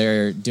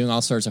 they're doing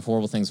all sorts of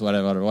horrible things,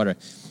 whatever.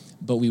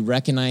 But we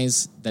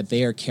recognize that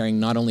they are caring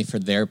not only for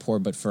their poor,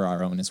 but for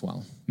our own as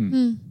well.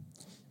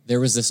 There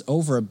was this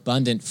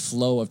overabundant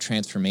flow of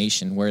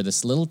transformation where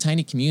this little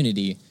tiny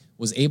community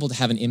was able to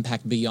have an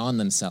impact beyond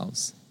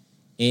themselves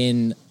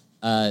in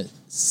a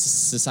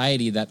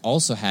society that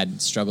also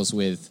had struggles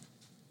with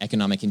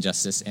economic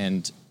injustice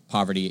and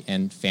poverty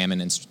and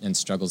famine and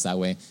struggles that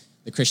way.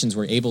 The Christians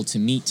were able to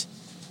meet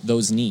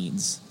those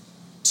needs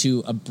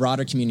to a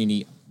broader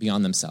community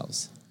beyond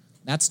themselves.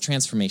 That's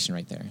transformation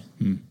right there.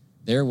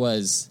 There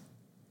was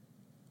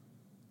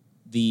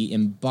the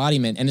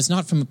embodiment, and it's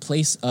not from a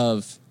place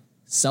of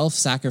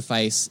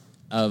self-sacrifice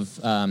of,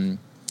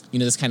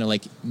 this kind of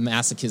like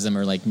masochism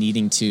or like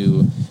needing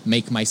to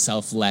make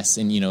myself less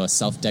in, a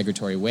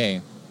self-degradatory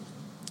way.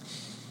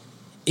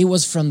 It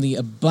was from the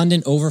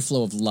abundant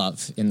overflow of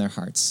love in their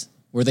hearts,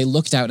 where they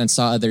looked out and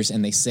saw others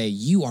and they say,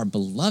 you are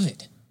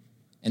beloved.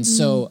 And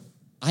so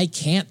I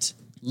can't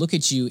look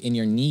at you in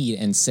your need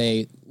and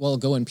say, well,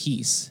 go in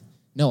peace.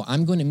 No,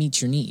 I'm going to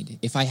meet your need.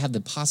 If I have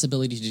the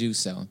possibility to do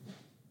so,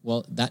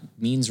 well, that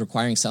means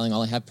requiring selling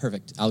all I have.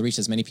 Perfect. I'll reach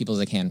as many people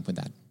as I can with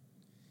that.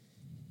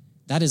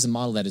 That is a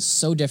model that is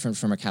so different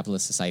from our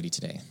capitalist society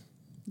today.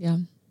 Yeah.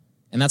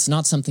 And that's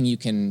not something you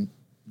can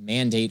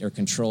mandate or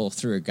control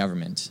through a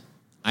government.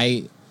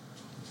 I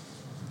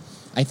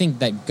think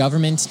that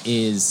government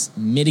is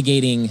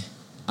mitigating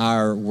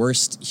our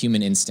worst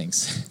human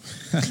instincts.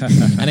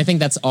 And I think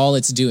that's all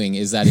it's doing,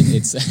 is that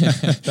it's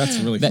That's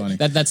really funny.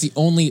 That's the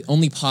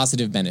only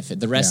positive benefit.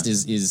 The rest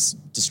is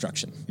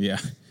destruction. Yeah.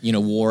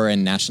 War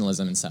and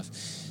nationalism and stuff.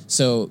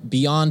 So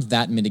beyond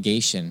that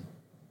mitigation,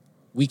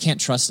 we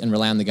can't trust and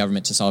rely on the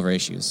government to solve our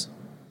issues.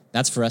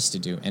 That's for us to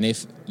do. And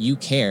if you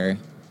care,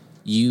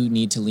 you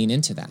need to lean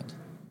into that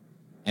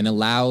and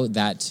allow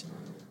that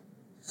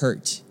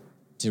hurt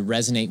to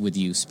resonate with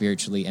you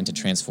spiritually and to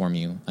transform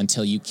you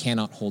until you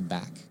cannot hold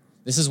back.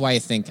 This is why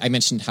I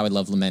mentioned how I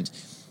love lament.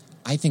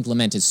 I think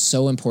lament is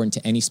so important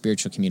to any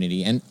spiritual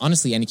community, and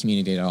honestly, any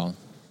community at all.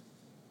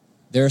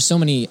 There are so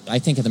many, I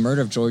think of the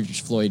murder of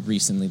George Floyd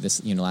recently,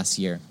 last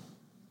year.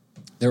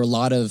 There were a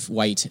lot of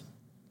white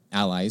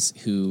allies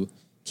who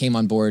came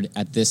on board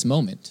at this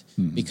moment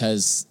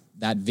because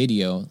that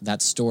video,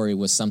 that story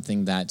was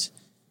something that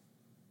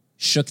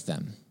shook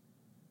them.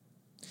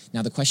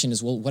 Now, the question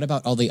is, well, what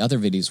about all the other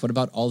videos? What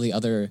about all the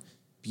other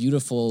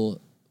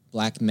beautiful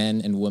Black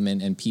men and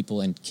women and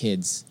people and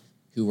kids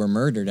who were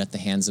murdered at the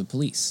hands of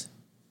police?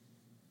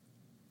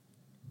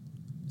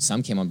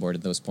 Some came on board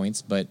at those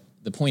points, but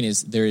the point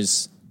is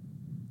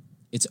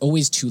it's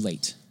always too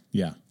late.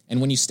 Yeah.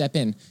 And when you step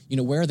in,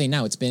 where are they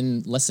now? It's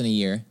been less than a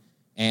year,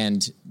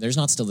 and there's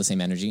not still the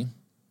same energy.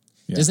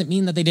 Yeah. Does it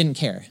mean that they didn't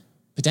care?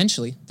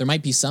 Potentially. There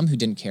might be some who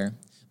didn't care.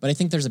 But I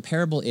think there's a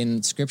parable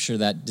in Scripture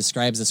that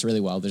describes this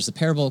really well. There's a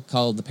parable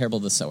called the parable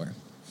of the sower.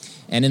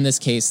 And in this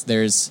case,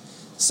 there's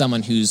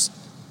someone who's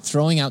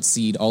throwing out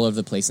seed all over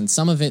the place, and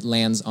some of it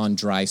lands on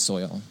dry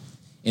soil.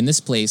 In this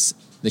place,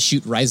 the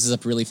shoot rises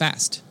up really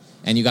fast,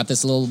 and you got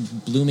this little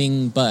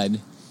blooming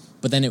bud,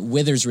 but then it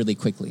withers really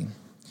quickly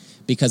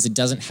because it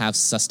doesn't have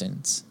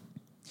sustenance.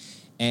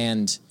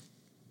 And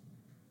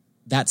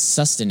that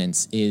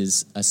sustenance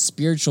is a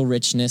spiritual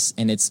richness,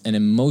 and it's an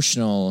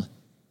emotional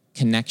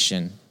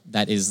connection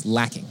that is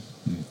lacking,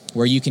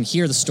 where you can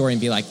hear the story and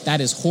be like,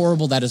 that is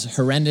horrible, that is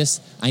horrendous,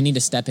 I need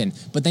to step in.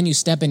 But then you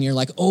step in, you're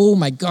like, oh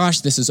my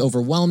gosh, this is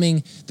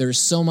overwhelming, there's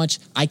so much,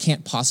 I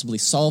can't possibly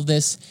solve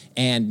this,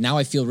 and now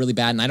I feel really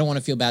bad, and I don't want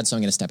to feel bad, so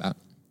I'm going to step out.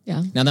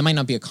 Yeah. Now, that might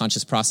not be a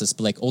conscious process,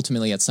 but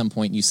ultimately at some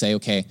point you say,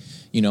 okay,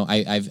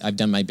 I've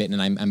done my bit,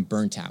 and I'm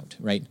burnt out,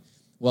 right?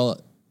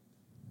 Well,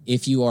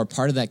 if you are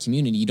part of that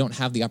community, you don't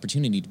have the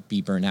opportunity to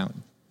be burned out.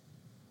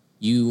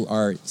 You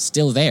are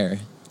still there.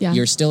 Yeah.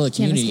 You're still a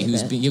Can't community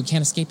escape it. you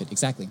can't escape it.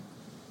 Exactly.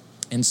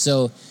 And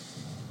so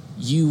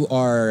you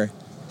are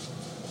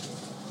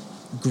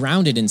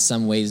grounded in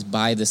some ways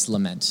by this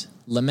lament.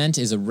 Lament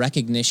is a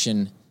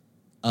recognition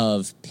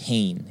of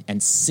pain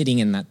and sitting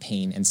in that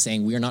pain and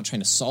saying, we are not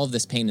trying to solve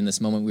this pain in this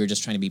moment. We are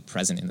just trying to be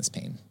present in this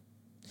pain.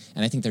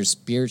 And I think there's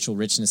spiritual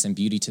richness and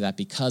beauty to that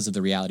because of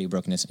the reality of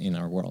brokenness in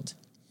our world.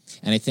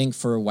 And I think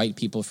for white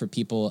people, for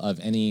people of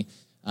any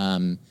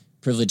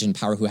privilege and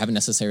power who haven't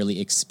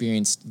necessarily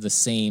experienced the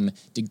same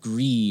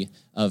degree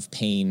of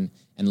pain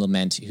and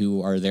lament,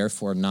 who are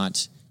therefore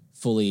not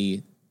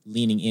fully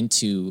leaning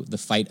into the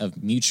fight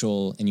of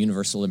mutual and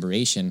universal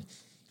liberation,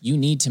 you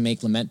need to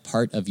make lament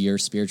part of your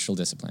spiritual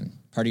discipline,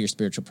 part of your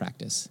spiritual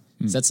practice.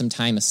 Set some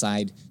time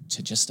aside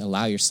to just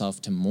allow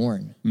yourself to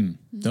mourn.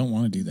 Don't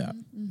want to do that.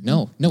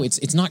 No,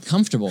 it's not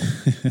comfortable.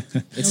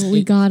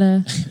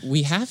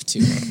 We have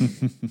to.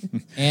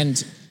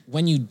 And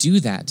when you do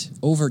that,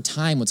 over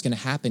time, what's going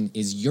to happen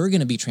is you're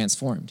going to be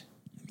transformed.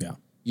 Yeah.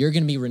 You're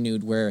going to be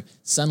renewed where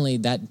suddenly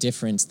that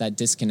difference, that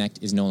disconnect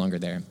is no longer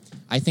there.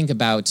 I think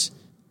about,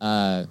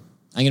 I'm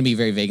going to be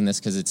very vague in this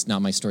because it's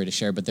not my story to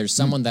share, but there's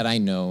someone that I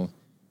know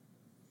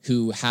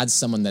who had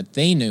someone that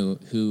they knew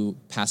who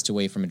passed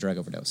away from a drug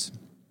overdose.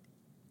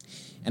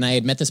 And I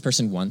had met this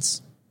person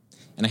once,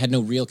 and I had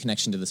no real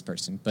connection to this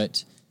person,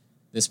 but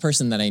this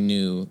person that I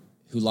knew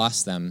who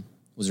lost them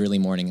was really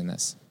mourning in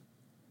this.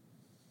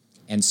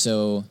 And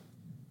so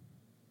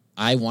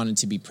I wanted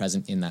to be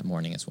present in that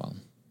mourning as well.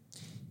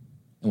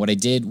 And what I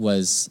did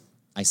was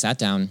I sat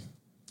down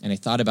and I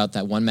thought about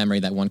that one memory,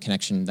 that one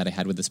connection that I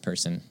had with this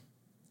person.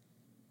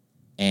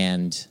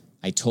 And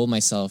I told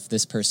myself,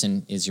 this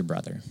person is your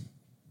brother.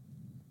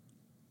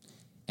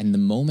 And the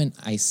moment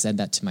I said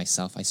that to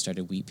myself, I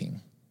started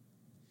weeping.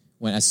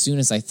 As soon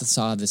as I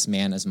saw this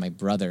man as my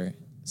brother,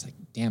 it's like,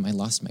 damn, I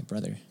lost my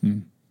brother.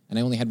 And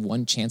I only had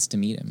one chance to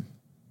meet him.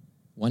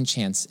 One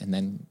chance, and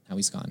then now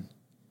he's gone.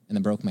 And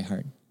it broke my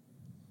heart.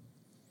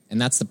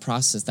 And that's the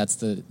process, that's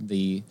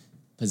the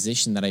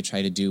position that I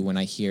try to do when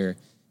I hear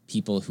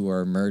people who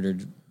are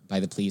murdered by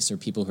the police or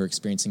people who are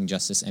experiencing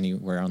injustice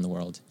anywhere around the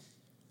world.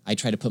 I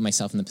try to put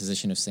myself in the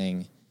position of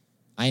saying,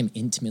 I am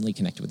intimately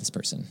connected with this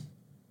person.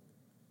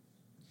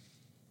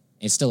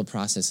 It's still a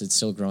process, it's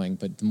still growing,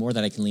 but the more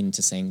that I can lean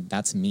into saying,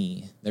 that's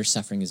me, their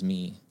suffering is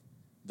me,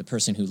 the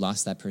person who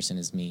lost that person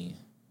is me,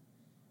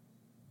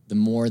 the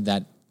more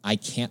that I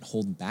can't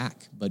hold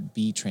back but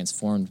be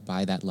transformed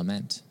by that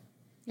lament.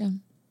 Yeah.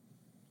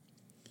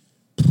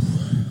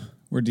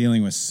 We're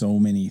dealing with so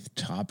many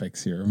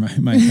topics here.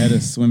 My head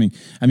is swimming.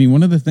 I mean,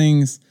 one of the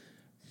things,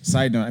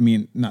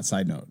 not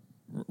side note,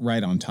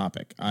 right on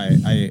topic.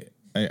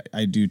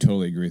 I do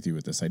totally agree with you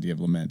with this idea of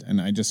lament. And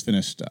I just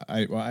finished,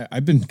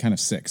 I've been kind of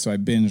sick, so I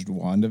binged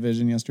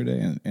WandaVision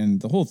yesterday.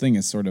 And the whole thing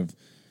is sort of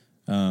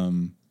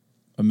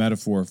a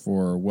metaphor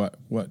for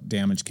what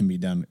damage can be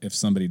done if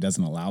somebody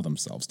doesn't allow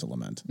themselves to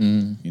lament.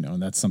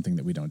 And that's something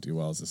that we don't do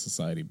well as a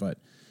society. But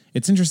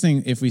it's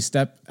interesting if we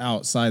step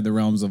outside the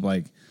realms of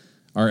like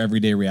our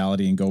everyday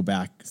reality and go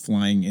back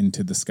flying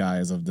into the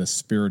skies of this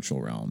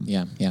spiritual realm.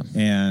 Yeah.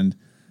 And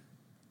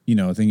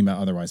thinking about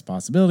otherwise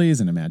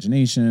possibilities and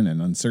imagination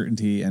and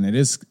uncertainty. And it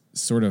is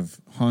sort of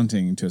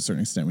haunting to a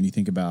certain extent when you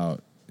think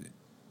about,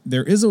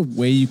 there is a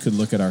way you could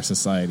look at our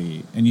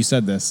society. And you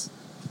said this,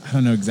 I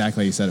don't know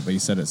exactly how you said it, but you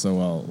said it so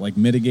well, like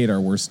mitigate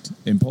our worst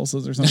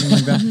impulses or something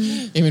like that.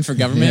 Even for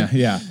government?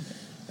 Yeah.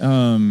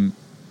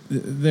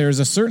 There's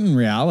a certain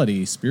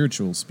reality,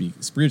 spiritually speaking,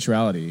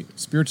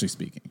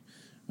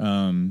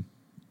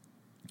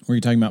 where you're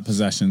talking about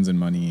possessions and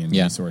money and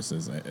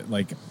resources.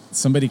 Like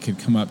somebody could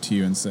come up to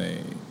you and say,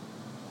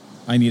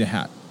 I need a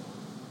hat.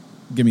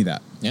 Give me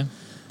that. Yeah.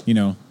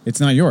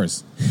 It's not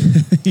yours.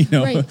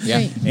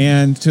 Right.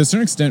 And to a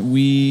certain extent, I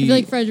feel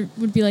like Fred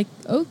would be like,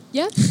 oh,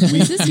 yeah,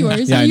 this is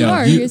yours. Yeah, you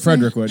are.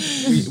 Frederick would.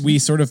 We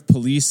sort of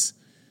police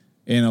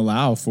and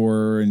allow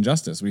for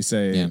injustice. We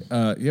say,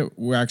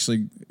 we're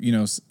actually,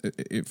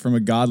 from a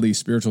godly,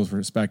 spiritual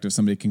perspective,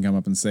 somebody can come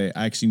up and say,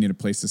 I actually need a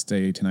place to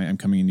stay tonight. I'm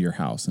coming into your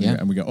house.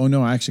 And we go, oh,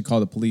 no, I actually call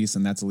the police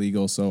and that's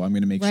illegal. So I'm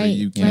going to make sure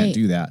you can't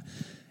do that.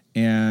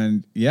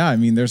 And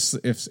there's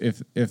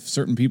if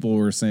certain people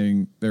were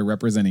saying they're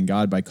representing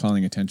God by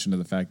calling attention to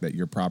the fact that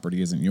your property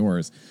isn't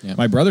yours. Yeah.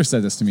 My brother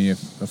said this to me a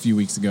few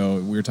weeks ago.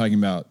 We were talking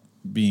about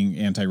being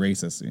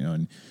anti-racist,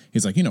 and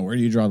he's like, where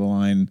do you draw the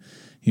line?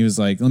 He was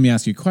like, let me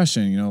ask you a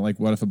question. Like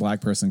what if a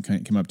black person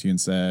came up to you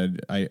and said,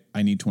 I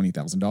need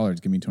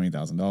 $20,000, give me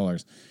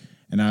 $20,000.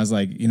 And I was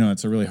like,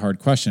 it's a really hard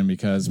question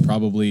because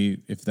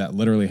probably if that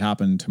literally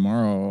happened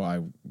tomorrow,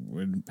 I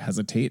would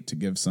hesitate to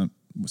give someone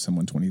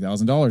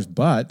 $20,000.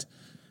 But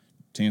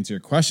to answer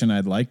your question,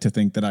 I'd like to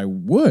think that I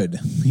would,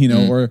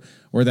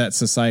 or that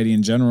society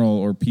in general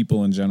or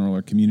people in general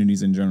or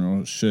communities in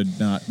general should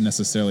not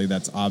necessarily,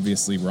 that's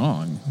obviously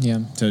wrong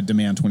to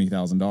demand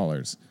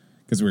 $20,000.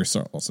 Because we were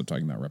also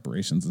talking about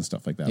reparations and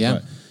stuff like that. Yeah.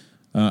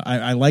 But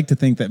I like to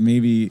think that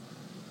maybe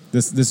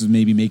this is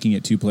maybe making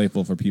it too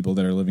playful for people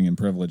that are living in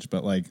privilege.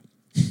 But like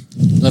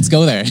Let's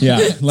go there. Yeah,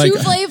 like Too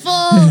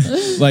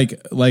playful.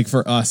 like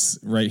for us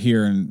right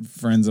here and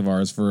friends of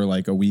ours for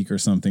like a week or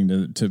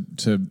something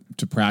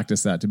to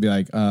practice that, to be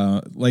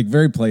like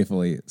very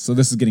playfully. So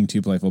this is getting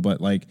too playful,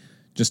 but like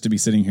just to be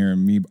sitting here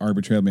and me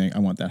arbitrarily being, I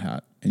want that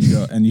hat, and you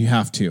go and you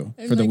have to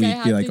for the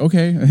week be like,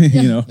 okay,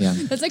 you know, Yeah.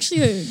 That's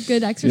actually a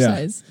good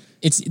exercise.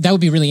 That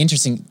would be really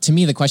interesting. To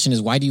me, the question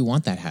is, why do you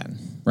want that hat?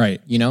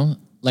 right? You know,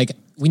 like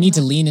we need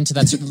to lean into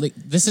that. Like,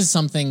 this is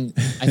something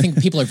I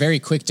think people are very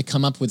quick to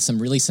come up with some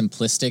really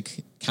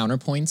simplistic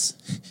counterpoints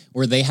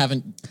where they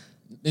haven't,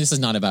 this is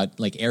not about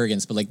like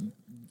arrogance, but like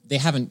they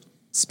haven't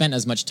spent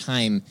as much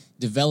time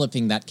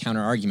developing that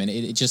counter argument.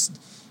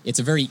 It's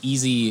a very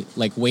easy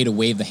like way to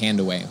wave the hand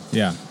away.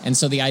 Yeah. And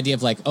so the idea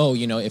of like, oh,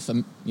 you know, if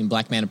a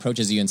black man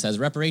approaches you and says,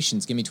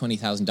 reparations, give me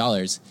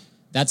 $20,000,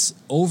 that's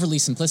overly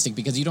simplistic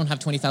because you don't have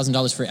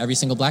 $20,000 for every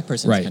single black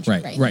person in the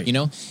country. Right. You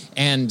know?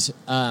 And Just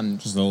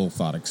a little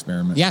thought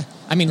experiment. yeah,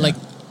 I mean, like,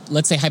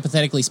 let's say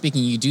hypothetically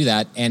speaking, you do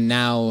that and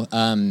now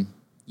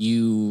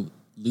you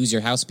lose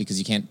your house because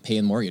you can't pay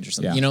a mortgage or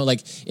something. Yeah. You know, like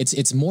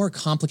it's more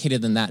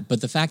complicated than that. But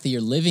the fact that you're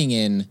living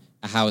in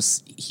a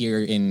house here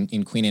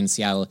in Queen Anne,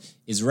 Seattle,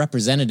 is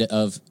representative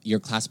of your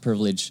class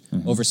privilege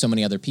over so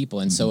many other people.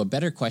 And so a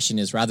better question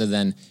is, rather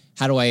than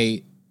how do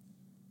I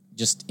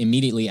just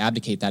immediately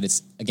abdicate that,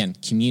 it's again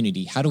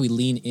community. How do we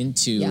lean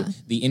into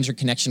the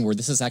interconnection where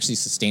this is actually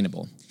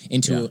sustainable,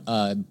 into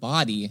a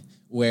body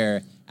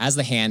where as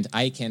the hand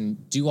I can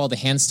do all the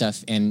hand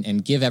stuff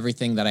and give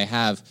everything that I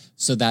have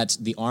so that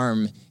the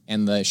arm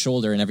and the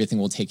shoulder and everything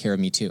will take care of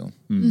me too.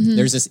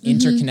 There's this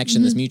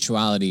interconnection, this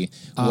mutuality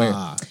where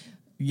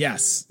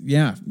Yes.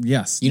 Yeah.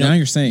 Yes. you know, now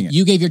you're saying it.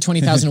 You gave your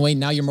 $20,000 away.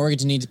 Now your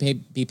mortgage needs to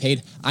be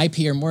paid. I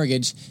pay your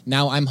mortgage.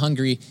 Now I'm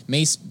hungry.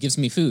 Mace gives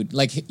me food.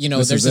 Like, you know,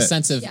 This there's is a it.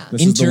 sense of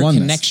This is the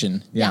oneness.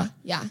 interconnection. Yeah.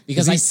 Yeah.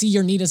 Because I see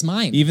your need as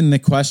mine. Even the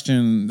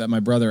question that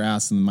my brother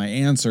asked and my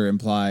answer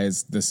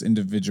implies this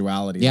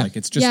individuality. Yeah. Like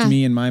it's just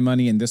me and my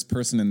money and this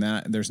person and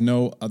that. There's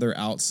no other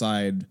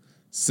outside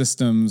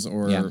systems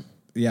or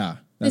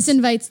This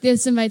invites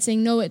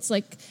saying, no, it's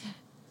like,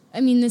 I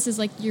mean, this is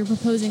like you're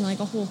proposing like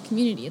a whole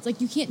community. It's like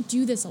you can't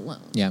do this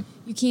alone. Yeah.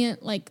 You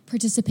can't like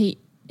participate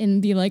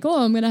and be like,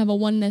 oh, I'm going to have a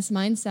oneness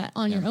mindset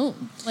on your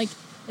own. Like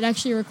it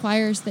actually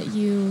requires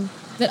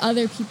that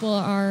other people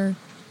are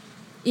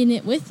in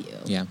it with you.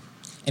 Yeah.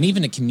 And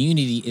even a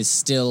community is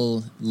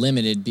still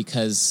limited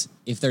because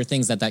if there are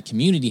things that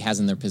community has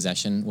in their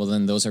possession, well,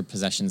 then those are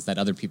possessions that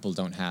other people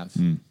don't have.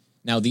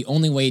 Now, the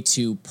only way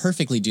to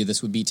perfectly do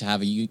this would be to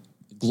have a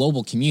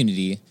global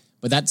community,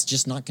 but that's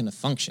just not going to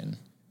function.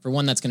 For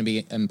one, that's going to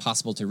be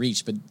impossible to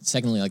reach. But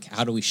secondly, like,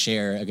 how do we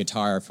share a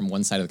guitar from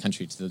one side of the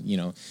country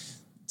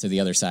to the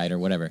other side or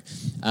whatever?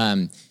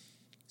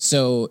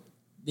 So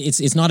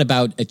it's not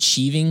about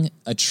achieving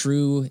a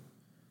true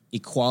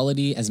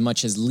equality as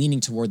much as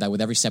leaning toward that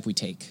with every step we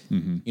take.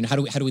 You know, how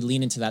do we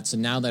lean into that? So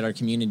now that our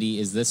community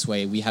is this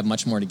way, we have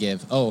much more to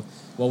give. Oh,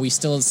 well, we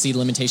still see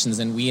limitations,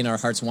 and we in our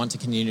hearts want to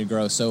continue to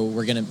grow. So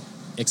we're going to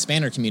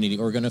expand our community,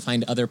 or we're going to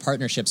find other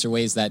partnerships or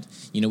ways that,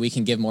 you know, we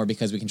can give more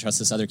because we can trust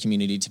this other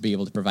community to be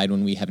able to provide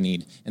when we have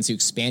need. And so you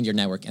expand your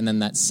network, and then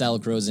that cell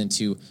grows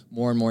into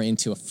more and more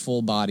into a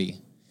full body.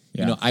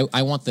 Yeah. You know,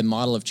 I want the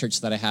model of church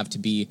that I have to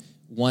be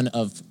one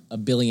of a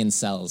billion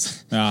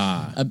cells.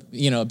 A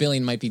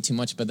billion might be too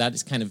much, but that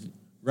is kind of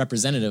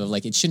representative of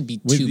like, it shouldn't be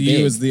With too you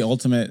big. as the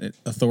ultimate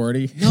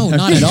authority. No,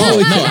 not at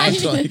all. No,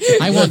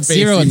 I want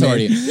zero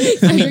authority.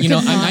 I mean, you know,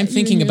 I'm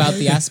thinking about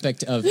the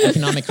aspect of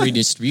economic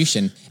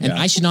redistribution, and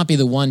I should not be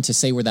the one to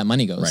say where that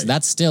money goes. Right.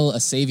 That's still a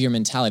savior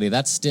mentality.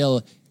 That's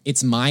still,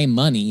 it's my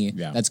money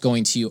that's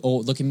going to you. Oh,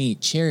 look at me,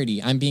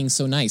 charity. I'm being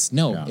so nice.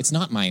 No, it's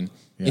not mine.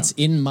 Yeah. It's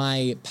in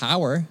my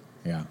power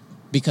Yeah.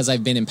 because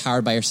I've been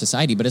empowered by our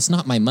society, but it's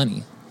not my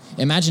money.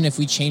 Imagine if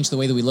we changed the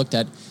way that we looked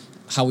at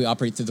how we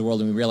operate through the world,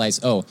 and we realize,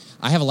 oh,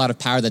 I have a lot of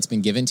power that's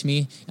been given to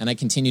me, and I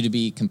continue to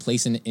be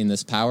complacent in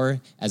this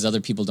power as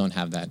other people don't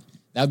have that.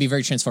 That would be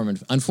very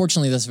transformative.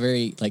 Unfortunately, that's a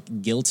very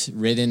like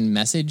guilt-ridden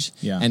message,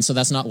 and so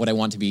that's not what I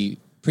want to be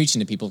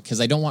preaching to people,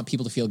 because I don't want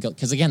people to feel guilt.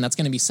 Because again, that's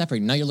going to be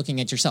separated. Now you're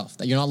looking at yourself.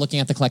 You're not looking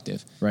at the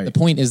collective. Right. The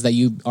point is that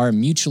you are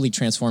mutually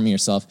transforming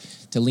yourself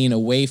to lean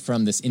away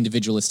from this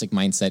individualistic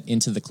mindset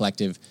into the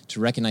collective, to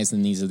recognize the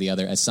needs of the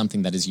other as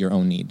something that is your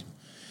own need.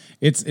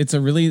 It's a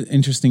really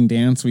interesting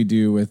dance we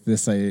do with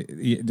this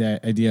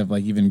idea of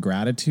like even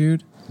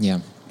gratitude. Yeah.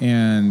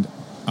 And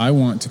I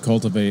want to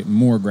cultivate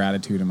more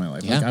gratitude in my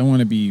life. Yeah. Like I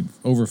want to be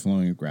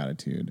overflowing with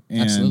gratitude.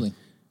 And Absolutely.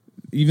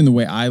 even the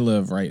way I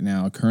live right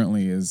now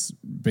currently is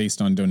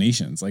based on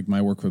donations. Like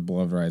my work with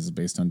Beloved Rise is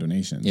based on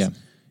donations. Yeah.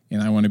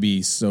 And I want to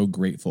be so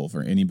grateful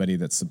for anybody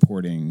that's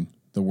supporting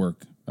the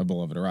work of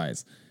Beloved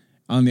Rise.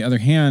 On the other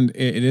hand,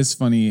 it is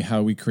funny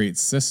how we create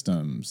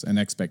systems and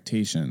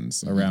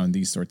expectations around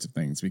these sorts of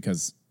things,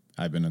 because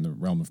I've been in the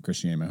realm of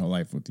Christianity my whole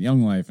life with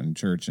Young Life and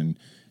church and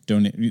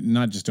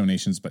not just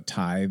donations, but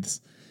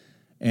tithes.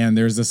 And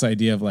there's this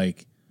idea of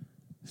like,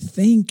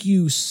 thank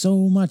you so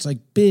much, like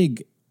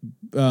big,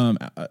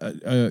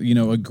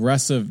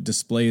 aggressive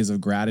displays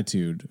of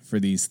gratitude for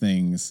these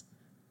things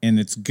and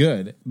it's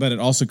good, but it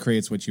also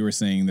creates what you were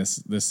saying,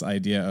 this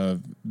idea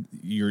of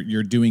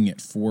you're doing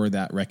it for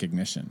that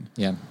recognition,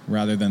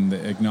 rather than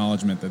the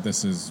acknowledgement that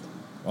this is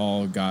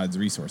all God's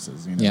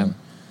resources, you know. Yeah.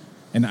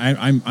 And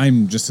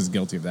I'm just as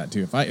guilty of that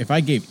too. If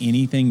I gave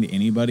anything to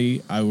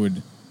anybody, I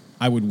would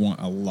want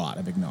a lot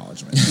of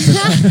acknowledgement.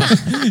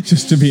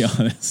 Just to be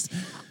honest.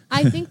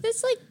 I think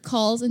this like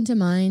calls into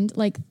mind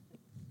like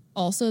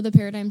also the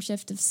paradigm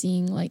shift of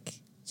seeing like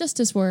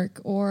justice work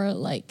or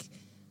like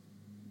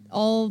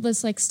all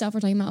this like stuff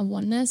we're talking about of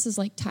oneness is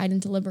like tied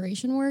into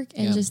liberation work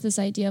and just this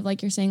idea of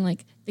like you're saying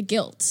like the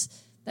guilt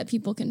that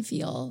people can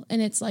feel.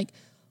 And it's like,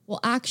 well,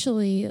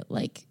 actually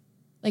like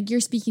you're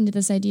speaking to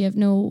this idea of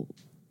no,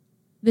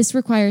 this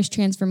requires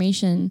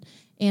transformation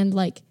and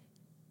like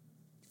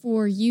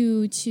for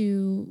you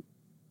to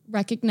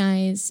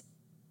recognize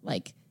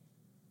like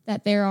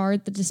that there are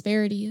the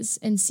disparities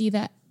and see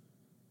that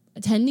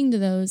attending to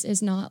those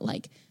is not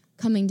like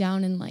coming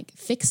down and like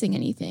fixing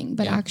anything,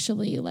 but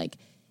actually like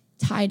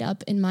tied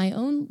up in my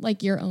own,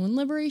 like your own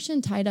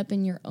liberation, tied up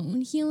in your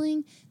own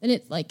healing, then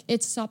it like,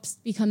 it stops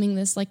becoming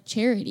this like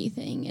charity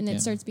thing. And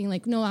it starts being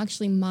like, no,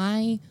 actually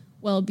my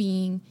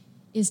well-being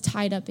is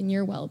tied up in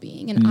your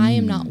well-being. And I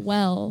am not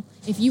well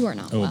if you are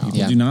not well.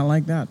 People do not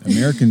like that.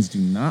 Americans do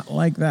not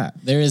like that.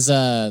 There is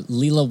a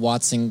Leela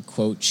Watson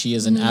quote. She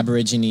is an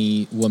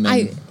Aborigine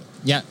woman.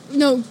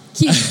 No,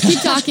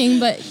 keep talking,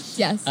 but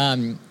yes.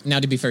 Now,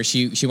 to be fair,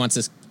 she wants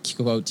this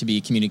quote to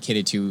be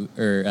communicated to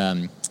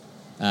or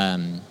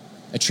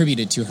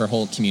attributed to her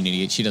whole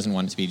community. She doesn't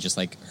want it to be just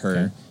like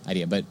her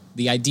idea. But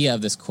the idea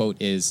of this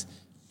quote is,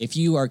 if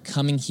you are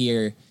coming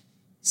here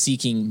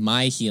seeking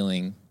my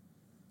healing,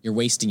 you're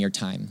wasting your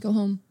time. Go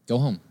home. Go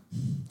home.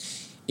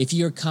 If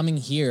you're coming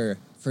here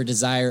for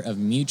desire of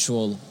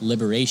mutual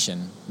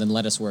liberation, then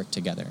let us work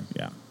together.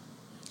 Yeah.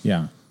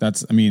 Yeah.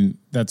 That's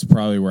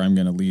probably where I'm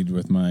going to lead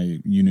with my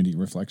unity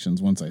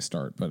reflections once I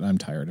start, but I'm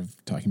tired of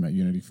talking about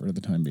unity for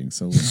the time being.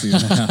 So we'll see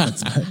what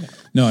happens. But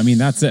no, I mean,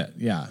 that's it.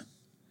 Yeah.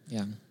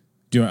 Yeah.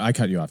 I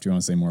cut you off. Do you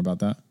want to say more about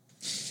that?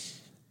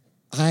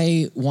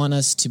 I want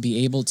us to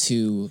be able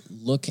to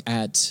look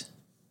at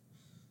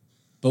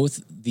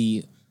both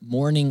the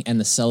mourning and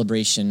the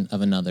celebration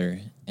of another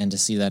and to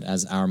see that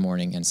as our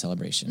mourning and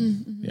celebration.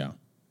 Mm-hmm. Yeah.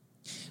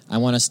 I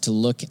want us to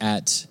look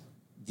at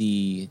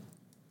the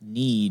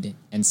need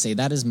and say,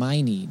 that is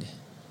my need.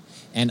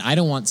 And I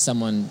don't want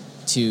someone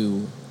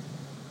to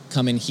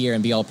come in here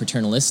and be all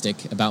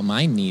paternalistic about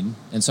my need.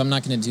 And so I'm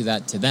not going to do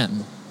that to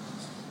them.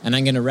 And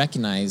I'm going to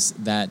recognize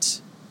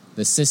that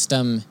the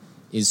system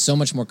is so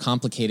much more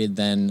complicated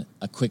than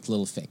a quick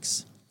little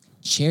fix.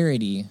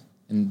 Charity,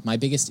 and my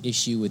biggest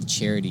issue with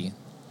charity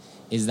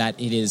is that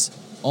it is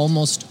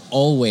almost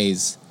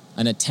always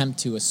an attempt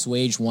to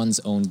assuage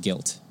one's own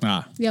guilt.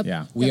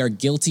 Yeah. We are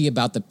guilty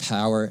about the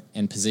power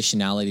and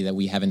positionality that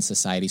we have in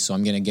society, so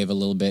I'm going to give a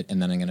little bit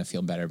and then I'm going to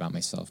feel better about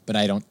myself. But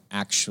I don't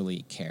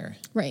actually care.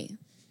 Right.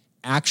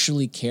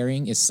 Actually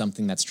caring is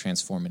something that's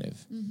transformative.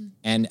 Mm-hmm.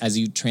 And as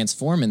you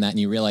transform in that and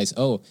you realize,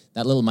 oh,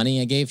 that little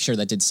money I gave, sure,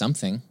 that did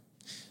something,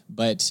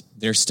 but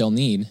there's still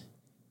need.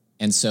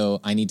 And so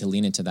I need to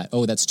lean into that.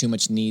 Oh, that's too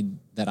much need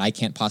that I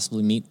can't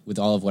possibly meet with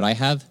all of what I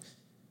have.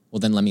 Well,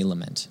 then let me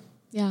lament.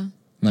 Yeah.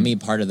 Let me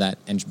be part of that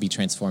and be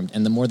transformed.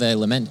 And the more that I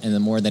lament and the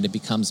more that it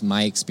becomes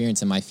my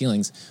experience and my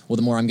feelings, well,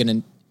 the more I'm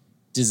going to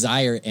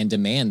desire and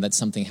demand that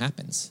something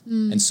happens.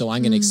 And so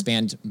I'm going to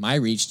expand my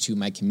reach to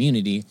my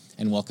community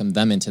and welcome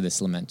them into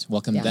this lament,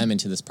 welcome them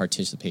into this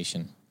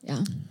participation.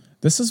 Yeah.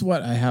 This is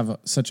what I have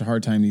such a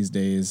hard time these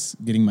days,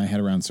 getting my head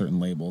around certain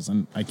labels.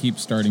 And I keep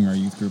starting our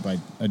youth group by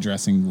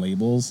addressing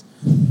labels,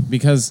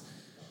 because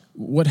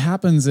what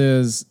happens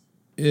is,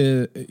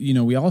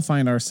 we all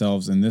find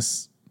ourselves in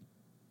this,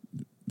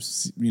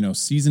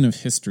 season of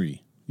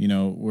history,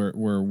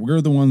 where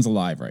we're the ones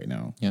alive right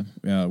now.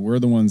 Yeah. We're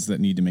the ones that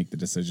need to make the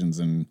decisions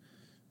and,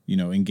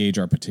 engage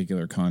our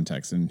particular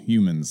context and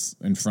humans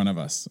in front of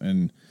us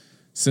and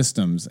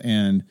systems.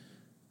 And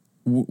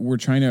we're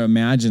trying to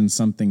imagine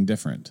something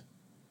different,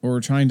 or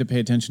we're trying to pay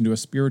attention to a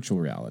spiritual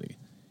reality.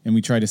 And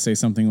we try to say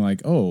something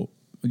like, oh,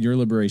 your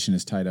liberation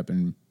is tied up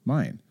in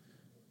mine.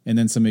 And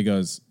then somebody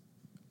goes,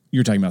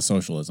 you're talking about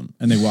socialism,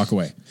 and they walk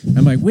away.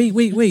 I'm like,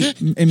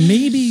 wait. And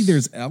maybe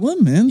there's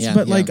elements,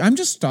 but I'm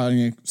just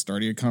starting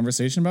a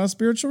conversation about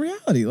spiritual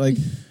reality.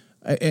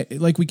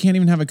 Like we can't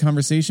even have a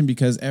conversation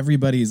because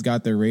everybody's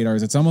got their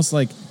radars. It's almost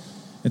like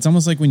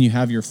when you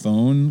have your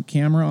phone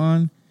camera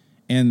on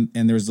and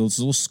there's those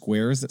little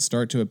squares that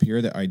start to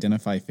appear that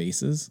identify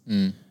faces.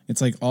 It's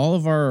like all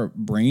of our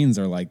brains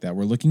are like that.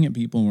 We're looking at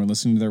people and we're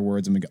listening to their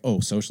words and we go, oh,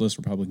 socialist,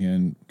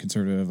 Republican,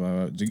 conservative,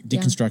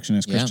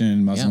 deconstructionist,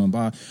 Christian, Muslim,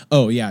 blah.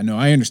 Oh, yeah, no,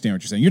 I understand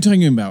what you're saying. You're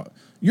talking about,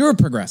 you're a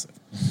progressive.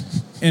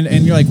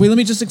 and you're like, wait, let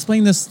me just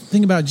explain this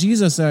thing about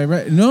Jesus that I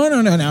read. No. Oh,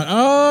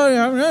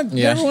 I'm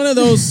not one of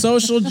those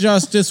social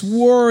justice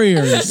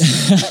warriors.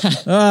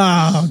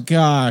 Oh,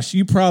 gosh.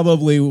 You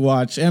probably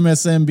watch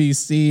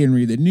MSNBC and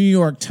read the New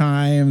York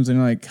Times and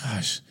you're like,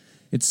 gosh,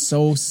 it's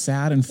so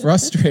sad and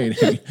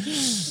frustrating.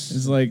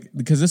 It's like,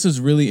 because this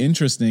is really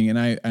interesting,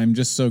 and I'm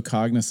just so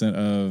cognizant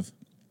of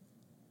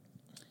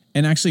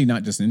and actually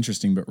not just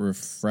interesting, but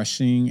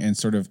refreshing, and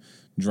sort of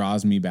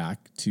draws me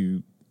back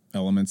to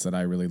elements that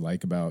I really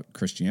like about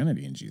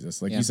Christianity and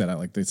Jesus. Like you said, I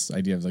like this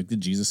idea of like the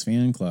Jesus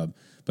fan club,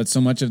 but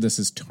so much of this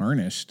is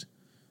tarnished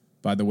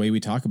by the way we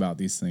talk about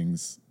these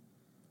things.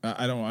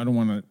 I don't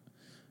want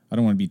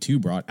to be too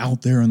broad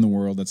out there in the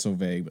world. That's so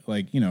vague, but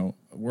like,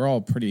 we're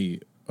all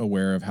pretty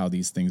aware of how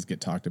these things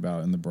get talked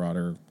about in the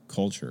broader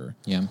culture.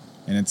 Yeah.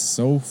 And it's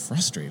so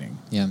frustrating.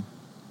 Yeah.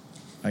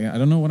 I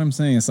don't know what I'm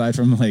saying aside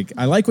from like,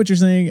 I like what you're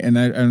saying, and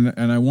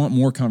I want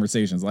more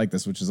conversations like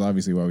this, which is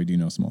obviously why we do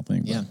No Small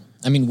Thing. Yeah.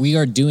 I mean, we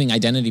are doing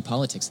identity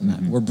politics in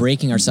that. We're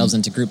breaking ourselves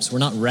into groups. We're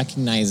not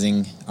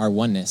recognizing our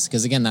oneness,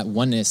 because again, that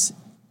oneness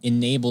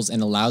enables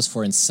and allows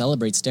for and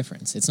celebrates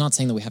difference. It's not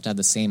saying that we have to have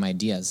the same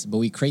ideas, but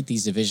we create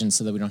these divisions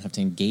so that we don't have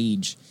to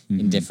engage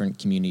in different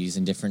communities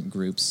and different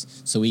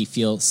groups. So we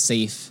feel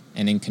safe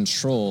and in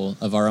control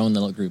of our own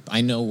little group.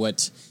 I know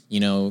what,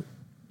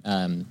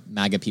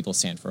 MAGA people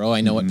stand for. Oh, I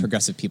know what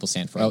progressive people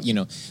stand for. Oh,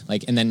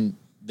 and then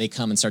they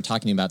come and start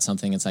talking about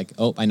something. It's like,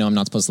 oh, I know I'm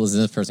not supposed to listen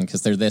to this person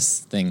because they're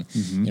this thing,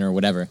 or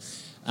whatever.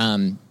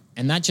 And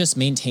that just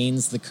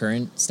maintains the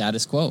current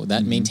status quo.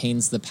 That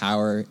maintains the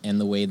power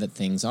and the way that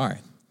things are.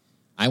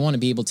 I want to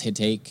be able to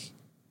take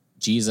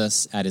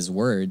Jesus at his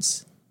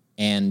words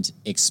and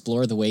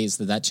explore the ways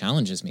that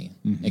challenges me,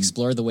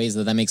 explore the ways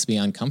that makes me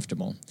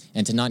uncomfortable,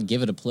 and to not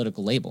give it a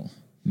political label.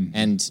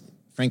 And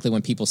frankly,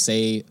 when people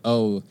say,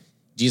 oh,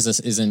 Jesus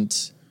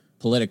isn't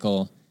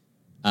political,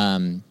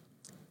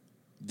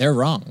 they're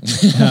wrong.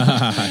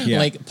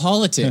 Like,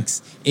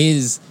 politics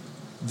is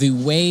the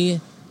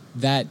way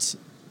that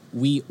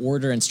we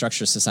order and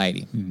structure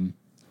society.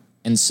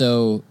 And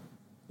so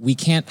we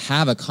can't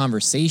have a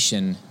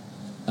conversation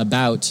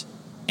about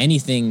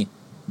anything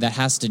that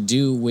has to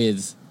do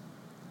with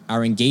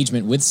our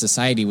engagement with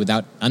society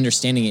without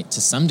understanding it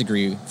to some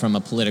degree from a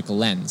political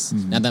lens.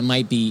 Now, that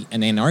might be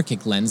an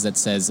anarchic lens that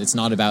says it's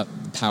not about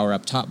the power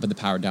up top, but the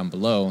power down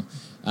below.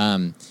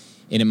 And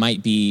it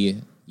might be,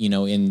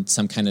 in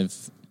some kind of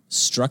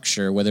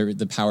structure, whether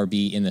the power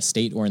be in the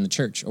state or in the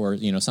church, or,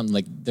 something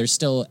like, there's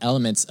still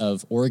elements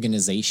of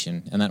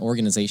organization, and that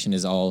organization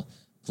is all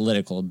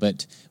political,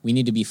 but we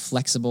need to be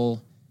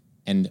flexible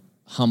and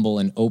humble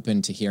and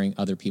open to hearing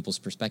other people's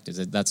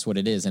perspectives. That's what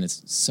it is. And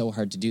it's so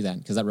hard to do that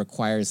because that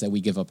requires that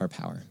we give up our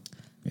power.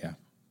 Yeah.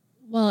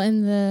 Well,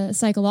 and the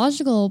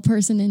psychological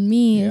person in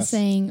me is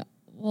saying,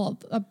 well,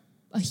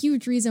 a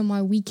huge reason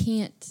why we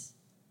can't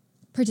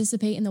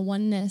participate in the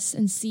oneness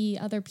and see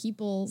other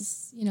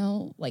people's,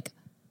 like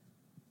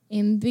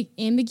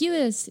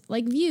ambiguous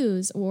like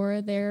views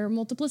or their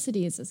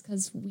multiplicities is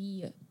because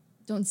we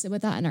don't sit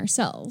with that in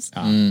ourselves,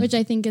 which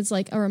I think is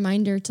like a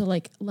reminder to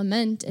like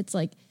lament. It's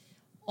like,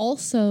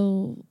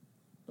 also,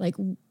 like,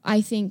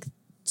 I think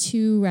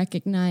to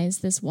recognize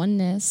this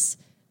oneness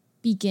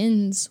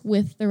begins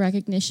with the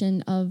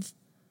recognition of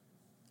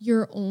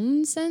your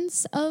own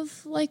sense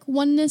of like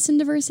oneness and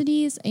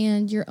diversities,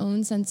 and your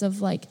own sense of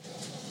like,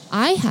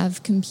 I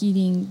have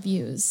competing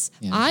views.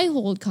 Yeah. I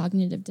hold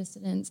cognitive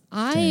dissonance.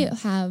 I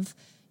have,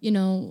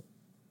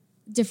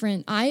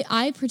 different,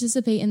 I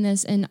participate in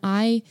this, and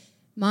my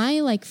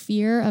like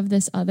fear of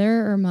this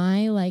other, or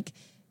my like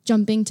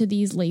jumping to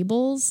these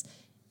labels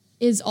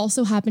is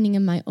also happening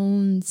in my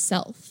own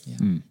self.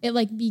 Yeah. It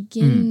like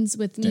begins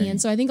with me.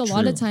 And so I think a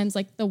lot of times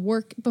like the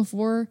work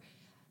before,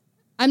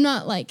 I'm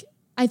not like,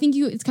 I think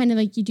it's kind of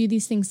like you do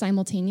these things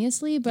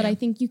simultaneously, but I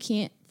think you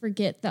can't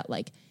forget that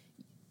like,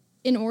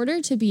 in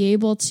order to be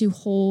able to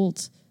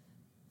hold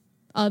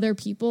other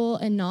people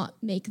and not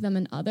make them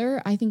an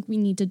other, I think we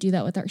need to do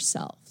that with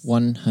ourselves.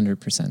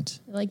 100%.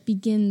 It like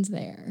begins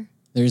there.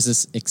 There's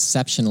this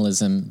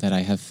exceptionalism that I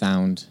have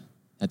found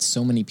that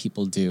so many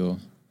people do,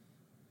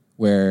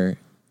 where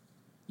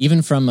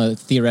even from a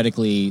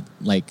theoretically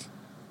like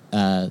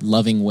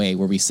loving way,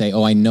 where we say,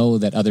 oh, I know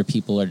that other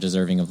people are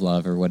deserving of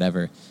love or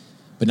whatever,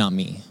 but not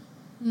me.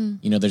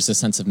 There's a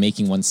sense of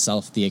making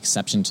oneself the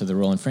exception to the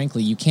rule. And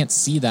frankly, you can't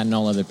see that in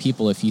all other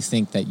people if you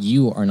think that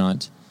you are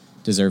not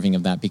deserving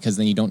of that, because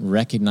then you don't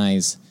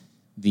recognize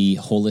the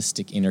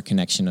holistic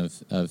interconnection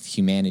of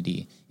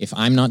humanity. If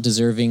I'm not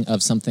deserving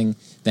of something,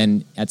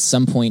 then at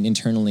some point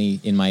internally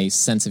in my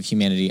sense of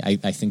humanity, I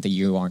think that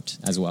you aren't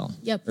as well.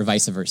 Yep. Or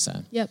vice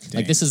versa. Yep.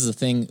 Like, this is the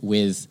thing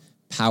with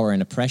power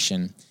and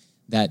oppression,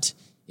 that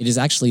it is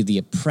actually the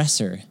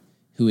oppressor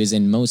who is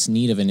in most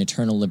need of an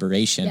eternal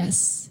liberation.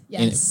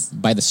 Yes.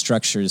 By the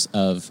structures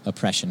of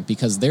oppression,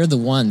 because they're the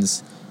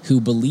ones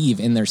who believe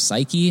in their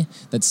psyche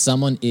that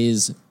someone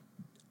is...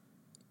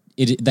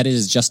 that it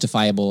is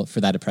justifiable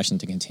for that oppression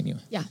to continue.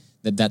 Yeah.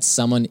 That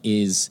someone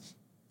is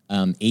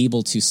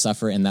able to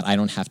suffer, and that I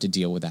don't have to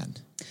deal with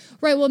that.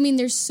 Right. Well, I mean,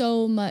 there's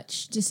so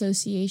much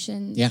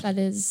dissociation that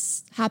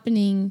is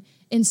happening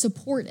and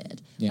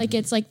supported. Yeah. Like,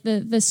 it's like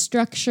the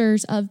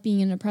structures of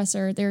being an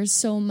oppressor, there's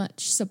so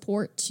much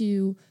support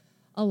to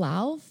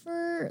allow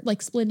for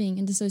like splitting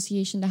and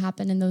dissociation to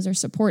happen, and those are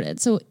supported.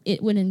 So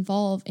it would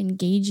involve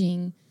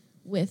engaging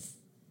with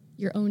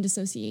your own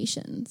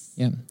dissociations.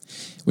 Yeah.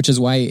 Which is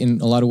why in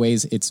a lot of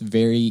ways it's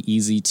very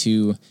easy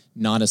to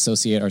not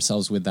associate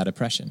ourselves with that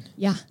oppression.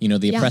 Yeah. You know,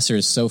 the Yeah. oppressor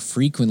is so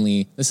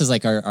frequently, this is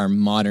like our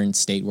modern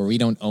state where we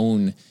don't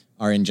own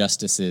our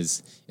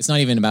injustices. It's not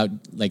even about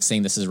like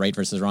saying this is right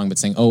versus wrong, but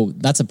saying, oh,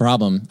 that's a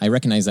problem. I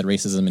recognize that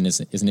racism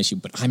is an issue,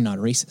 but I'm not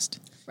racist.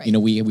 Right. You know,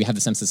 we have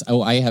the sense of,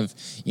 oh, I have,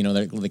 you know,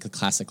 like the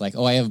classic, like,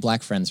 oh, I have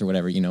black friends or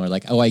whatever, you know, or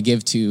like, oh, I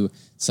give to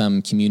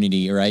some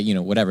community or I, you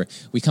know, whatever.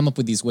 We come up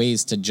with these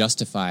ways to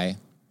justify.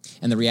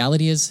 And the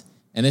reality is,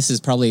 and this is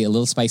probably a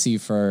little spicy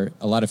for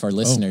a lot of our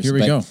listeners. Here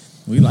we but go.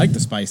 We like the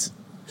spice.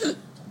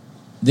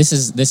 This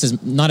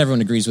is not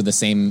everyone agrees with the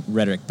same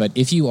rhetoric, but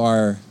if you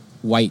are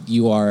white,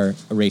 you are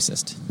a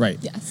racist. Right.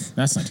 Yes.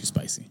 That's not too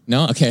spicy.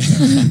 No? Okay.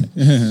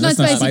 Not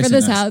spicy for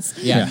this house.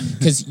 Yeah.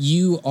 Because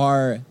you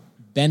are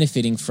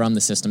benefiting from the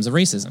systems of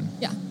racism.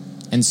 Yeah.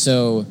 And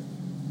so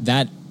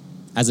that,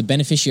 as a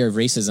beneficiary of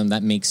racism,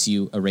 that makes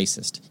you a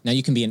racist. Now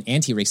you can be an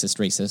anti-racist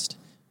racist,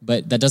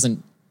 but that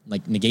doesn't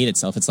like negate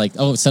itself. It's like,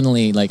 oh,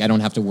 suddenly like I don't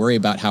have to worry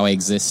about how I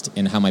exist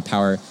and how my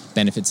power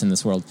benefits in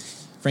this world.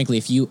 Frankly,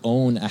 if you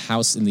own a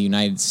house in the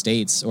United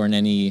States or in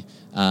any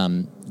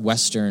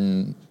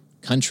Western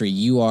country,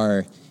 you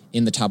are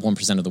in the top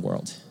 1% of the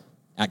world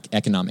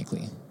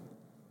economically.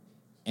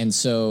 And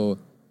so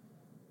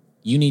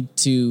you need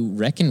to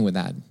reckon with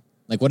that.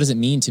 Like, what does it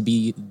mean to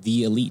be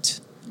the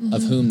elite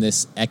of whom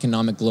this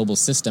economic global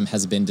system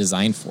has been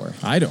designed for?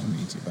 I don't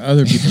need to, but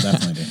other people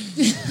definitely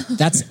do.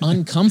 That's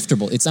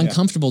uncomfortable. It's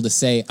uncomfortable to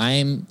say,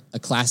 I'm a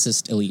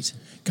classist elite.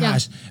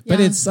 Gosh, Yeah. but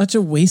Yeah. it's such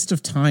a waste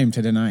of time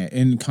to deny it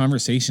in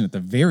conversation at the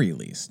very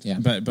least. Yeah.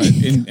 But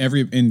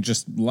in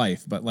just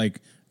life, but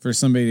like for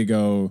somebody to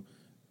go,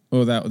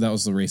 oh, that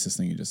was the racist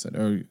thing you just said.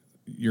 Oh,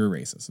 you're a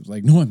racist. It's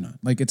like, no, I'm not.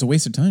 Like, it's a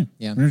waste of time.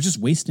 Yeah. We're just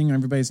wasting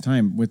everybody's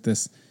time with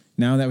this.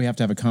 Now that we have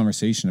to have a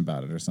conversation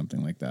about it or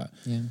something like that.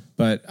 Yeah.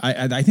 But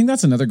I think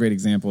that's another great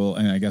example,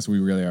 and I guess we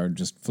really are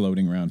just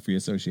floating around free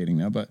associating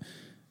now. But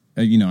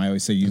you know, I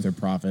always say youth are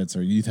prophets,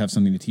 or youth have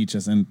something to teach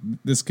us, and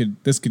this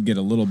could get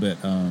a little bit.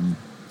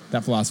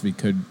 That philosophy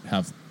could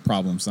have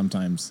problems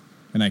sometimes,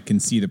 and I can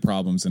see the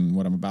problems in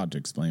what I'm about to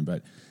explain.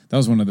 But that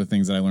was one of the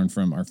things that I learned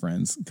from our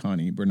friends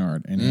Connie,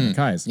 Bernard, and Hannah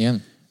Kais. Yeah.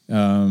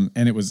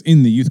 And it was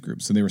in the youth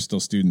group, so they were still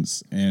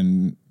students,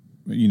 and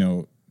you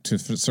know, to a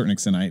certain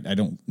extent, I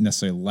don't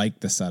necessarily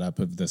like the setup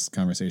of this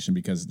conversation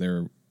because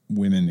they're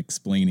women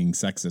explaining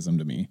sexism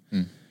to me.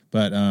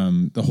 But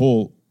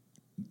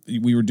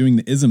we were doing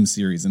the ISM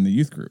series in the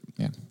youth group.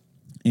 Yeah.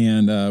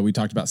 And we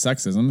talked about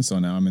sexism. So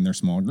now I'm in their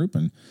small group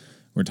and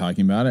we're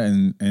talking about it.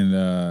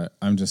 And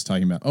I'm just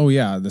talking about, oh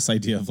yeah, this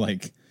idea of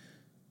like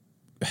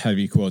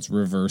heavy quotes,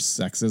 reverse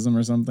sexism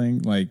or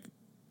something. Like,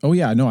 oh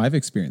yeah, no, I've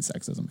experienced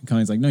sexism. And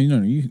Connie's like, no,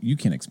 you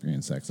can't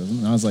experience sexism.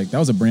 And I was like, that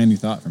was a brand new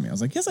thought for me. I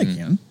was like, yes, I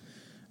can.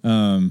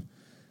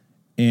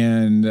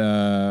 And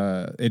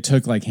it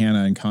took like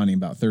Hannah and Connie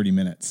about 30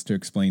 minutes to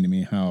explain to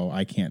me how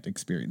I can't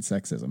experience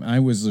sexism. And I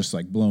was just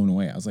like blown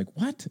away. I was like,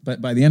 what?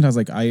 But by the end, I was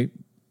like, I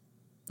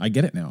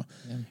get it now.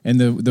 Yeah. And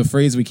the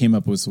phrase we came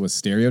up with was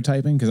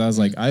stereotyping, because I was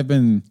like, I've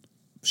been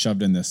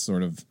shoved in this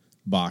sort of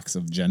box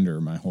of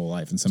gender my whole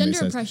life. And somebody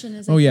Gender says, oppression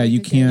is, oh yeah, like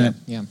you can't,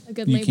 a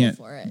good you label can't,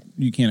 for it.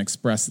 you can't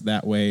express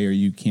that way, or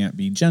you can't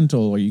be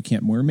gentle, or you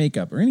can't wear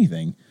makeup or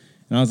anything.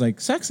 And I was like,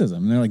 sexism.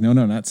 And they're like, no,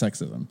 not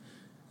sexism.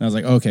 And I was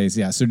like, okay,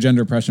 so yeah, so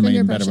gender oppression might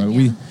be better, but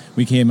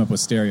we came up with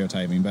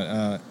stereotyping.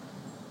 But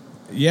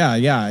yeah,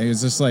 it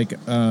was just like,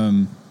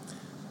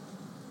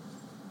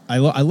 I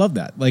love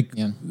that. Like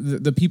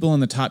the people on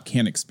the top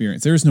can't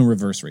experience. There's no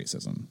reverse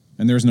racism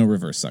and there's no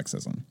reverse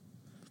sexism.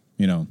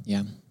 You know.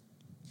 Yeah.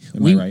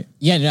 Am I right?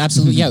 Yeah,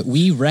 absolutely. Yeah,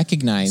 we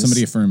recognize.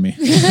 Somebody affirm me.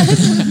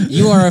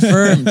 You are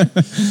affirmed.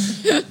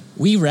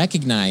 We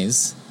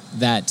recognize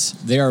that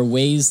there are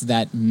ways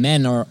that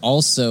men are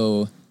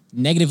also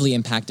negatively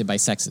impacted by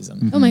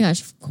sexism. Oh my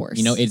gosh, of course.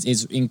 You know,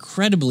 it's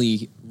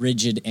incredibly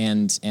rigid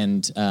and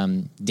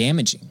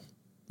damaging.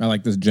 I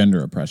like this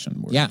gender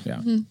oppression word. Yeah.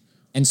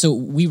 And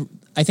so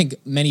I think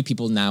many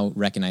people now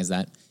recognize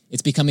that.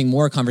 It's becoming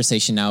more a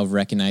conversation now of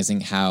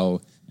recognizing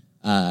how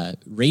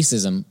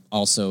racism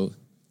also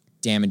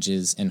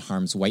damages and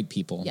harms white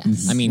people.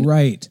 Yes. I mean,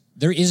 right.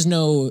 There is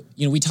no,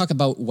 we talk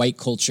about white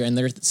culture, and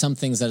there are some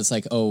things that it's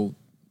like, oh,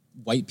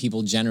 white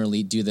people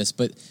generally do this,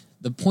 but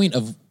the point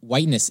of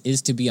whiteness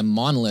is to be a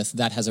monolith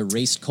that has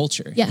erased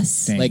culture.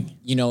 Yes. Dang. Like,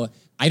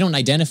 I don't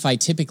identify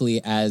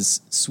typically as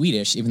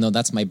Swedish, even though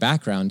that's my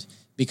background,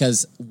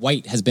 because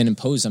white has been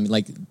imposed on me.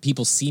 Like,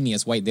 people see me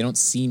as white. They don't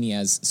see me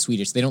as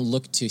Swedish. They don't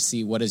look to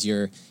see what is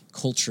your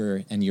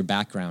culture and your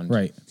background.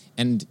 Right.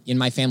 And in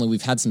my family,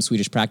 we've had some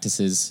Swedish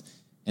practices,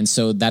 and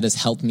so that has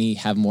helped me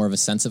have more of a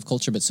sense of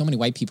culture. But so many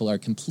white people are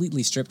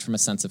completely stripped from a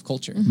sense of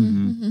culture.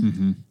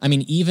 I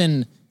mean,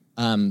 even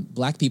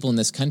black people in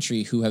this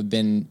country who have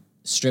been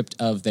stripped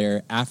of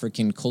their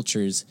African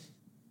cultures,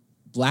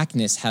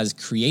 blackness has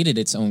created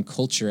its own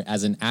culture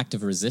as an act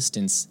of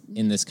resistance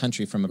in this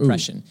country from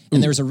oppression.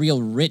 And there's a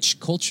real rich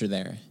culture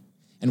there.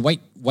 And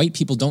white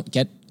people don't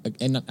get,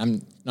 and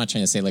I'm not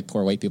trying to say like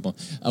poor white people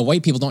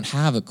don't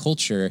have a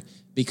culture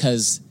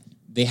because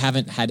they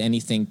haven't had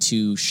anything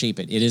to shape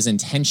it. It is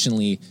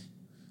intentionally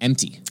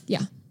empty.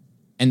 Yeah.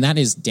 And that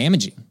is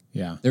damaging.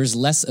 Yeah. There's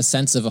less a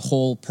sense of a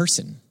whole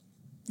person.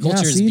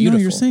 Culture yeah, is beautiful.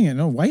 No, you're saying it.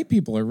 No, white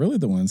people are really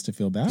the ones to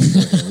feel bad for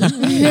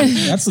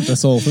it. That's what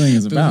this whole thing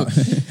is about.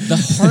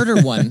 The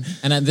harder one,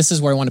 and this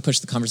is where I want to push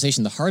the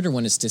conversation, the harder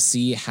one is to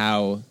see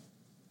how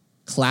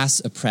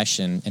class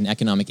oppression and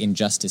economic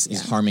injustice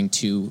is harming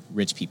to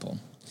rich people.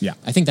 Yeah.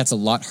 I think that's a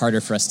lot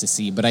harder for us to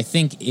see. But I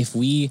think if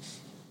we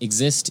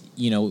exist,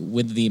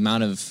 with the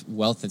amount of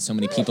wealth that so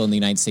many people in the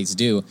United States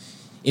do,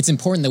 it's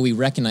important that we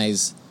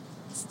recognize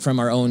from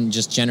our own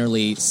just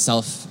generally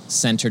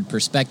self-centered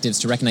perspectives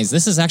to recognize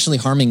this is actually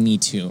harming me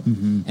too.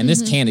 And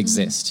this can't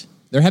exist.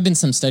 There have been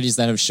some studies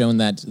that have shown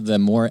that the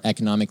more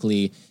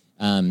economically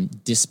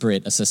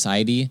disparate a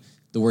society,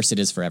 the worse it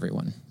is for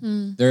everyone.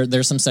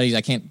 There's some studies,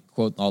 I can't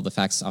quote all the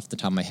facts off the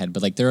top of my head,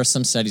 but like there are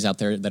some studies out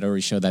there that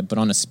already show that. But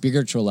on a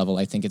spiritual level,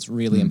 I think it's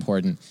really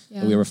important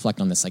that we reflect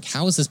on this. Like,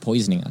 how is this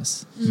poisoning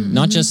us?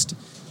 Not just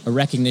a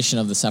recognition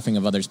of the suffering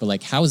of others, but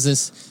like, how is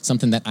this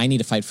something that I need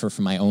to fight for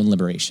my own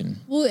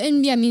liberation? Well,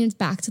 and it's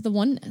back to the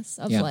oneness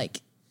of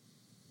like,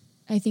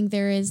 I think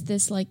there is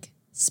this like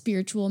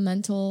spiritual,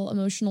 mental,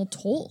 emotional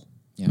toll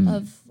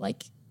of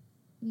like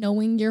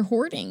knowing you're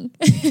hoarding,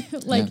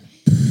 like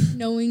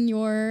knowing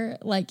you're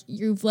like,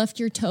 you've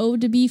left your toe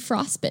to be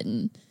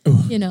frostbitten,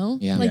 like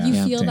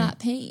you feel that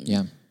pain.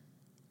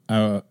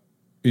 Yeah.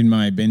 In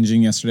my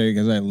binging yesterday,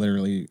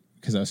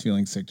 because I was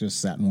feeling sick, just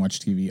sat and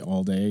watched TV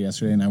all day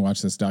yesterday, and I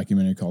watched this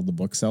documentary called The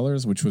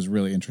Booksellers, which was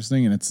really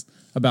interesting, and it's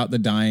about the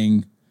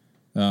dying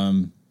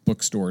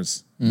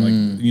bookstores.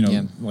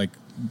 Like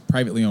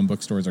privately owned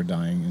bookstores are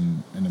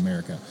dying in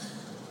America.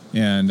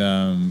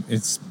 And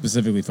it's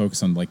specifically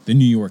focused on like the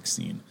New York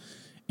scene.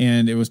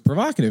 And it was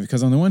provocative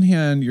because on the one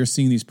hand, you're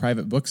seeing these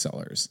private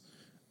booksellers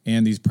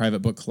and these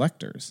private book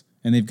collectors,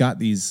 and they've got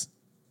these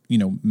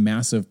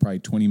massive, probably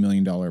 $20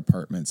 million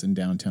apartments in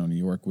downtown New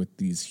York with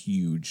these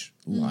huge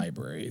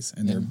libraries,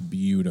 and they're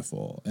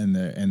beautiful. And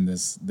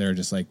they're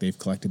just like, they've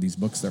collected these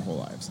books their whole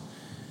lives.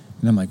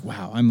 And I'm like,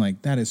 wow,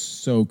 that is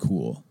so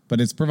cool. But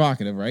it's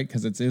provocative, right?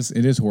 Because it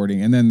is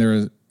hoarding. And then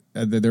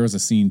there was a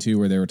scene too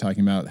where they were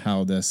talking about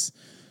how this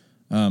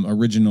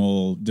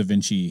original Da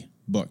Vinci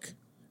book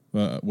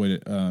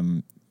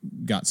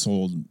got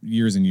sold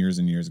years and years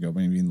and years ago,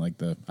 maybe in like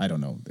I don't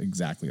know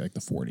exactly, like the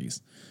 40s.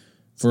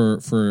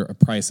 For a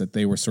price that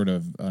they were sort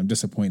of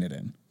disappointed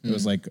in. It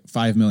was like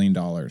 $5 million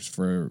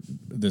for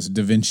this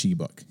Da Vinci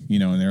book,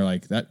 and they're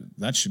like,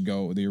 that should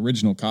go, the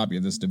original copy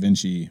of this Da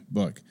Vinci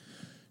book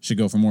should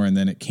go for more. And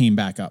then it came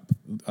back up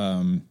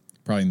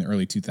probably in the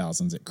early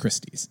 2000s at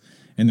Christie's.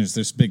 And there's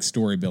this big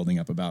story building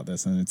up about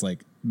this. And it's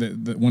like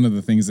one of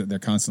the things that they're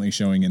constantly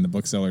showing in the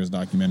Booksellers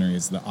documentary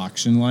is the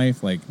auction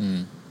life, like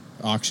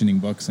auctioning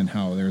books, and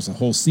how there's a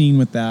whole scene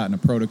with that and a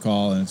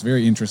protocol. And it's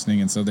very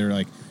interesting. And so they're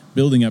like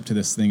building up to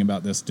this thing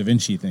about this Da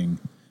Vinci thing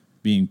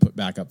being put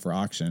back up for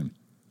auction.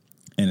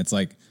 And it's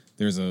like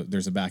there's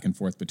a back and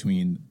forth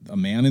between a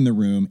man in the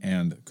room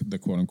and the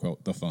quote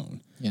unquote the phone.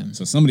 Yeah.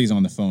 So somebody's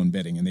on the phone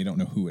bidding and they don't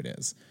know who it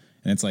is.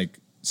 And it's like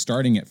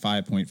starting at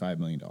 $5.5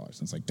 million. And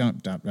it's like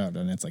dump,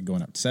 and it's like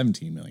going up to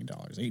 $17 million,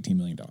 $18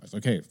 million.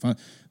 Okay,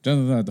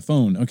 the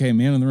phone. Okay,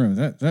 man in the room.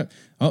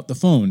 The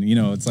phone.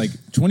 It's like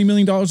 $20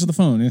 million of the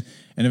phone,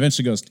 and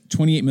eventually goes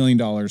 $28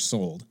 million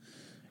sold.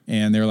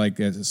 And they're like,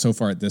 so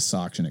far at this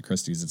auction at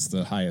Christie's, it's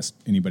the highest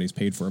anybody's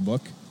paid for a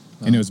book.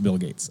 And it was Bill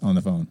Gates on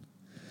the phone.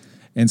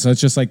 And so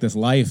it's just like this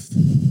life,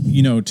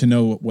 to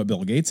know what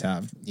Bill Gates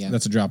have. Yeah.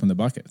 That's a drop in the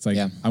bucket. It's like,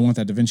 I want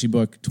that Da Vinci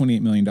book,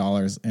 $28 million.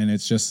 And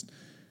it's just,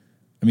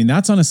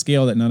 that's on a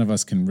scale that none of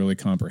us can really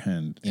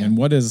comprehend. Yeah. And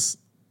what does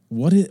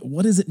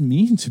it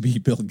mean to be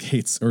Bill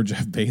Gates or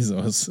Jeff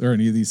Bezos or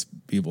any of these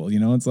people?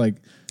 It's like,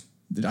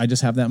 I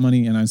just have that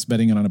money and I'm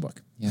spending it on a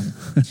book. Yeah.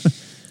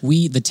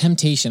 The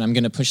temptation, I'm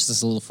going to push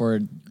this a little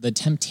forward, the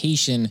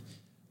temptation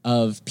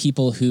of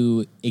people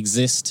who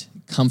exist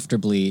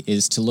comfortably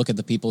is to look at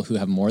the people who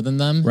have more than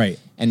them, right,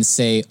 and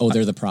say, oh,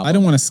 they're the problem. I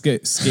don't want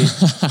to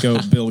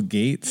scapegoat Bill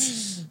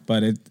Gates,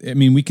 but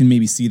we can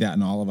maybe see that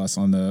in all of us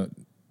on the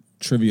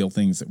trivial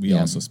things that we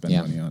also spend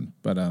money on.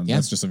 But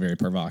that's just a very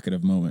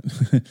provocative moment.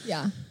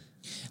 Yeah.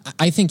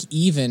 I think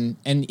even,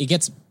 and it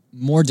gets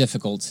more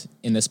difficult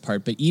in this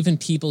part, but even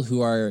people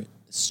who are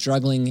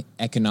struggling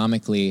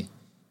economically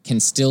can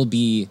still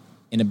be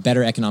in a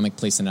better economic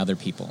place than other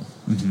people,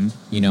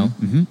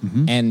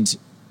 And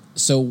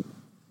so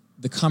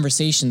the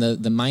conversation, the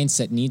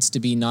mindset needs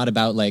to be not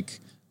about like,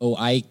 oh,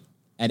 I,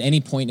 at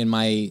any point in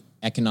my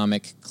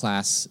economic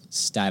class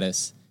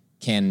status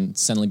can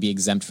suddenly be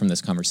exempt from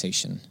this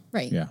conversation.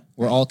 Right. Yeah.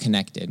 We're all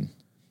connected.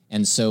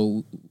 And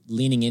so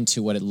leaning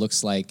into what it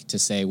looks like to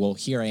say, well,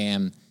 here I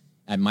am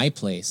at my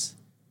place.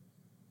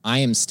 I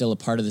am still a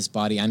part of this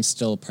body. I'm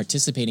still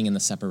participating in the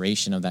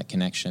separation of that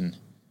connection.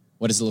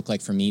 What does it look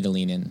like for me to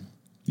lean in?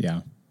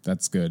 Yeah,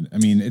 that's good.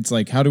 It's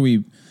like, how do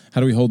we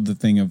hold the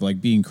thing of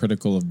like being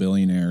critical of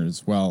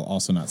billionaires while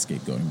also not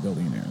scapegoating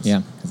billionaires?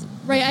 Yeah.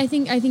 Right. I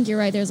think you're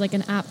right. There's like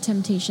an apt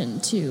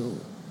temptation to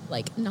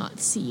like not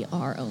see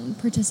our own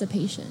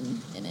participation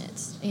in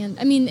it. And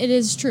I mean, it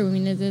is true. I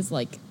mean, it is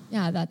like,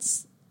 yeah,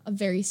 that's a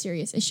very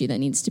serious issue that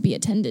needs to be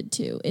attended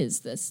to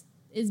is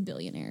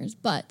billionaires.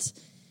 But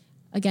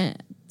again,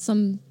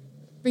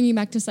 bringing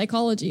back to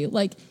psychology,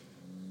 like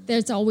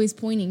there's always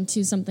pointing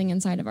to something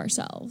inside of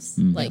ourselves.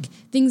 Like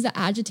things that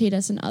agitate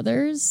us in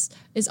others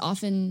is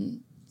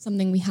often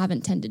something we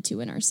haven't tended to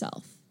in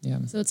ourselves.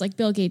 Yeah. So it's like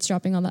Bill Gates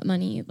dropping all that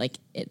money. Like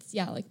it's,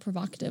 like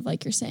provocative,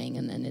 like you're saying.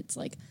 And then it's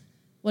like,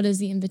 what is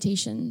the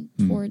invitation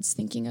towards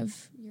thinking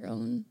of your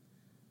own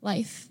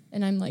life?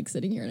 And I'm like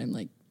sitting here and I'm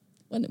like,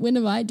 when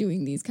am I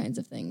doing these kinds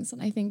of things?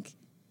 And I think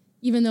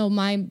even though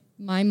my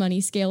money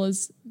scale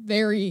is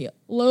very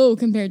low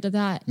compared to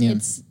that,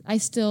 I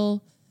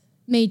still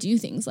may do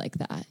things like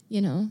that,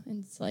 and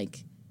it's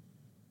like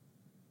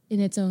in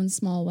its own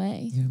small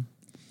way. Yeah.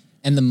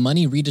 And the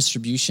money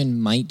redistribution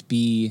might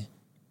be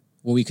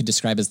what we could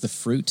describe as the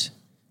fruit,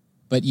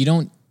 but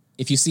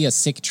if you see a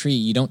sick tree,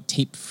 you don't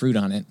tape fruit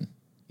on it.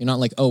 You're not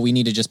like, oh, we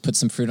need to just put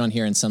some fruit on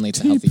here and suddenly it's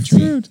a healthy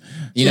tree.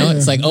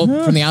 It's like,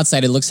 oh, from the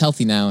outside, it looks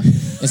healthy now.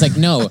 It's like,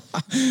 no,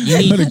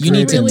 you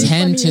need to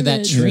tend to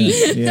that tree.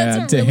 Yeah,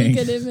 that's a really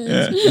good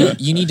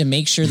image. You need to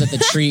make sure that the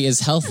tree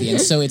is healthy.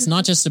 And so it's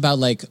not just about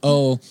like,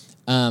 oh,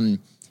 I'm,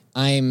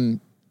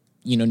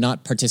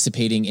 not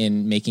participating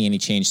in making any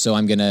change, so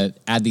I'm going to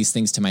add these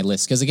things to my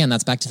list. Because again,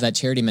 that's back to that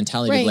charity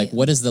mentality of like,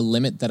 what is the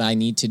limit that I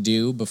need to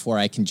do before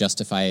I can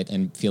justify it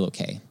and feel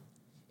okay?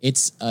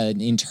 It's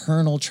an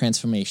internal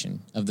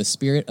transformation of the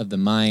spirit, of the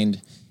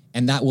mind,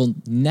 and that will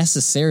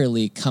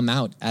necessarily come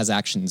out as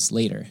actions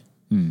later.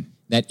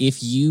 That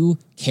if you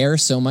care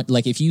so much,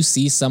 like if you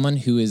see someone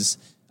who is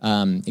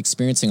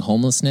experiencing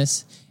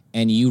homelessness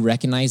and you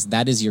recognize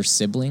that is your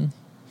sibling,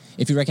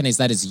 if you recognize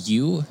that is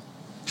you,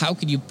 how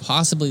could you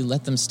possibly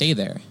let them stay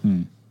there?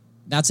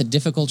 That's a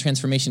difficult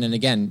transformation. And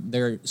again,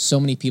 there are so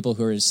many people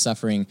who are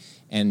suffering,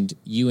 and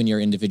you and your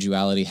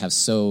individuality have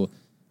so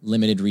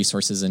limited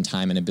resources and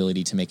time and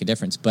ability to make a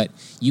difference. But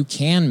you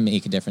can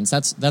make a difference.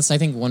 That's I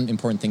think, one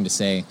important thing to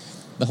say.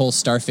 The whole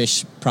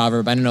starfish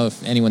proverb, I don't know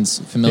if anyone's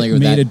familiar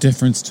with that. It made a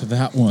difference to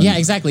that one. Yeah,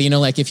 exactly.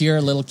 Like if you're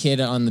a little kid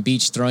on the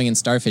beach throwing in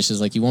starfishes,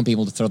 like you won't be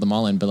able to throw them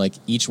all in, but like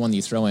each one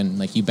you throw in,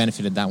 like you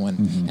benefited that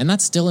one. And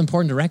that's still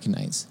important to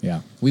recognize.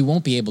 Yeah. We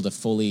won't be able to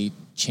fully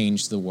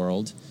change the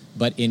world,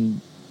 but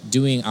in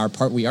doing our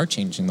part, we are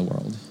changing the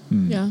world.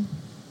 Yeah.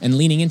 And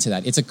leaning into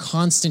that. It's a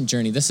constant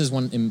journey. This is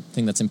one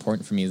thing that's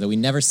important for me, that we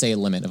never say a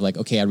limit of like,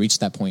 okay, I reached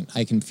that point.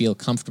 I can feel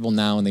comfortable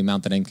now in the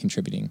amount that I'm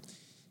contributing.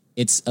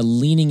 It's a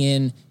leaning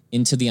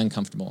into the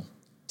uncomfortable,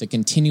 to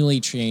continually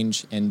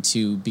change and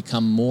to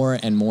become more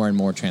and more and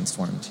more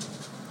transformed.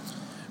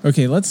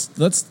 Okay, let's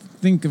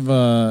think of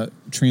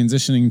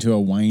transitioning to a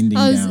winding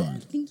I was down.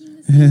 thinking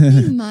the same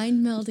thing.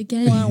 Mind meld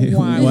again.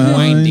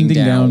 Winding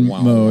down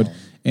mode.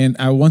 And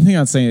one thing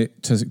I'd say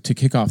to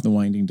kick off the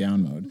winding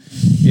down mode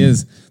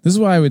is, this is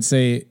why I would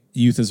say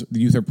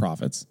youth are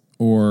prophets,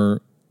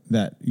 or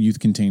that youth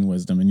contain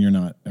wisdom, and you're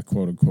not a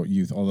quote unquote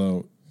youth,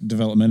 although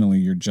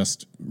developmentally you're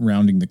just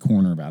rounding the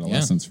corner of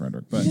adolescence,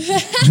 Frederick. But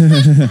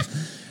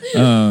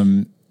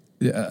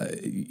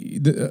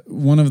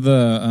one of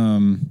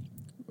the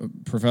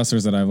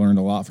professors that I've learned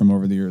a lot from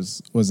over the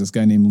years was this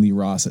guy named Lee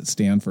Ross at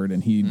Stanford,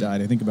 and he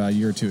died, I think, about a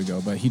year or two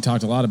ago. But he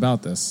talked a lot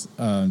about this,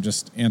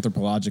 just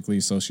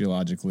anthropologically,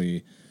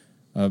 sociologically.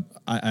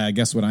 I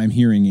guess what I'm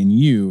hearing in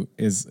you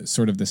is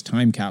sort of this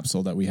time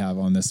capsule that we have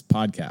on this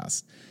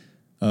podcast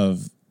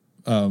of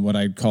what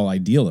I'd call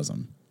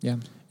idealism. Yeah.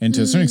 And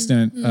to a certain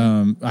extent,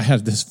 I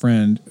had this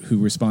friend who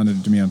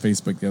responded to me on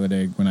Facebook the other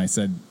day when I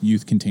said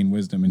youth contain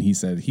wisdom. And he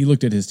said, he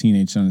looked at his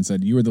teenage son and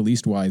said, "You are the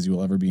least wise you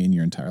will ever be in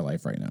your entire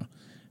life right now."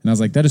 And I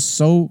was like, that is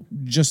so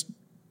just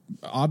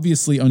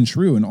obviously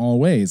untrue in all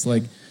ways.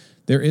 Like,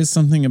 there is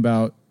something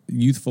about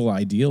youthful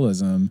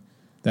idealism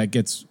that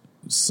gets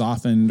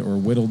softened or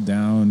whittled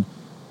down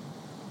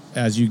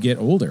as you get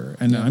older.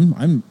 And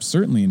I'm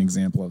certainly an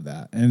example of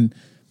that. And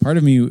part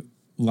of me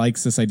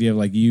likes this idea of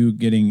like you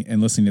getting and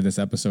listening to this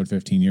episode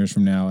 15 years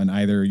from now, and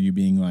either you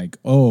being like,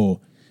 oh,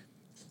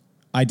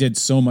 I did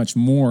so much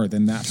more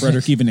than that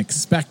Frederick even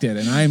expected,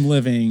 and I'm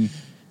living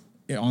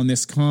on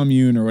this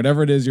commune or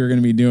whatever it is you're going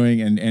to be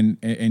doing,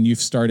 and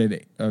you've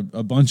started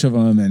a bunch of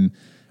them,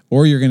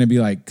 or you're going to be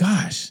like,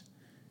 gosh,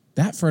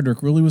 that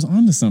Frederick really was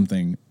onto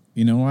something.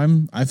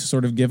 I've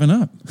sort of given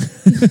up.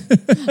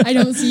 I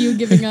don't see you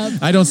giving up.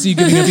 I don't see you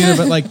giving up either.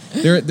 But like,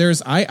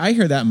 I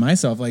hear that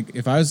myself. Like,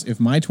 if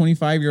my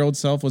 25-year-old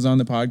self was on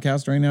the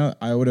podcast right now,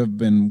 I would have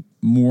been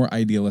more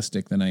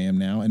idealistic than I am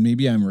now, and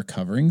maybe I'm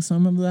recovering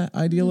some of that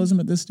idealism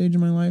at this stage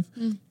in my life.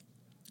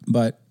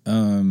 But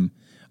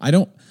I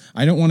don't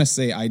want to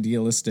say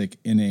idealistic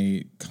in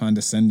a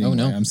condescending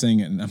way. I'm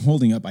saying it, and I'm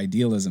holding up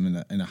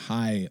idealism in a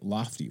high,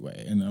 lofty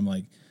way, and I'm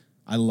like,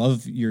 I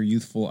love your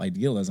youthful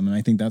idealism, and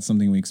I think that's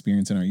something we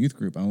experience in our youth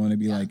group. I want to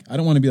be like, I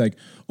don't want to be like,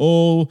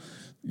 oh,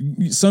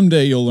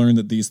 someday you'll learn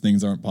that these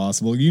things aren't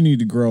possible. You need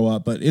to grow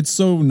up, but it's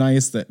so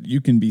nice that you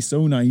can be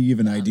so naive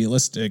and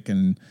idealistic,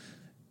 and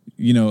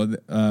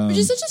which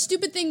is such a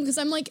stupid thing, because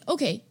I'm like,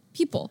 okay,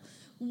 people,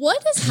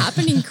 what is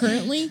happening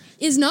currently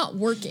is not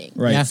working.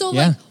 Right. Yeah. So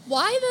like,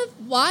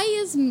 why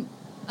is an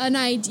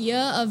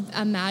idea of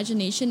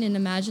imagination and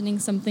imagining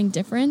something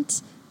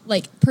different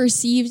like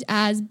perceived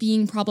as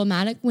being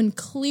problematic when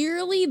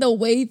clearly the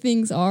way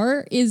things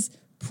are is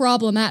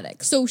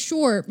problematic? So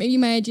sure, maybe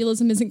my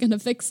idealism isn't going to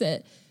fix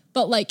it,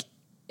 but like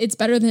it's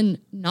better than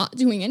not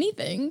doing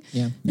anything.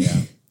 Yeah.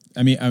 Yeah.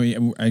 I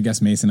mean, I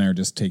guess Mason and I are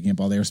just taking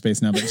up all the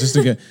airspace now, but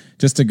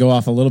just to go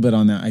off a little bit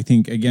on that, I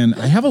think again,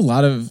 I have a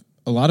lot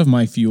of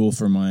my fuel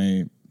for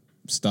my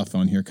stuff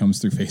on here comes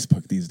through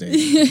Facebook these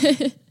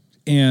days.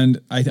 And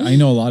I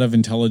know a lot of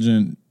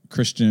intelligent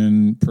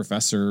Christian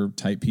professor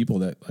type people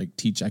that like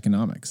teach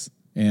economics.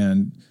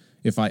 And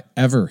if I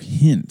ever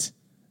hint,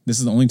 this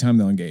is the only time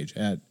they'll engage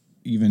at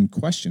even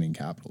questioning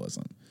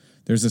capitalism.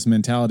 There's this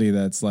mentality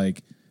that's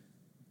like,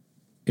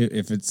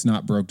 if it's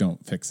not broke,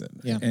 don't fix it.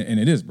 Yeah. And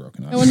it is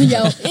broken. I want to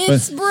yell,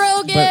 it's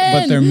broken.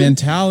 But their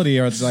mentality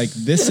is like,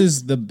 this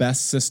is the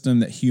best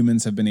system that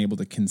humans have been able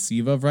to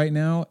conceive of right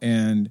now.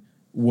 And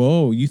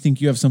whoa, you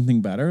think you have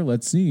something better?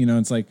 Let's see. You know,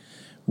 it's like,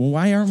 well,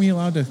 why aren't we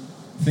allowed to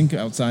think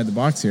outside the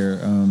box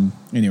here?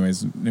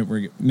 Anyways,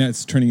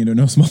 it's turning into a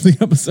No Small Thing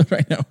episode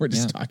right now. We're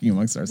just talking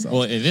amongst ourselves.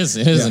 Well, it is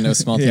a No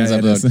Small Things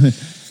episode.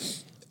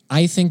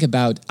 I think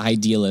about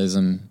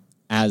idealism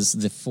as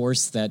the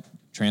force that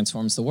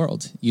transforms the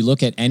world. You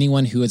look at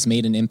anyone who has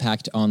made an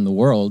impact on the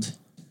world,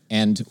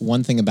 and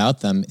one thing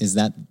about them is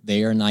that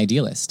they are an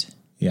idealist.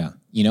 Yeah.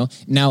 You know,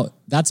 now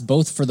that's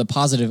both for the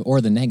positive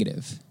or the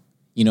negative.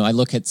 You know, I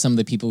look at some of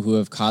the people who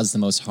have caused the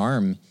most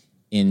harm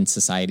in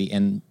society,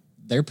 and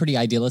they're pretty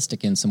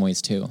idealistic in some ways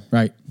too.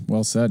 Right.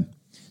 Well said.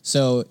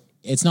 So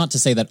it's not to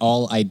say that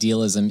all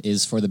idealism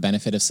is for the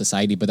benefit of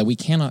society, but that we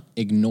cannot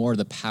ignore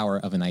the power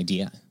of an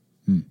idea.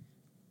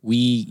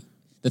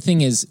 The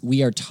thing is,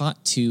 we are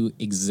taught to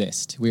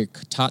exist. We're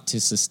taught to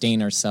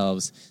sustain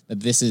ourselves, that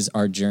this is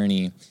our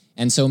journey.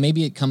 And so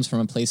maybe it comes from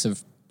a place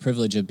of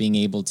privilege of being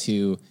able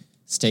to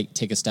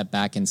take a step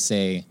back and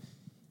say,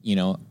 you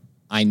know,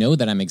 I know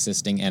that I'm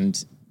existing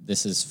and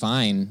this is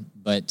fine,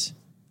 but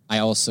I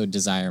also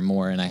desire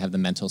more, and I have the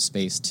mental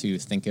space to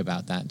think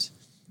about that.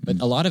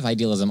 But a lot of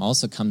idealism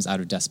also comes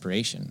out of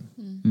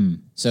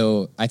desperation.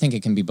 So I think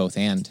it can be both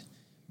and.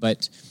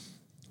 But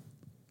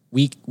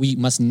we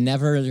must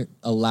never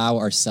allow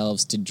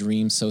ourselves to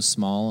dream so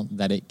small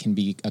that it can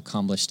be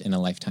accomplished in a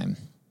lifetime.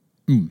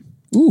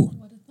 Ooh,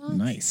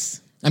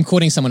 nice. I'm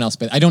quoting someone else,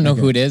 but I don't know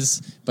who it is,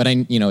 but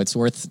it's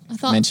worth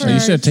mentioning. You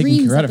should have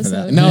taken credit for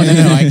that. No,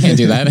 I can't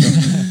do that.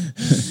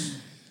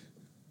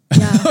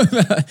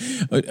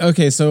 Yeah.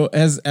 Okay, so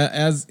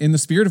as in the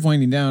spirit of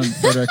winding down,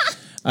 Frederick,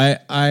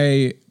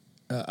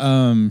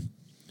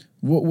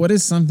 what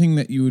is something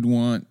that you would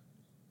want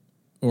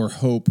or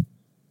hope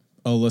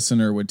a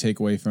listener would take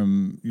away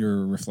from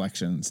your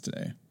reflections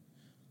today?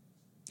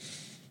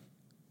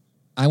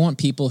 I want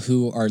people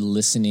who are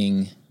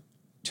listening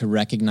to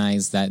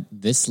recognize that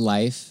this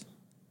life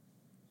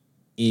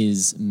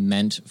is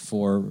meant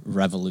for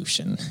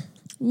revolution.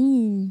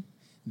 Ooh.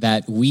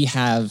 That we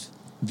have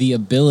the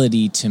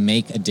ability to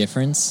make a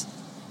difference,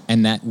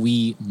 and that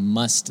we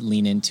must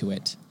lean into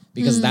it,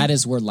 because that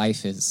is where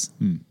life is.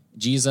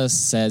 Jesus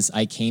says,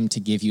 I came to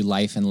give you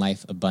life and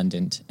life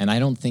abundant. And I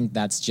don't think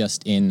that's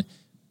just in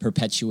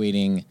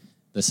perpetuating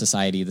the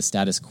society, the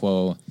status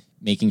quo,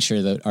 making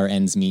sure that our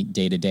ends meet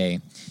day to day.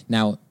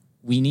 Now,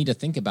 we need to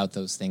think about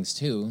those things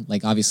too.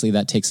 Like, obviously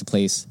that takes a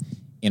place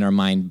in our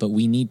mind, but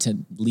we need to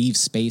leave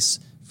space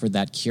for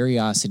that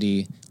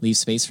curiosity, leave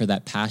space for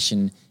that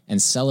passion,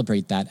 and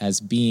celebrate that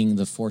as being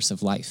the force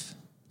of life.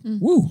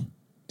 Woo.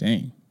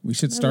 Dang. We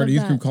should start a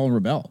youth group called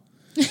Rebel.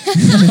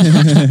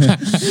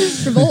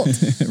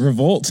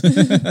 Revolt.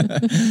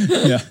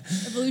 Yeah.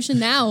 Evolution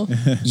now.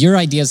 Your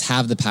ideas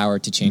have the power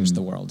to change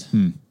the world.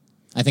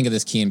 I think of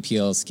this Key and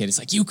Peele skit. It's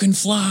like, you can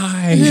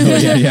fly. Oh,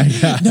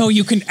 yeah. No,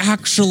 you can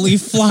actually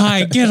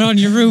fly. Get on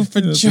your roof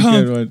and That's jump.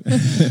 a good one.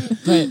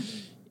 But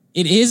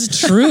it is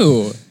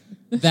true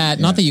that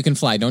not that you can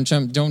fly. Don't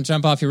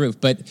jump off your roof.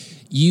 But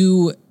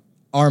you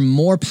are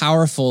more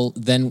powerful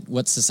than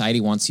what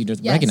society wants you to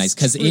recognize,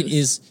 because it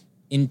is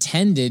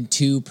intended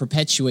to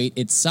perpetuate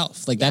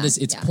itself. Like that is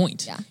its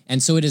point. Yeah.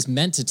 And so it is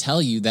meant to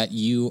tell you that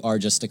you are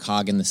just a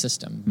cog in the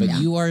system, but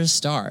you are a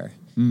star,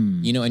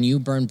 you know, and you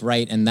burn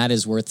bright, and that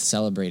is worth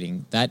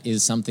celebrating. That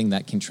is something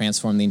that can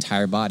transform the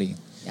entire body.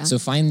 Yeah. So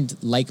find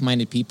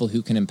like-minded people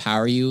who can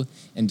empower you,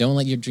 and don't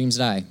let your dreams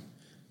die.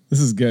 This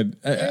is good.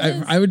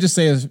 I would just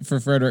say for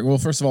Frederick, well,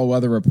 first of all,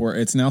 wetter report.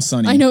 It's now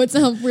sunny. I know it's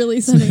now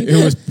really sunny.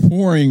 It was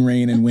pouring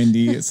rain and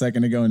windy a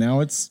second ago. Now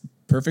it's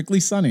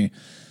perfectly sunny.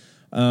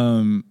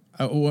 One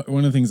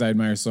of the things I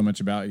admire so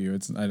much about you,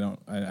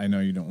 I know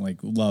you don't like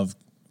love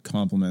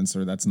compliments,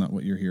 or that's not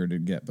what you're here to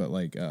get, but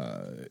like,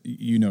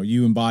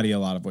 you embody a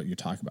lot of what you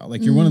talk about.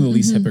 Like, you're one of the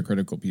least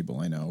hypocritical people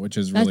I know, which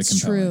is really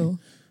that's compelling.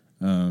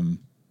 True.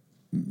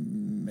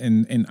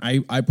 And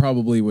I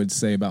probably would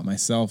say about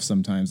myself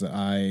sometimes that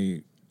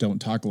I don't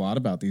talk a lot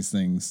about these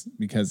things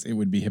because it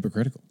would be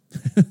hypocritical,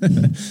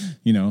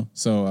 you know?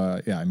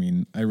 So, I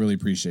mean, I really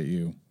appreciate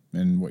you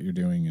and what you're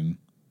doing, and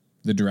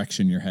the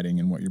direction you're heading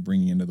and what you're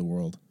bringing into the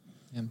world.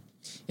 Yeah.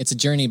 It's a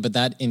journey, but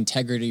that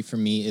integrity for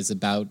me is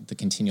about the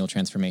continual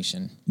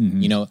transformation.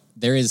 You know,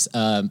 there is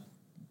a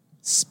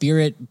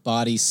spirit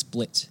body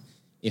split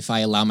if I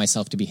allow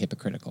myself to be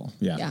hypocritical.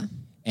 Yeah.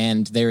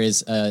 And there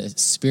is a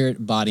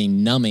spirit body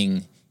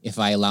numbing if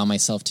I allow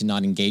myself to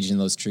not engage in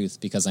those truths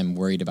because I'm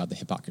worried about the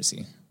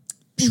hypocrisy.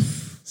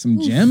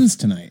 Some gems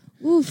tonight.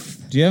 Oof.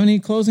 Do you have any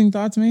closing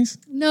thoughts, Mace?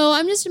 No,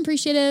 I'm just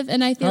appreciative,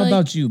 and I feel How like.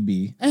 about you,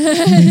 B?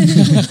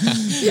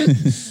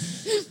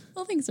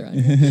 Well, thanks,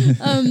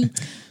 Ron.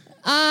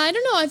 I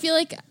don't know. I feel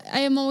like I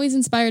am always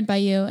inspired by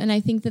you, and I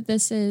think that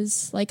this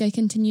is like a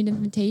continued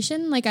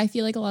invitation. Like, I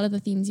feel like a lot of the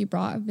themes you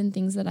brought have been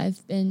things that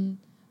I've been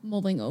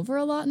mulling over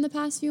a lot in the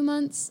past few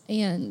months,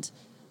 and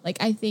like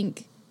I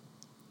think,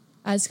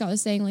 as Scott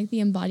was saying, like the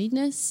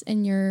embodiedness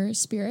in your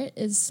spirit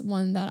is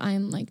one that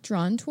I'm like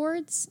drawn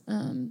towards.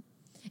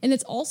 And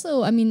it's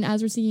also, I mean,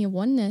 as we're speaking of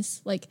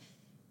oneness, like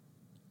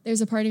there's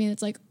a part of me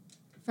that's like,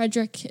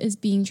 Frederick is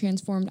being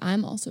transformed.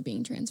 I'm also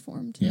being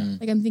transformed. Yeah.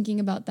 Like I'm thinking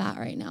about that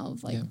right now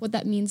of like what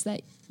that means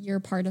that you're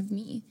part of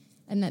me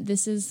and that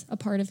this is a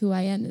part of who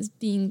I am is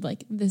being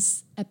like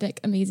this epic,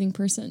 amazing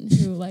person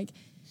who like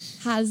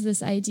has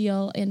this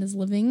ideal and is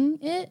living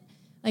it.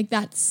 Like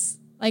that's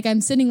like I'm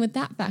sitting with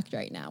that fact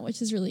right now,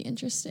 which is really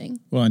interesting.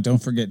 Well, and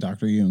don't forget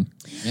Dr. Jung.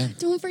 Yeah.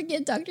 Don't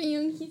forget Dr.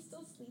 Jung. He's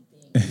still sleeping.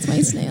 It's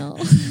my snail.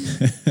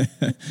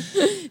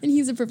 And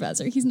he's a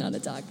professor. He's not a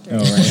doctor.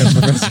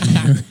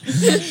 Oh,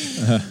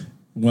 right.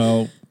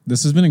 Well,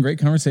 this has been a great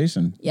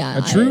conversation. Yeah,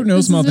 A true no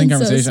this small has thing been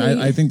so conversation.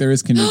 sweet. I think there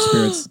is kindred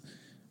spirits.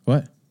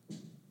 What?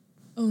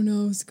 Oh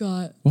no,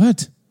 Scott.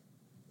 What?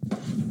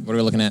 What are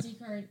we looking at?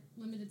 card,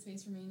 limited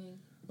space remaining.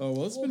 Oh,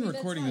 well, it's been That's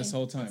recording fine. this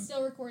whole time. It's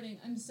still recording.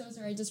 I'm so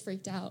sorry. I just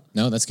freaked out.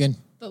 No, that's good.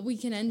 But we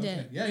can end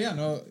it. Yeah,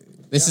 no.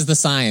 This is the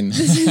sign.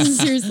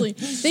 Seriously.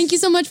 Thank you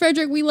so much,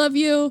 Frederick. We love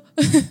you.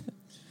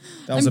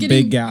 That was I'm a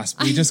getting- big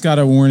gasp. We just got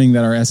a warning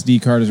that our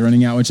SD card is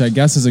running out, which I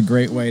guess is a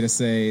great way to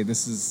say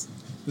this is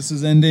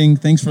ending.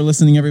 Thanks for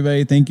listening,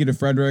 everybody. Thank you to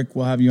Frederick.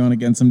 We'll have you on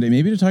again someday,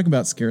 maybe to talk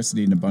about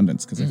scarcity and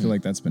abundance, because I feel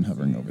like that's been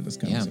hovering over this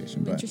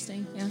conversation. But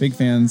Interesting. Yeah. big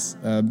fans.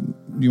 Do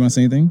you want to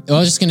say anything? Well, I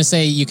was just going to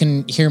say you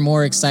can hear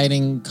more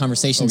exciting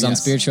conversations on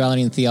yes.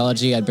 spirituality and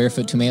theology at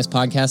Barefoot Timaeus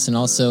podcast, and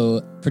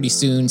also pretty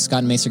soon Scott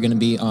and Mace are going to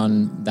be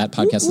on that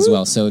podcast as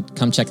well. So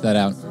come check that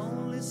out.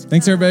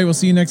 Thanks, everybody. We'll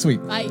see you next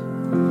week. Bye.